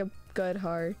looks like a good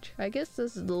heart. I guess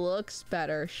this looks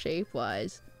better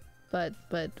shape-wise. But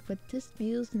this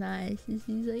feels nice. This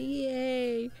is like,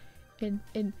 yay.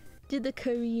 And do the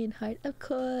Korean heart, of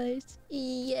course.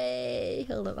 Yay.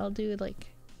 Hold on, I'll do it like...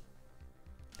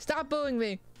 Stop booing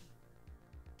me.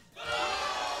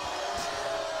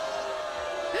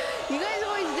 You guys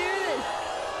always do this.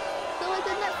 So it's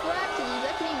in that flaxseed.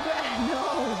 That can eat grass. No.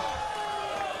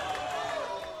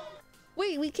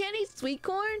 Wait, we can't eat sweet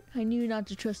corn? I knew not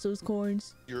to trust those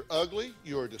corns. You're ugly.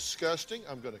 You're disgusting.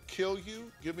 I'm going to kill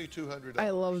you. Give me $200. I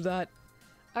love that.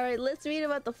 All right, let's read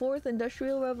about the 4th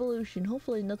Industrial Revolution.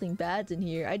 Hopefully nothing bad's in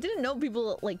here. I didn't know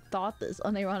people like thought this,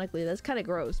 unironically. That's kind of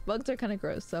gross. Bugs are kind of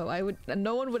gross, so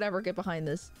no one would ever get behind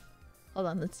this. Hold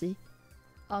on, let's see.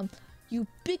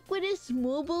 Ubiquitous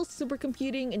mobile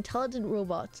supercomputing intelligent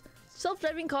robots.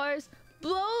 Self-driving cars.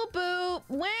 Blow boop.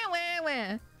 Wah wah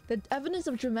wah. The evidence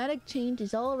of dramatic change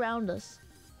is all around us.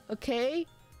 Okay?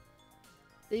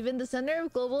 They've been the center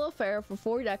of global affair for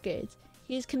 4 decades.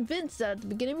 He is convinced that at the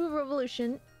beginning of a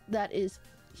revolution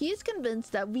he is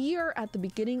convinced that we are at the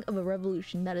beginning of a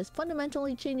revolution that is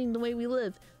fundamentally changing the way we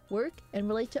live, work, and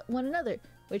relate to one another,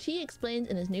 which he explains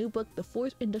in his new book, The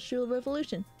 4th Industrial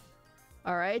Revolution.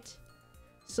 Alright?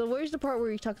 So where's the part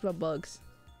where he talks about bugs?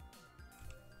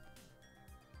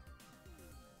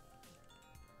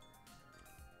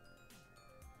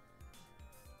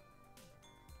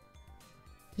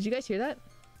 Did you guys hear that?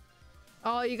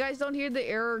 Oh, you guys don't hear the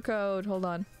error code. Hold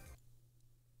on.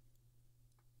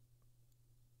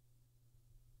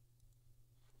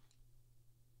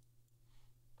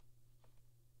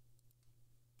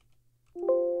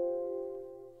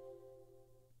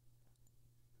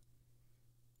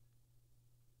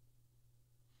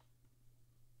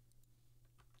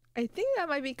 I think that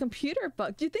might be computer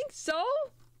bug. Do you think so?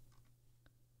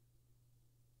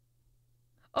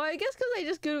 Oh, I guess because I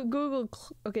just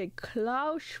Googled... Okay,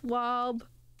 Klaus Schwab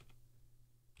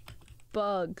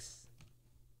bugs.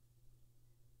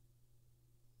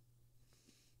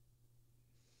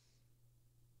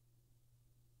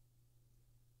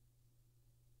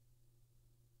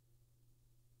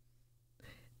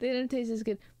 They didn't taste as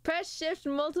good. Press shift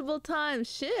multiple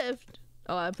times. Shift?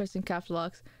 Oh, I'm pressing caps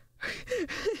locks.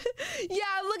 Yeah,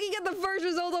 I'm looking at the first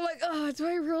result. I'm like, oh, do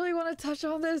I really want to touch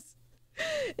on this?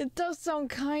 It does sound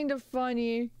kind of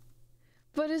funny.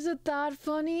 But is it that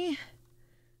funny?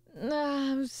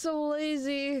 Nah, I'm so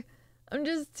lazy. I'm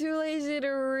just too lazy to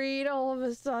read all of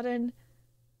a sudden.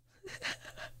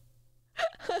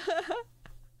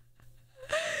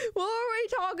 What were we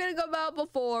talking about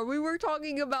before? We were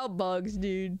talking about bugs,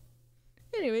 dude.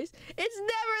 Anyways, it's never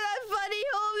that funny,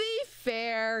 homie.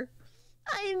 Fair.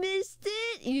 I missed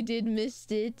it. You did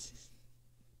missed it.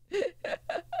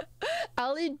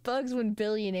 I'll eat bugs when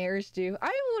billionaires do.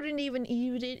 I wouldn't even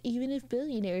eat it even if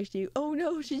billionaires do. Oh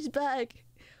no, she's back.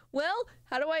 Well,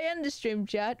 how do I end the stream,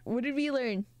 chat? What did we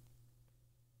learn?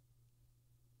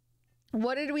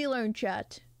 What did we learn,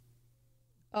 chat?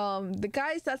 The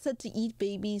guys that said to eat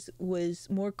babies was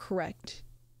more correct,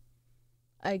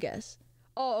 I guess.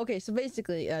 Oh, okay, so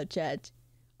basically, chat,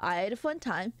 I had a fun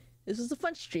time. This was a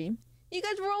fun stream. You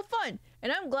guys were all fun,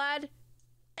 and I'm glad.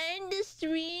 End the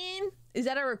stream. Is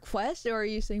that a request, or are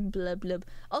you saying blub blub?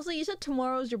 Also, you said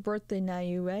tomorrow's your birthday,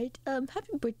 Nayu, right?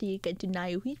 Happy birthday again to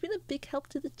Nayu. He's been a big help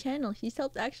to the channel. He's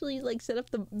helped actually like set up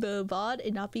the VOD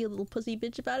and not be a little pussy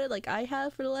bitch about it like I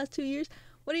have for the last 2 years.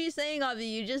 What are you saying, Avi?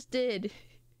 You just did.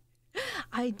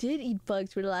 I did eat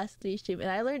bugs for the last 3 stream, and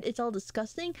I learned it's all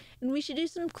disgusting, and we should do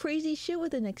some crazy shit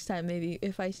with it next time, maybe,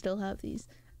 if I still have these.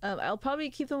 I'll probably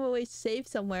keep them away safe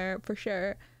somewhere for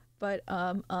sure. But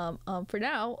for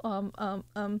now,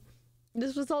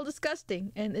 this was all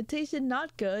disgusting, and it tasted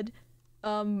not good.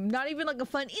 Not even like a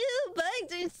fun, ew,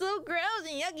 bugs are so gross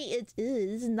and yucky. This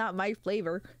is not my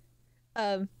flavor.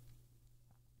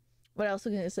 What else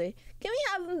was I gonna say? Can we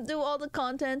have them do all the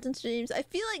content and streams? I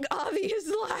feel like Avi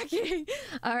is lacking.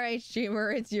 Alright,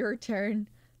 streamer, it's your turn.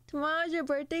 Tomorrow's your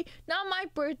birthday? Not my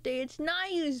birthday, it's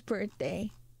Nayu's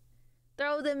birthday.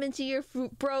 Throw them into your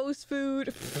bros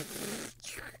food.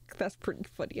 That's pretty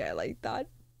funny. I like that.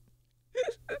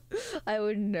 I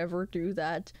would never do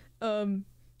that. I'm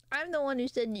the one who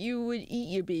said you would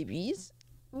eat your babies,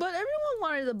 but everyone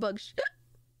wanted the bugs.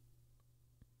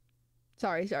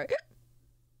 Sorry.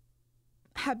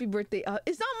 Happy birthday.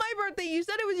 It's not my birthday. You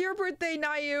said it was your birthday,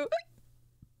 Nayu.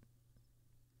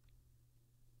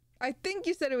 I think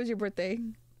you said it was your birthday.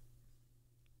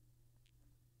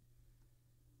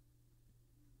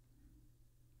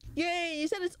 Yay, you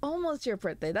said it's almost your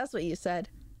birthday. That's what you said.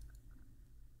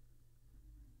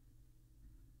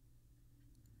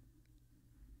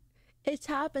 It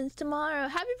happens tomorrow.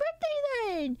 Happy birthday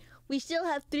then! We still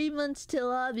have 3 months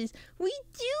till August. We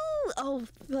do! Oh,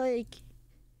 like...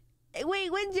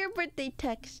 Wait, when's your birthday,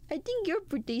 Tex? I think your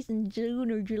birthday's in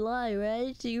June or July,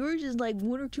 right? So yours is like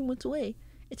 1 or 2 months away.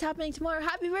 It's happening tomorrow.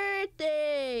 Happy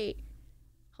birthday!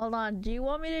 Hold on. Do you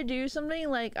want me to do something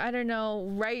like, I don't know,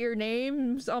 write your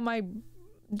names on my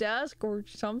desk or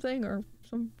something? Or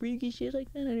some freaky shit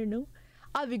like that? I don't know.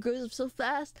 Avi grows up so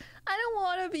fast. I don't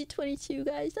want to be 22,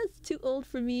 guys. That's too old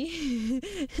for me.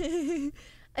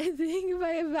 I think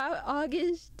by about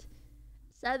August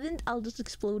 7th, I'll just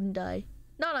explode and die.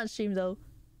 Not on stream, though.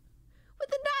 With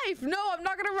a knife! No, I'm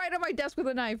not gonna write on my desk with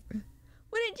a knife.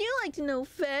 Wouldn't you like to know,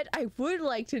 Fed? I would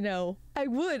like to know. I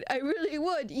would. I really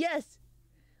would. Yes.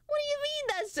 What do you mean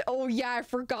that's... Oh, yeah, I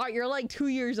forgot. You're like 2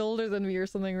 years older than me or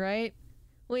something, right?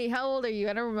 Wait, how old are you?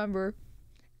 I don't remember.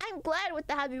 I'm glad with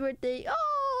the happy birthday.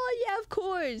 Oh, yeah, of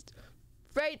course.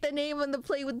 Write the name on the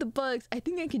plate with the bugs. I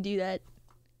think I can do that.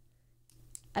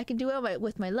 I can do it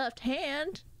with my left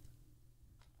hand.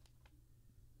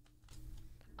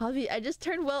 Avi, I just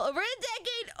turned well over a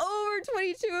decade. Over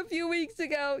 22 a few weeks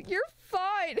ago. You're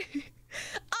fine.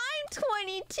 I'm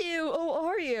 22. Oh,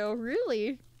 are you?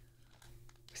 Really?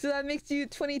 So that makes you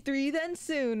 23 then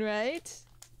soon, right?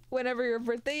 Whenever your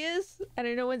birthday is. I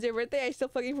don't know when's your birthday. I still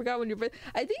fucking forgot when your birthday.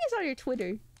 I think it's on your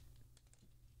Twitter.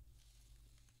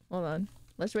 Hold on.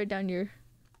 Let's write down your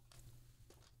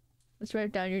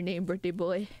name, birthday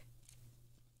boy.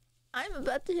 I'm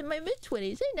about to hit my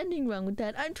mid-20s. Ain't nothing wrong with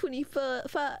that. I'm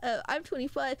 25. I'm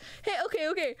 25. Hey,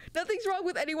 okay. Nothing's wrong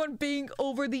with anyone being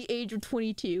over the age of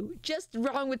 22. Just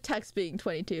wrong with Tex being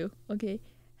 22. Okay.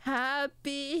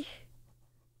 Happy.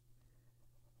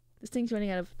 This thing's running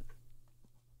out of...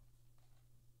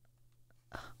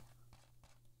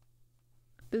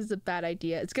 This is a bad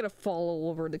idea. It's gonna fall all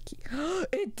over the key.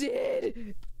 It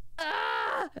did!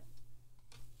 Ah!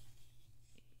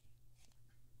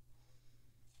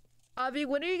 Avi,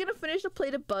 when are you gonna finish the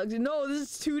plate of bugs? No, this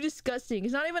is too disgusting.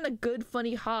 It's not even a good,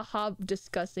 funny, ha-ha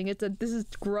disgusting. This is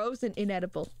gross and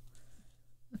inedible.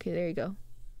 Okay, there you go.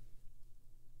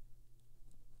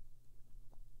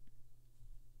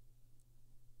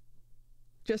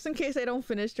 Just in case I don't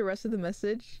finish the rest of the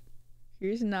message,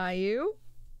 here's Nayu.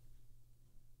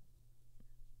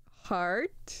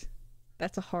 Heart.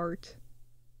 That's a heart.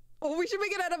 Oh, we should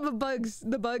make it out of the bugs.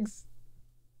 The bugs.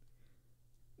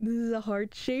 This is a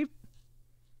heart shape.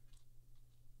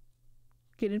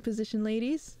 Get in position,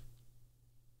 ladies.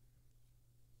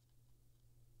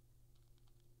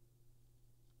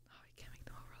 Oh, I can't make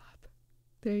them overlap.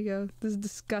 There you go. This is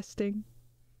disgusting.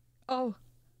 Oh.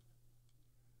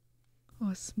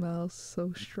 Oh, it smells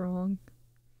so strong.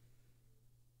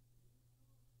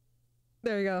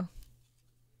 There you go.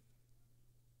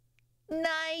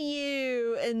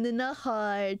 Nayu! And then a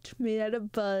heart made out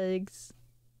of bugs.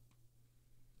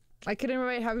 I couldn't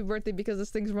write happy birthday because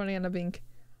this thing's running out of ink.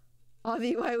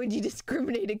 Avi, why would you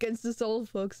discriminate against us old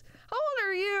folks? How old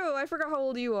are you? I forgot how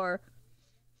old you are.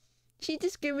 She's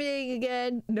discriminating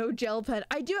again. No gel pen.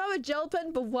 I do have a gel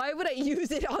pen, but why would I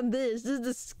use it on this? This is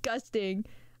disgusting.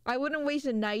 I wouldn't waste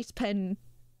a nice pen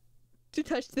to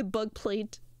touch the bug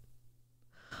plate.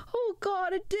 Oh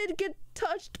god, it did get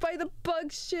touched by the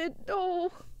bug shit.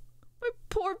 Oh, my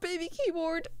poor baby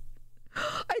keyboard.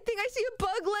 I think I see a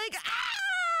bug leg. Ah!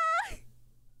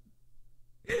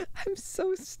 I'm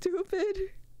so stupid.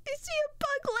 I see a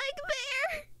bug leg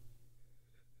there.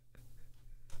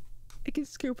 I can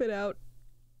scoop it out.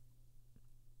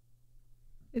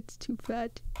 It's too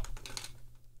fat.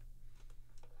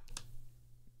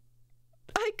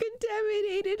 I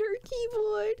contaminated her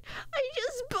keyboard. I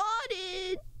just bought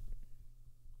it.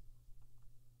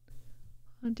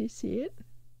 Oh, do you see it?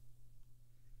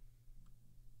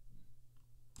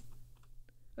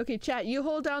 Okay, chat, you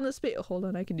hold down the space. Oh, hold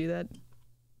on, I can do that.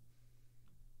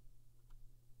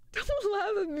 Don't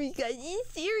laugh at me, guys. You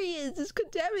serious? It's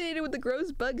contaminated with the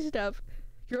gross bug stuff.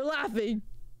 You're laughing.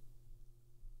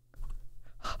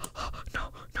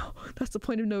 No, that's the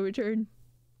point of no return.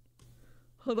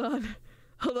 Hold on,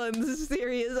 this is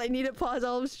serious. I need to pause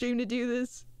all of stream to do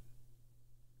this.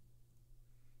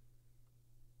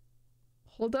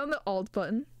 Hold down the Alt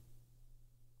button.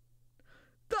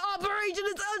 The operation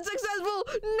is unsuccessful!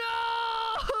 No!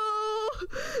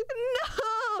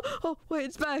 Oh, wait,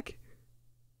 it's back.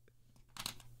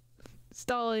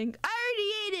 Stalling. I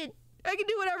already ate it! I can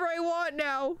do whatever I want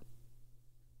now.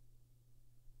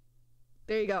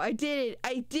 There you go. I did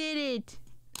it.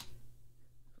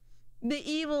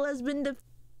 The evil has been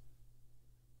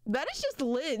That is just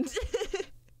lint.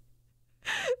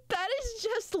 That is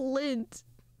just lint.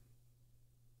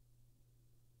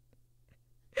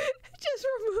 Just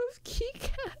remove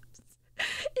keycaps.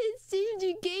 It seems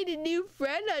you gained a new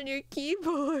friend on your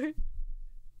keyboard.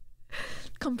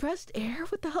 Compressed air?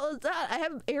 What the hell is that? I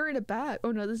have air in a bag.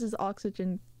 Oh no, this is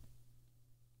oxygen.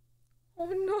 Oh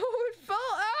no, it fell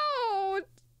out!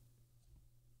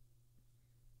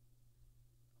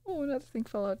 Oh, another thing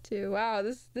fell out too. Wow,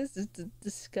 this is a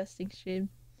disgusting stream.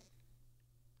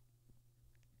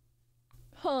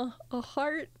 Huh, a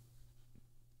heart?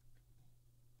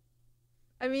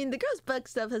 I mean, the gross bug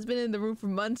stuff has been in the room for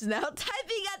months now.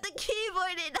 Typing at the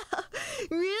keyboard and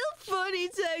real funny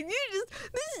time.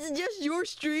 This is just your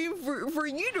stream for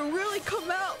you to really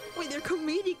come out with your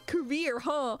comedic career,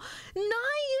 huh?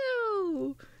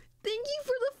 Nayu! Thank you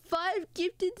for the 5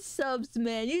 gifted subs,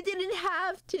 man. You didn't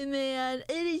have to, man.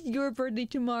 It is your birthday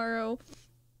tomorrow.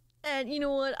 And you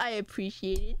know what? I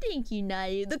appreciate it. Thank you,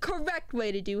 Nayu. The correct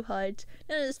way to do hearts.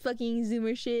 None of this fucking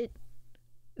zoomer shit.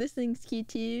 This thing's cute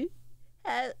too.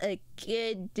 Have a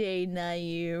good day,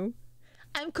 Nayu.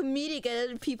 I'm comedic at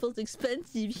other people's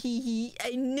expense, hee hee.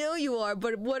 I know you are,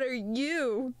 but what are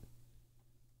you?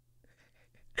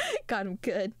 God, I'm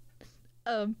good.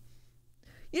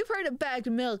 You've heard of bagged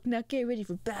milk. Now get ready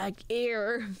for bagged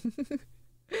air.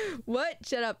 What?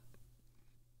 Shut up.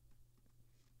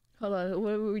 Hold on,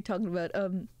 what were we talking about?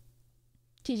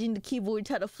 Teaching the keyboards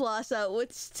how to floss out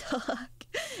Woodstock.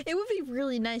 It would be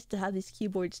really nice to have these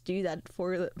keyboards do that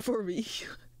for me.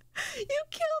 You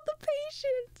killed the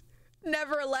patient.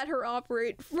 Never let her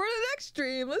operate. For the next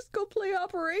stream, let's go play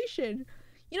Operation.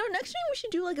 You know, next stream we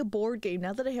should do like a board game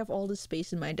now that I have all this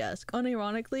space in my desk.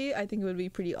 Unironically, I think it would be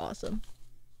pretty awesome.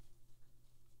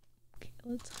 Okay,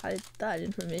 let's hide that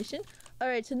information.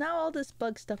 Alright, so now all this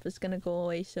bug stuff is gonna go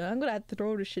away, so I'm gonna have to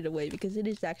throw the shit away because it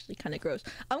is actually kind of gross.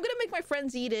 I'm gonna make my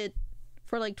friends eat it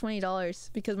for like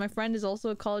 $20 because my friend is also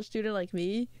a college student like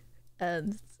me,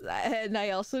 and I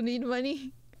also need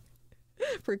money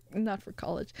for not for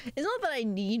college. It's not that I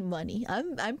need money.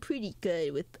 I'm pretty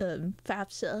good with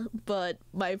FAFSA, but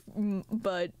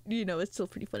you know, it's still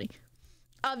pretty funny.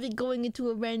 I'll be going into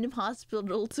a random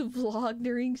hospital to vlog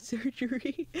during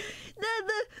surgery.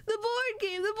 The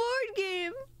board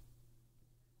game.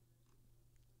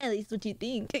 At least what you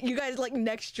think. You guys, like,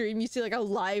 next stream you see like a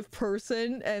live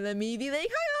person and then me be like,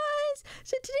 hi guys,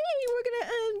 so today we're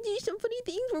gonna do some funny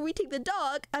things where we take the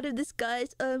dog out of this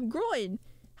guy's groin.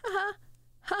 Haha.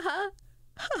 Haha.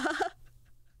 Haha.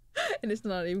 And it's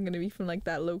not even gonna be from like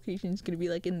that location. It's gonna be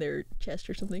like in their chest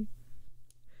or something.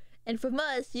 And from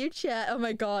us, your chat, oh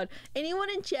my god, anyone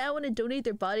in chat want to donate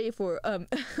their body for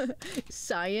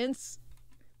science?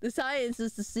 The science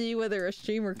is to see whether a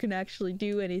streamer can actually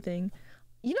do anything.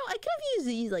 You know, I could have used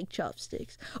these like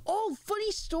chopsticks. Oh,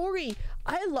 funny story.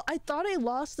 I thought I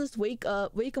lost this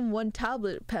Wacom 1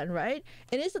 tablet pen, right?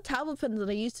 And it's a tablet pen that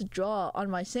I used to draw on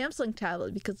my Samsung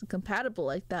tablet because it's compatible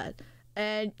like that.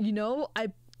 And you know, I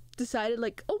decided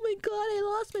like, oh my god, I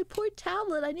lost my poor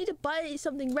tablet. I need to buy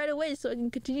something right away so I can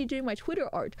continue doing my Twitter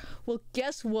art. Well,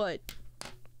 guess what?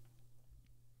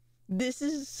 This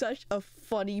is such a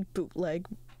funny bootleg.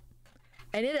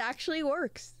 And it actually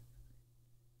works.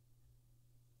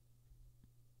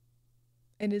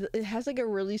 And it has like a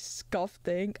really scuffed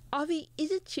thing. Avi, is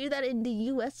it true that in the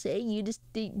USA you just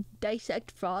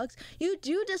dissect frogs? You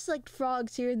do dissect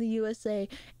frogs here in the USA.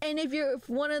 And if you're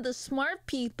one of the smart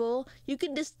people, you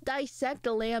can just dissect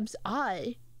a lamb's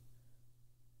eye.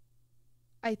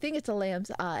 I think it's a lamb's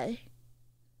eye.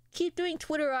 Keep doing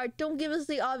Twitter art. Don't give us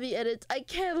the Avi edits. I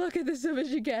can't look at this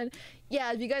image again.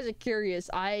 Yeah, if you guys are curious,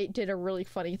 I did a really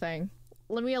funny thing.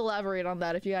 Let me elaborate on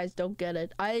that if you guys don't get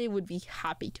it. I would be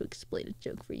happy to explain a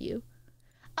joke for you.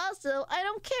 Also, I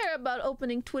don't care about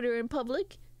opening Twitter in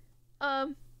public.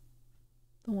 Don't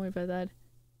worry about that.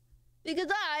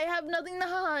 Because I have nothing to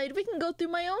hide. We can go through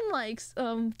my own likes,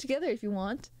 together if you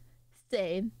want.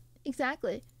 Same.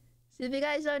 Exactly. So if you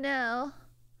guys don't know,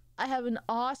 I have an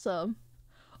awesome...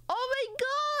 Oh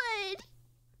my god!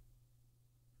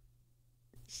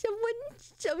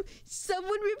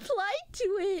 Someone replied to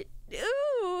it.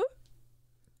 Ooh.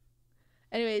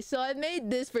 Anyway, so I made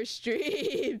this for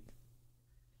stream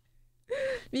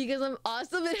because I'm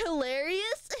awesome and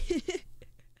hilarious.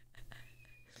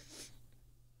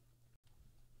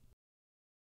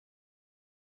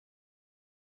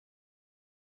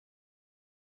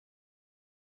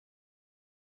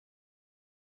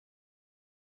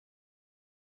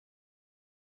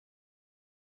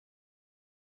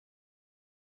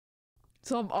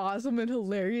 So I'm awesome and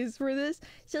hilarious for this.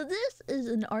 So this is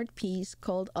an art piece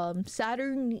called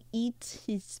Saturn Eats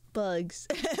His Bugs.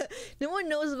 No one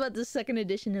knows about the second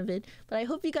edition of it, but I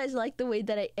hope you guys like the way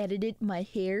that I edited my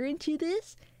hair into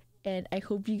this. And I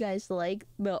hope you guys like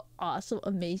the awesome,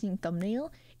 amazing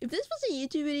thumbnail. If this was a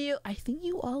YouTube video, I think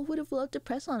you all would have loved to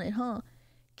press on it, huh?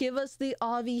 Give us the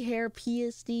Avi hair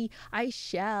PSD. I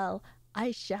shall.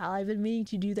 I've been meaning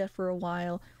to do that for a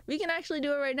while. We can actually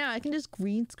do it right now. I can just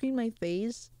green screen my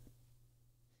face.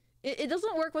 It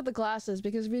doesn't work with the glasses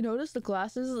because if you notice, the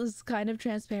glasses is kind of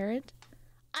transparent.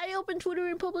 I open Twitter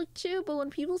in public too, but when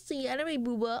people see anime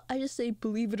booba, I just say,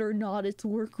 believe it or not, it's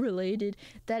work related.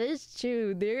 That is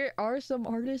true. There are some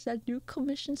artists that do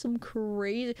commission some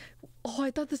crazy... Oh,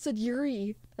 I thought this said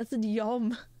Yuri. That said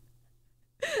Yum.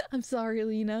 I'm sorry,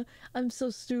 Lena. I'm so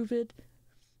stupid.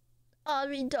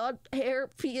 Hair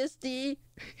PSD.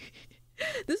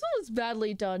 This one was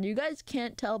badly done. You guys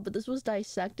can't tell, but this was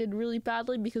dissected really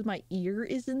badly because my ear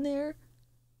is in there.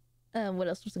 What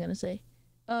else was I gonna say?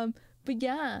 But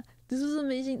yeah, this was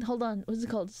amazing. Hold on, what's it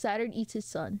called? Saturn Eats His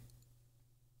Son.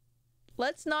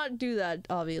 Let's not do that,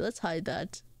 Avi. Let's hide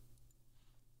that.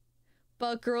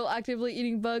 Bug girl actively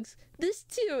eating bugs. This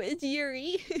too is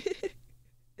Yuri.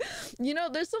 You know,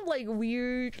 there's some like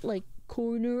weird like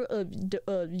corner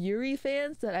of Yuri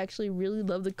fans that actually really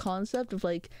love the concept of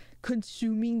like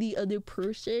consuming the other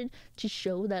person to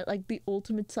show that like the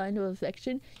ultimate sign of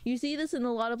affection. You see this in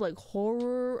a lot of like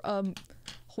horror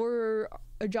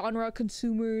genre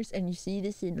consumers, and you see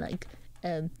this in like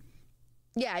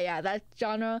yeah, that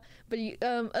genre. But you,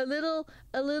 a little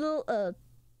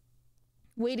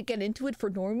way to get into it for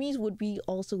normies would be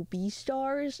also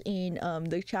B-stars in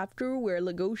the chapter where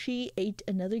Legoshi ate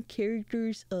another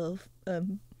character.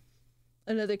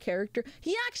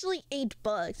 He actually ate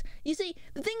bugs. You see,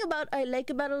 the thing about I like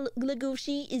about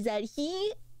Legoshi is that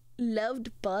he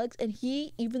loved bugs, and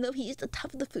he, even though he is the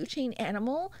top of the food chain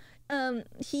animal,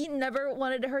 he never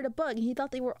wanted to hurt a bug. He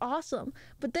thought they were awesome.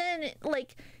 But then,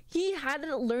 like, he had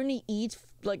to learn to eat,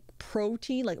 like,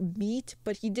 protein, like meat,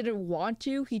 but he didn't want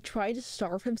to. He tried to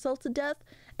starve himself to death,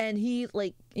 and he,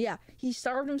 like, yeah, he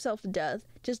starved himself to death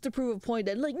just to prove a point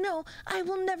that, like, no, I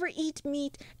will never eat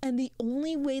meat. And the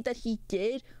only way that he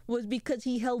did was because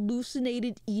he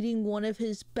hallucinated eating one of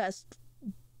his best,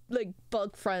 like,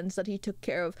 bug friends that he took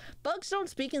care of. Bugs don't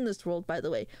speak in this world, by the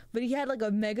way, but he had like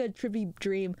a mega trippy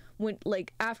dream when,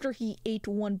 like, after he ate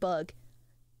one bug,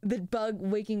 the bug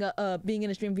waking up, being in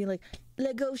his dream, being like,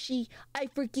 Legoshi, I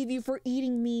forgive you for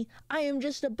eating me. I am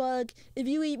just a bug. If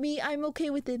you eat me, I'm okay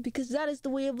with it because that is the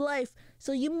way of life.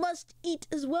 So you must eat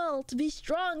as well to be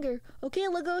stronger. Okay,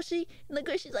 Legoshi? And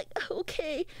Legoshi's like,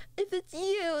 okay, if it's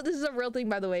you. This is a real thing,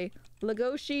 by the way.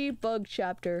 Legoshi bug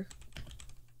chapter.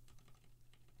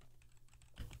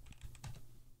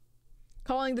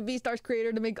 Calling the Beastars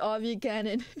creator to make Avi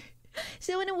canon.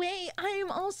 So in a way, I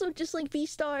am also just like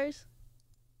Beastars.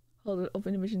 Hold on,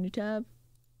 open image, new tab.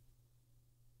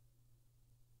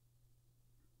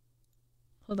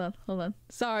 Hold on.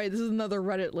 Sorry, this is another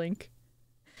Reddit link.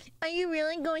 Are you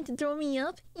really going to throw me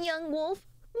up, young wolf?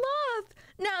 Moth!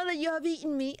 Now that you have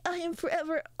eaten me, I am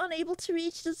forever unable to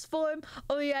reach this form.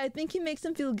 Oh yeah, I think he makes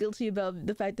him feel guilty about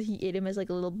the fact that he ate him as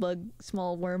like a little bug,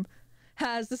 small worm.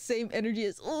 Has the same energy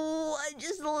as, oh, I'm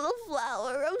just a little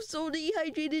flower. I'm so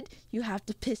dehydrated. You have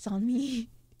to piss on me.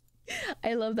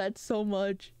 I love that so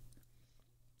much.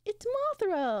 It's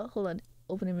Mothra. Hold on.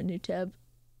 Open him a new tab.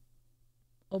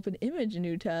 Open image,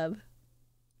 new tab.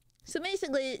 So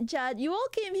basically, Chad, you all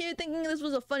came here thinking this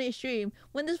was a funny stream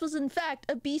when this was in fact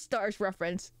a Beastars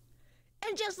reference.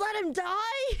 And just let him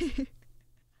die?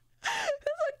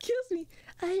 That's what kills me.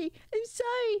 I'm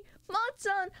sorry,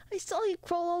 Matsan. I saw you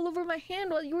crawl all over my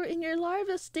hand while you were in your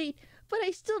larva state, but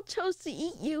I still chose to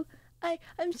eat you.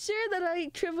 I'm sure that I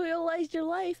trivialized your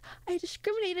life. I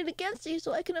discriminated against you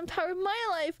so I can empower my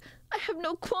life. I have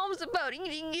no qualms about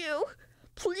eating you.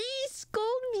 Please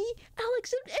scold me. I'll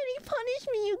accept any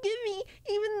punishment you give me,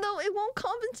 even though it won't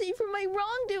compensate for my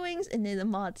wrongdoings. And then the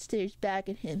mod stares back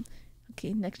at him.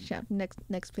 Okay, next chapter,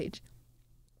 next page.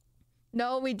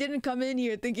 No, we didn't come in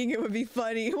here thinking it would be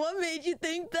funny. What made you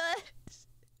think that?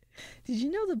 Did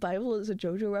you know the Bible is a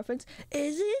JoJo reference?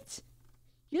 Is it?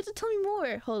 You have to tell me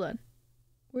more. Hold on.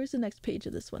 Where's the next page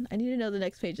of this one? I need to know the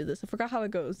next page of this. I forgot how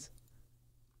it goes.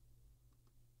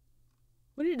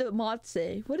 What did the mods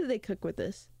say? What did they cook with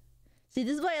this? See,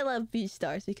 this is why I love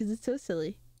Beastars, because it's so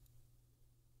silly.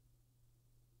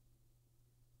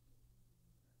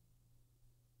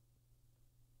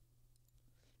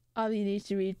 Avi needs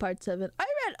to read part 7.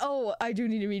 Oh, I do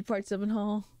need to read part 7,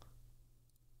 huh?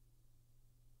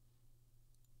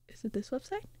 Is it this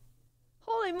website?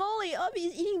 Holy Holy moly,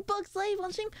 Abby's eating bugs live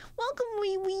on stream. Welcome,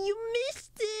 wee wee. You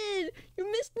missed it.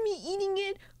 You missed me eating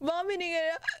it, vomiting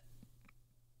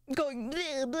it, going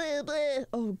bleh, bleh, bleh.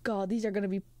 Oh god, these are gonna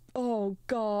be. Oh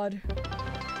god.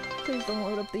 Please don't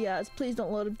load up the ads. Please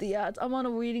don't load up the ads. I'm on a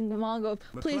reading manga.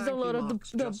 Please don't load up the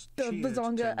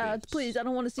Bazonga ads. Please, I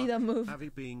don't want to see that move. Abby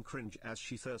being cringe as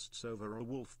she thirsts over a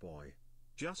wolf boy.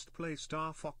 Just play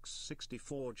Star Fox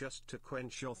 64 just to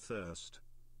quench your thirst.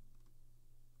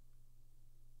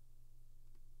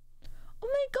 Oh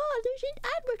my god, there's an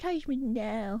advertisement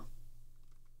now.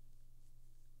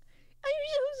 I'm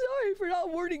so sorry for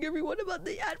not warning everyone about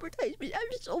the advertisement.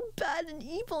 I'm just so bad and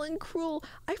evil and cruel.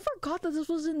 I forgot that this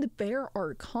was in the bear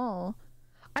arc, huh?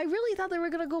 I really thought they were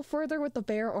gonna go further with the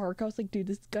bear arc. I was like, dude,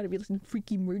 this has gotta be some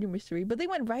freaky murder mystery. But they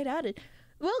went right at it.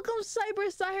 Welcome,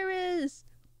 Cyber Cyrus!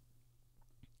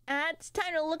 And it's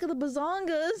time to look at the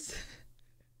Bazongas.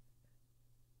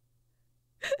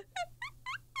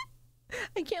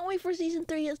 I can't wait for season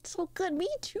 3. It's so good. Me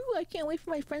too. I can't wait for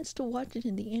my friends to watch it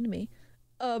in the anime.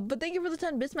 But thank you for the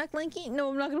 10 Bismack Lanky. No,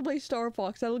 I'm not gonna play Star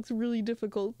Fox. That looks really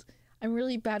difficult. I'm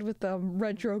really bad with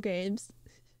retro games,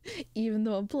 even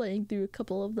though I'm playing through a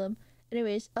couple of them.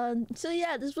 Anyways, so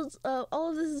yeah, this was all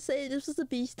of this to say this was a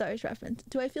Beastars reference.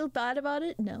 Do I feel bad about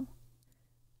it? No.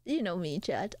 You know me,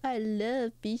 chat. I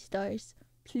love Beastars.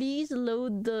 Please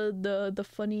load the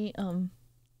funny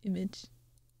image.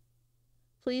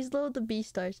 Please load the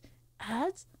Beastars.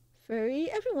 Ads? Furry?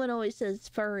 Everyone always says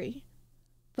furry.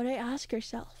 But ask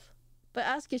yourself,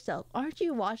 aren't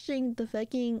you watching the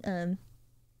fucking, what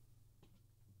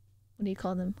do you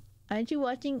call them? Aren't you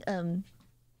watching,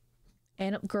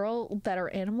 girl that are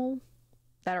anime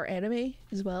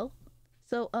as well?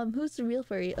 So, who's the real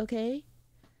furry, okay?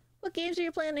 What games are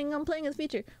you planning on playing in the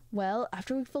future? Well,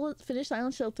 after we finish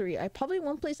Silent Hill 3, I probably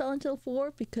won't play Silent Hill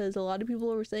 4 because a lot of people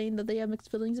were saying that they have mixed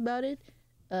feelings about it.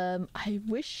 I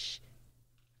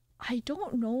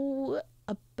don't know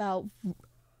about...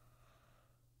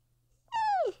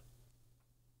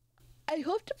 I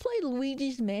hope to play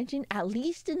Luigi's Mansion at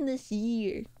least in this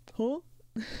year. Huh?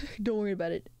 Don't worry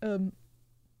about it. Can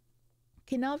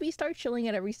Navi start chilling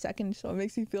at every second so it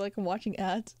makes me feel like I'm watching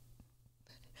ads?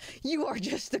 You are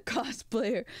just a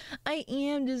cosplayer. I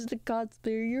am just a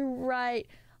cosplayer. You're right.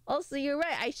 Also, you're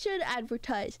right. I should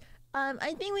advertise.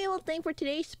 I think we will thank for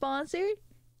today's sponsor.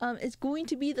 It's going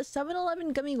to be the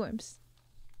 7-Eleven gummy worms.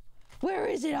 Where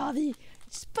is it, Avi?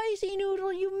 Spicy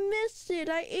noodle, you missed it.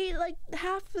 I ate like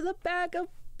half of the bag of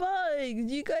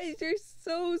bugs. You guys are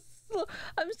so slow.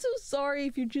 I'm so sorry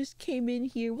if you just came in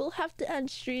here. We'll have to end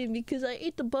stream because I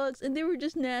ate the bugs and they were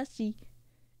just nasty.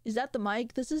 Is that the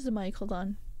mic? This is the mic. Hold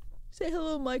on. Say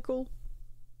hello, Michael.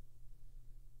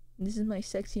 This is my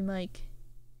sexy mic.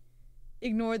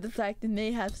 Ignore the fact it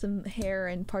may have some hair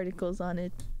and particles on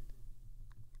it.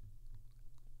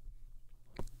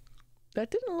 That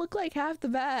didn't look like half the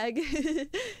bag.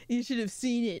 You should have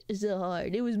seen it. It's so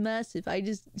hard. It was massive. I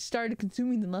just started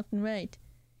consuming them left and right.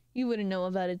 You wouldn't know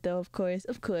about it though, of course.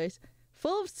 Of course.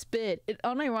 Full of spit. It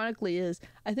unironically is.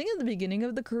 I think at the beginning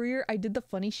of the career, I did the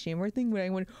funny shimmer thing when I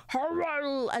went,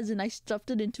 as in I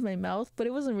stuffed it into my mouth, but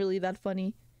it wasn't really that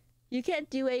funny. You can't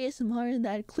do ASMR in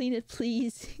that. Clean it,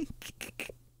 please.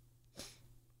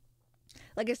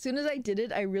 Like, as soon as I did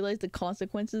it, I realized the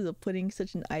consequences of putting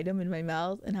such an item in my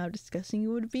mouth and how disgusting it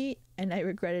would be, and I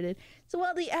regretted it. So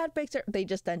while the ad breaks they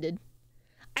just ended.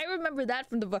 I remember that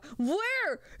from the...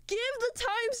 Where? Give the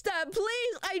timestamp,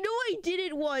 please! I know I did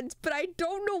it once, but I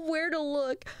don't know where to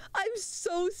look. I'm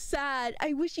so sad.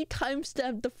 I wish you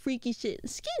timestamped the freaky shit.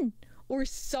 Skin! Or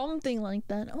something like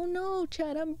that. Oh no,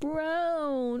 Chad, I'm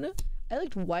brown. I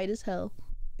looked white as hell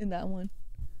in that one.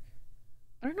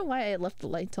 I don't know why I left the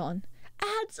lights on.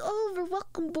 Ads over.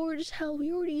 Welcome, bored as hell.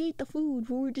 We already ate the food.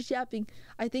 We were just yapping.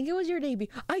 I think it was your debut.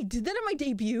 I did that at my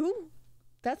debut?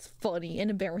 That's funny and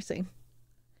embarrassing.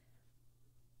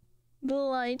 The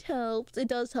light helps. It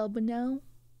does help, but now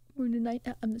we're in the night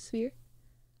atmosphere.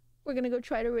 We're gonna go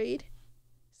try to raid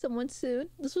someone soon.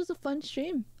 This was a fun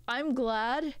stream. I'm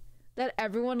glad that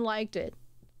everyone liked it.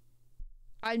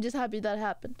 I'm just happy that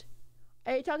happened.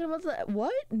 Are you talking about the...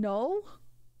 What? No?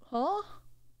 Huh?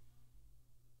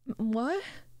 What?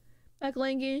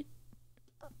 McLangy,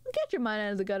 get your mind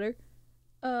out of the gutter.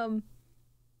 I think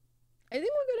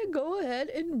we're gonna go ahead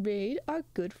and raid our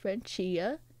good friend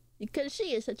Chia because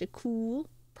she is such a cool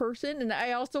person, and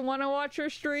I also want to watch her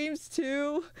streams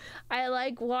too. I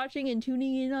like watching and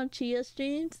tuning in on Chia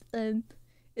streams, and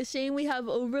it's a shame we have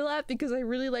overlap because I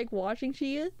really like watching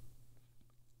Chia.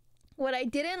 What I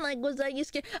didn't like was that you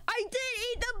scared. I did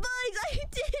eat the bugs. I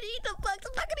did eat the bugs.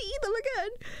 I'm not gonna eat them again.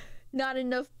 Not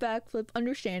enough backflip.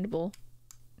 Understandable.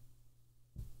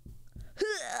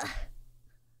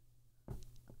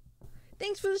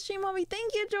 Thanks for the stream, mommy.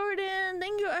 Thank you, Jordan.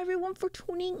 Thank you, everyone, for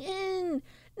tuning in.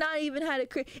 Not even had a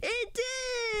crit. It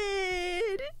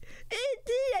did! It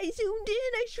did! I zoomed in.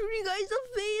 I showed you guys the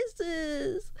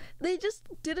faces. They just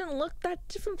didn't look that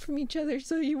different from each other,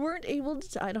 so you weren't able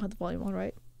to... I don't have the volume on,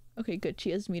 right? Okay, good.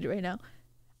 She is muted right now.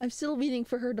 I'm still waiting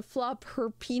for her to flop her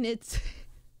peanuts.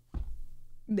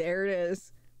 There it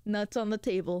is. Nuts on the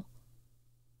table.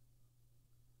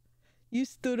 You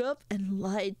stood up and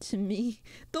lied to me.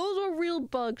 Those were real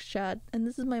bugs, chat. And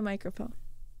this is my microphone.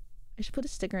 I should put a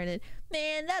sticker in it.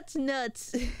 Man, that's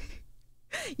nuts.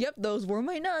 Yep, those were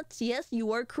my nuts. Yes,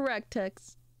 you are correct,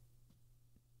 Tex.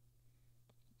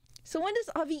 So when does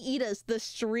Avi eat us? The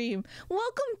stream.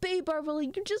 Welcome, Babe Barbara.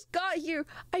 You just got here.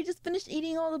 I just finished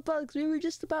eating all the bugs. We were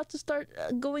just about to start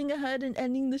going ahead and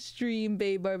ending the stream,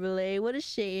 Babe Barbara. What a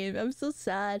shame. I'm so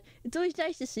sad. It's always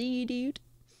nice to see you, dude.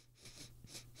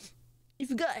 If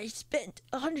you guys spent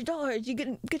 $100, you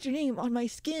can get your name on my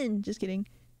skin. Just kidding.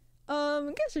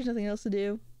 I guess there's nothing else to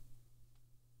do.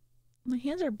 My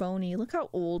hands are bony. Look how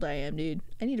old I am, dude.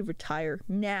 I need to retire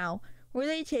now. Were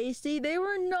they tasty? They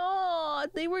were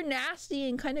not. They were nasty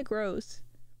and kind of gross.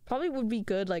 Probably would be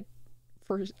good, like,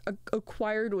 for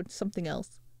acquired with something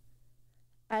else.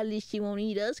 At least she won't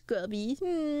eat us, grubby.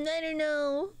 I don't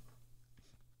know.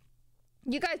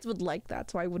 You guys would like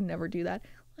that, so I would never do that.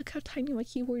 Look how tiny my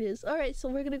keyboard is. Alright, so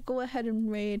we're gonna go ahead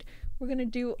and raid. We're gonna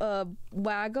do a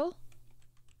waggle.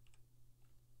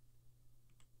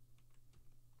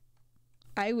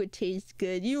 I would taste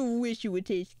good. You wish you would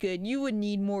taste good. You would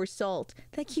need more salt.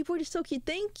 That keyboard is so cute.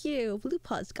 Thank you. Blue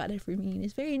Paws got it for me, and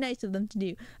it's very nice of them to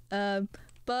do.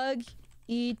 Bug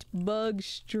eat bug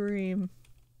stream.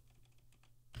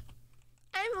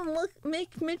 I'm a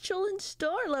Mitchell and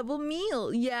Star level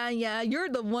meal. Yeah, you're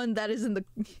the one that is in the...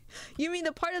 You mean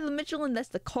the part of the Michelin that's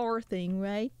the car thing,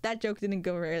 right? That joke didn't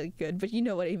go really good, but you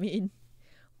know what I mean.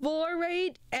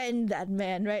 Vorate and that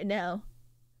man right now.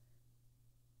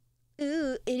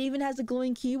 Ooh, it even has a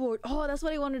glowing keyboard. Oh, that's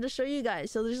what I wanted to show you guys.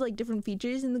 So there's like different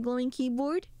features in the glowing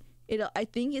keyboard. I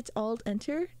think it's Alt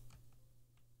Enter.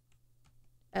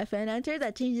 FN Enter,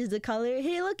 that changes the color.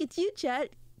 Hey, look, it's you, chat.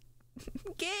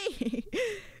 Okay.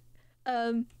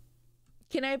 Can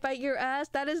I bite your ass?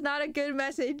 That is not a good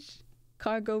message.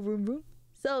 Cargo vroom vroom.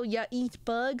 So, yeah, eat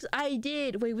bugs. I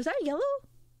did. Wait, was that yellow?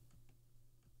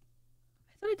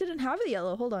 I thought I didn't have the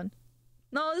yellow. Hold on.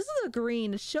 No, this is a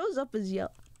green. It shows up as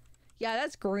yellow. Yeah,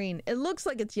 that's green. It looks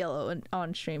like it's yellow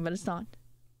on stream, but it's not.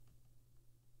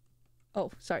 Oh,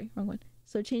 sorry. Wrong one.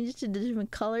 So change it to the different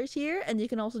colors here, and you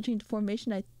can also change the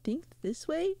formation, I think, this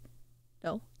way?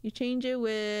 No. You change it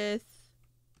with...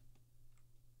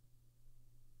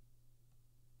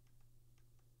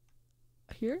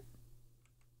 Here?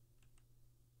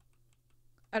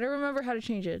 I don't remember how to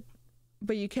change it.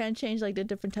 But you can change, like, the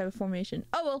different type of formation.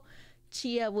 Oh, well.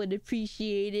 Chia would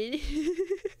appreciate it.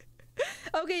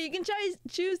 Okay, you can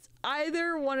choose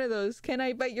either one of those. Can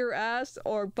I bite your ass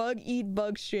or bug eat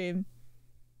bug stream?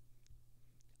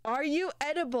 Are you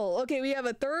edible? Okay, we have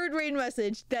a third raid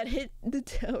message that hit the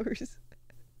towers.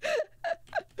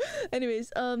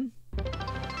 Anyways, thank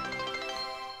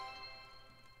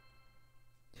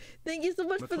you so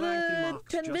much for the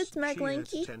 10 bits,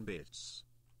 MacLanky. 10 bits.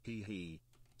 Hee hee.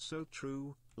 So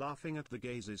true, laughing at the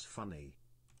gays is funny.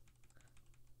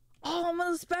 Oh, I'm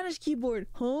on the Spanish keyboard.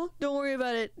 Huh? Don't worry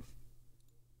about it.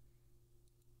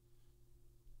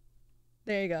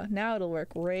 There you go. Now it'll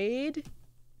work. Raid.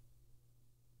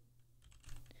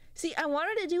 See, I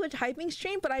wanted to do a typing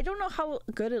stream, but I don't know how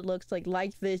good it looks like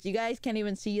this. You guys can't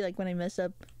even see, like, when I mess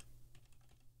up.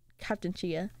 Captain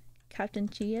Chia. Captain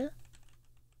Chia?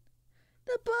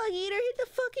 The bug eater hit the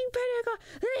fucking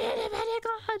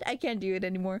Pentagon! I can't do it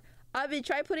anymore. Avi,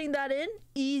 try putting that in.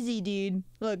 Easy, dude.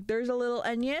 Look, there's a little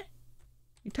Enya.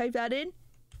 You type that in.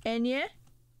 Enya.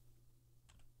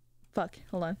 Fuck,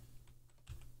 hold on.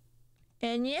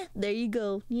 Enya, there you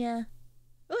go. Yeah.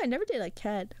 Oh, I never did a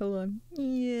cat. Hold on.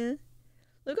 Yeah.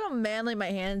 Look how manly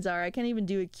my hands are. I can't even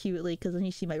do it cutely because then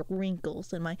you see my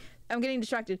wrinkles and my... I'm getting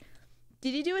distracted.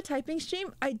 Did you do a typing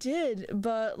stream? I did,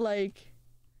 but like...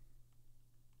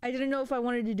 I didn't know if I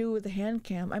wanted to do it with a hand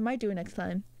cam. I might do it next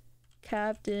time.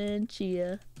 Captain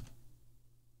Chia.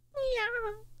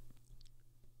 Yeah.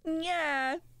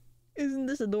 Yeah. Isn't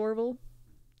this adorable?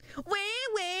 Wah.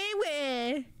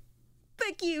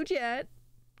 Fuck you, chat.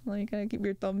 Well, you gotta keep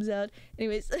your thumbs out.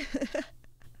 Anyways.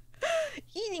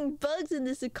 Eating bugs in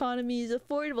this economy is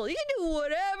affordable. You can do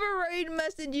whatever raid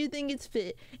message you think is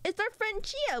fit. It's our friend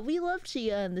Chia. We love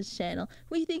Chia on this channel.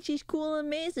 We think she's cool and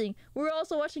amazing. We're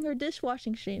also watching her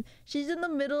dishwashing stream. She's in the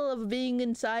middle of being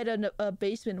inside a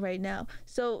basement right now.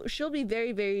 So she'll be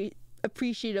very, very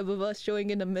appreciative of us showing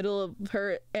in the middle of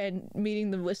her and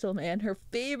meeting the Whistle Man, her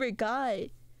favorite guy.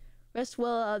 Rest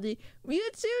well, Aldi. You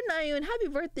too, Nayun. Happy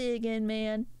birthday again,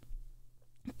 man.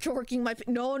 Jorking my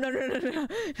no.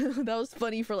 That was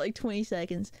funny for like 20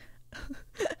 seconds.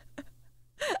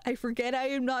 I forget I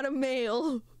am not a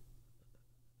male.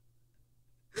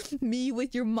 Me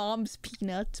with your mom's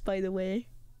peanuts, by the way.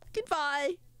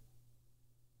 Goodbye.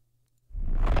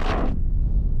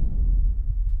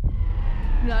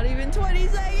 Not even 20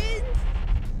 seconds.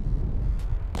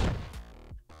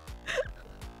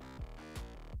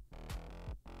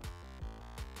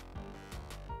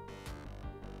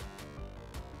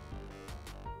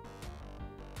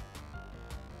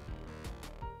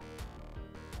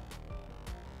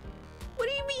 What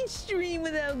do you mean stream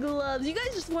without gloves? You guys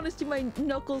just want to see my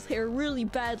knuckles hair really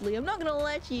badly. I'm not gonna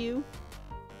let you.